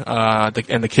 7, and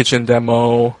the kitchen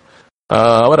demo.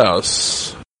 What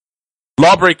else?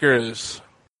 Lawbreakers.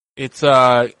 It's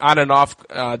on and off.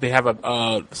 They have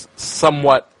a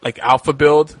somewhat alpha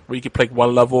build where you can play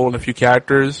one level and a few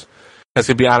characters. That's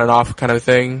gonna be on and off kind of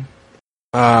thing.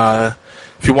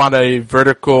 If you want a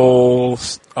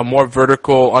more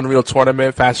vertical Unreal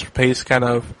Tournament, faster paced kind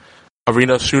of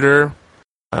arena shooter,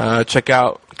 check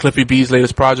out Cliffy B's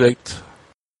latest project.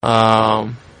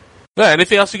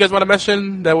 Anything else you guys want to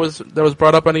mention that was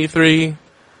brought up on E3?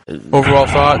 Overall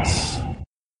thoughts?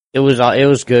 It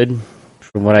was good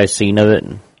from what I've seen of it.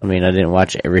 I mean, I didn't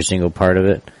watch every single part of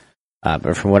it,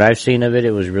 but from what I've seen of it,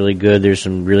 it was really good. There's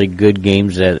some really good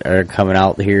games that are coming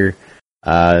out here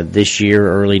this year,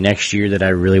 early next year that I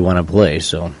really want to play.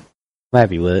 So I'm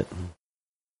happy with it.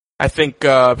 I think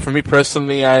for me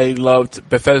personally, I loved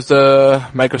Bethesda,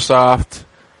 Microsoft,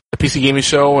 the PC Gaming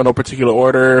Show in no particular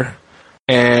order,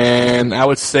 and I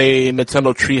would say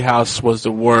Nintendo Treehouse was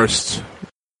the worst.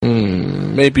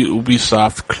 Maybe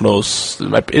Ubisoft close.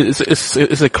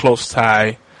 It's a close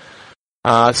tie.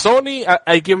 Sony,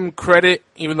 I give them credit,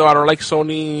 even though I don't like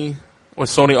Sony. What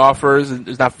Sony offers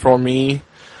is not for me.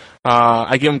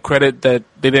 I give them credit that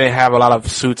they didn't have a lot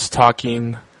of suits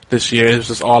talking this year. It was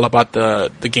just all about the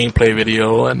gameplay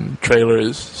video and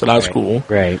trailers, so that was cool.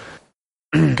 Right.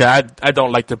 God, I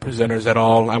don't like the presenters at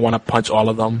all. I want to punch all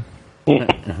of them.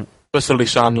 Especially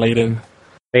Sean Layden.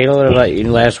 Fatal, what about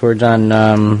your last words on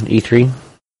E3?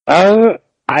 I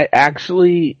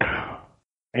actually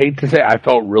hate to say I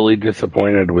felt really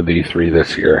disappointed with E3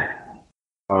 this year.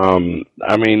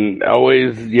 I mean,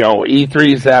 always,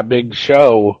 E3 is that big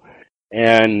show,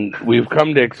 and we've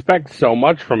come to expect so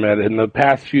much from it. In the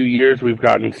past few years, we've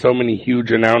gotten so many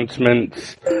huge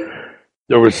announcements.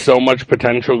 There was so much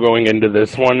potential going into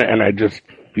this one, and I just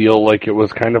feel like it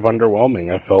was kind of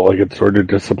underwhelming. I felt like it sort of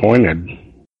disappointed.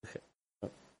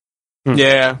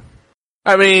 Yeah.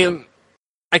 I mean,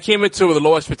 I came into it with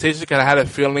low expectations because I had a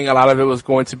feeling a lot of it was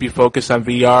going to be focused on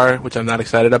VR, which I'm not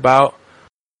excited about.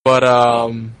 But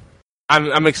I'm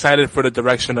excited for the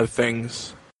direction of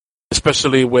things,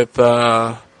 especially with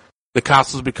the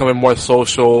consoles becoming more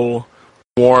social,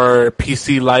 more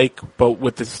PC-like, but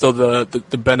with still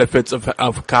the benefits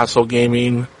of console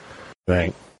gaming.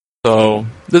 Right. So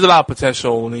there's a lot of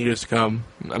potential in the years to come.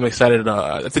 I'm excited.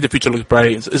 I think the future looks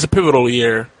bright. It's a pivotal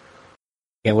year.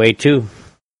 Can't wait too.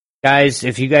 Guys,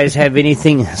 if you guys have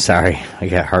anything... Sorry, I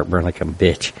got heartburn like a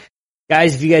bitch.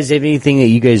 Guys, if you guys have anything that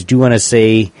you guys do want to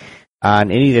say on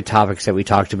any of the topics that we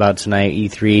talked about tonight,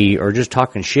 E3, or just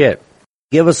talking shit,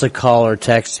 give us a call or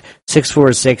text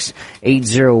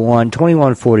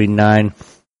 646-801-2149, and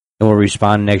we'll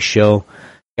respond next show.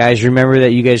 Guys, remember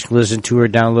that you guys can listen to or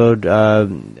download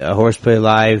HorsePLay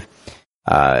Live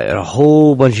at a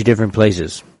whole bunch of different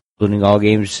places, including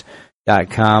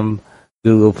allgames.com,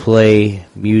 Google Play,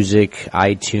 Music,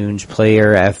 iTunes,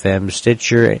 Player, FM,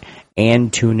 Stitcher,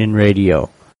 and TuneIn Radio.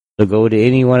 So go to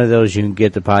any one of those, you can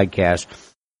get the podcast.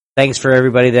 Thanks for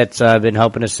everybody that's been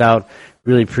helping us out.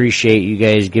 Really appreciate you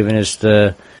guys giving us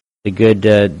the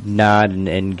good nod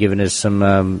and giving us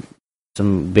some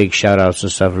big shout-outs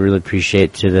and stuff. I really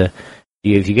appreciate to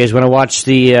if you guys want to watch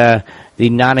the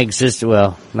non-existent,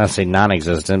 well, not say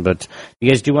non-existent, but if you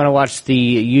guys do want to watch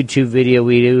the YouTube video,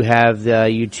 we do have the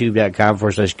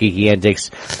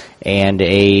youtube.com/geekyantics and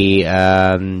a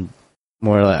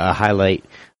highlight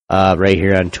right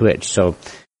here on Twitch. So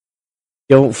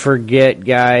don't forget,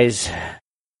 guys,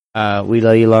 we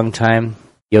love you a long time.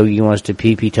 Yogi wants to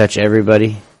pee touch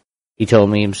everybody. He told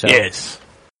me himself. Yes.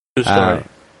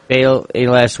 Dale, any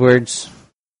last words?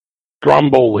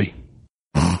 Stromboli.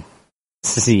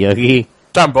 Yogi?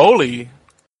 Stromboli? Is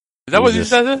that what you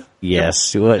said?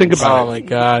 Yes. What? Think about it. Oh, my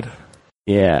God.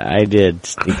 Yeah, I did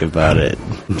think about it.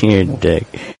 You're a dick.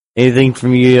 Anything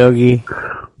from you, Yogi?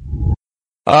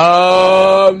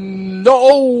 No.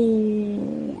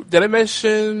 Did I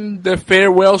mention the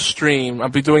farewell stream? I'll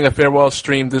be doing a farewell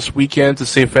stream this weekend to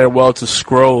say farewell to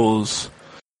Scrolls.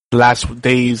 The last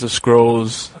days of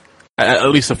Scrolls, at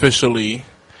least officially.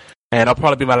 And it'll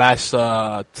probably be my last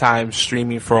time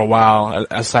streaming for a while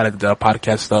outside of the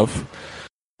podcast stuff.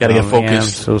 Gotta get focused. Man, I'm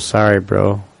so sorry,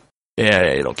 bro.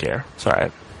 Yeah, you don't care. It's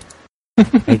alright.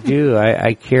 I do.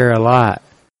 I care a lot.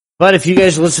 But if you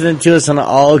guys are listening to us on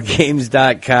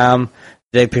allgames.com,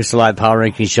 today Pixel Live Power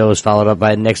Ranking Show is followed up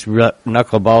by next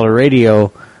Knuckleballer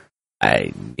Radio.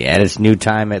 It's new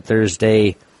time at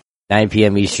Thursday, 9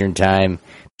 p.m. Eastern Time. Be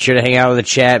sure to hang out with the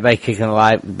chat by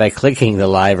clicking the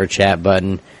live or chat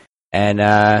button. And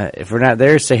if we're not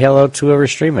there, say hello to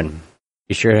whoever's streaming.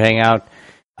 Be sure to hang out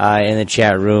in the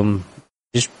chat room.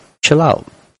 Just chill out.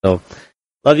 So,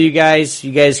 love you guys.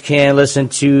 You guys can listen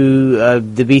to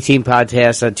the B-Team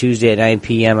podcast on Tuesday at 9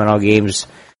 p.m. on All Games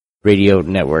Radio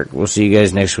Network. We'll see you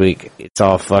guys next week. It's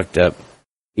all fucked up.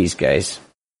 Peace, guys.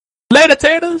 Later,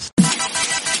 taters.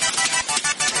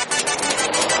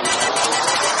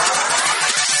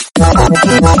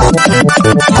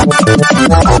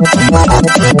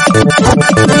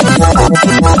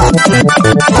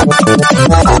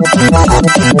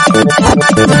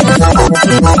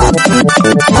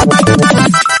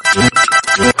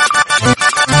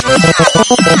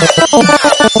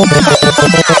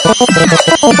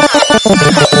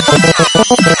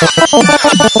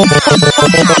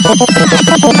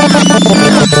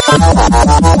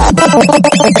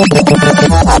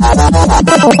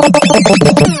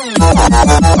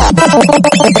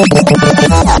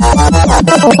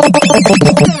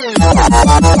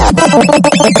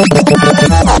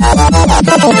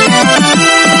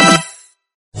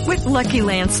 With Lucky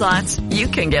Land Slots, you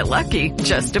can get lucky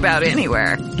just about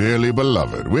anywhere. Dearly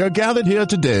beloved, we are gathered here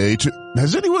today to...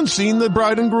 Has anyone seen the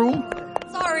bride and groom?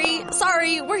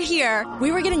 Sorry, we're here.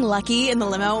 We were getting lucky in the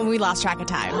limo and we lost track of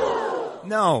time.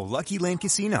 No, Lucky Land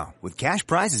Casino, with cash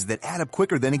prizes that add up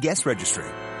quicker than a guest registry.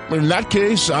 In that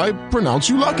case, I pronounce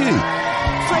you lucky.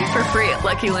 Play for free at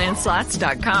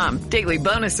LuckyLandSlots.com. Daily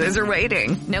bonuses are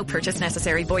waiting. No purchase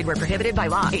necessary. Void where prohibited by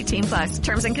law. 18+.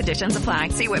 Terms and conditions apply.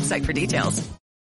 See website for details.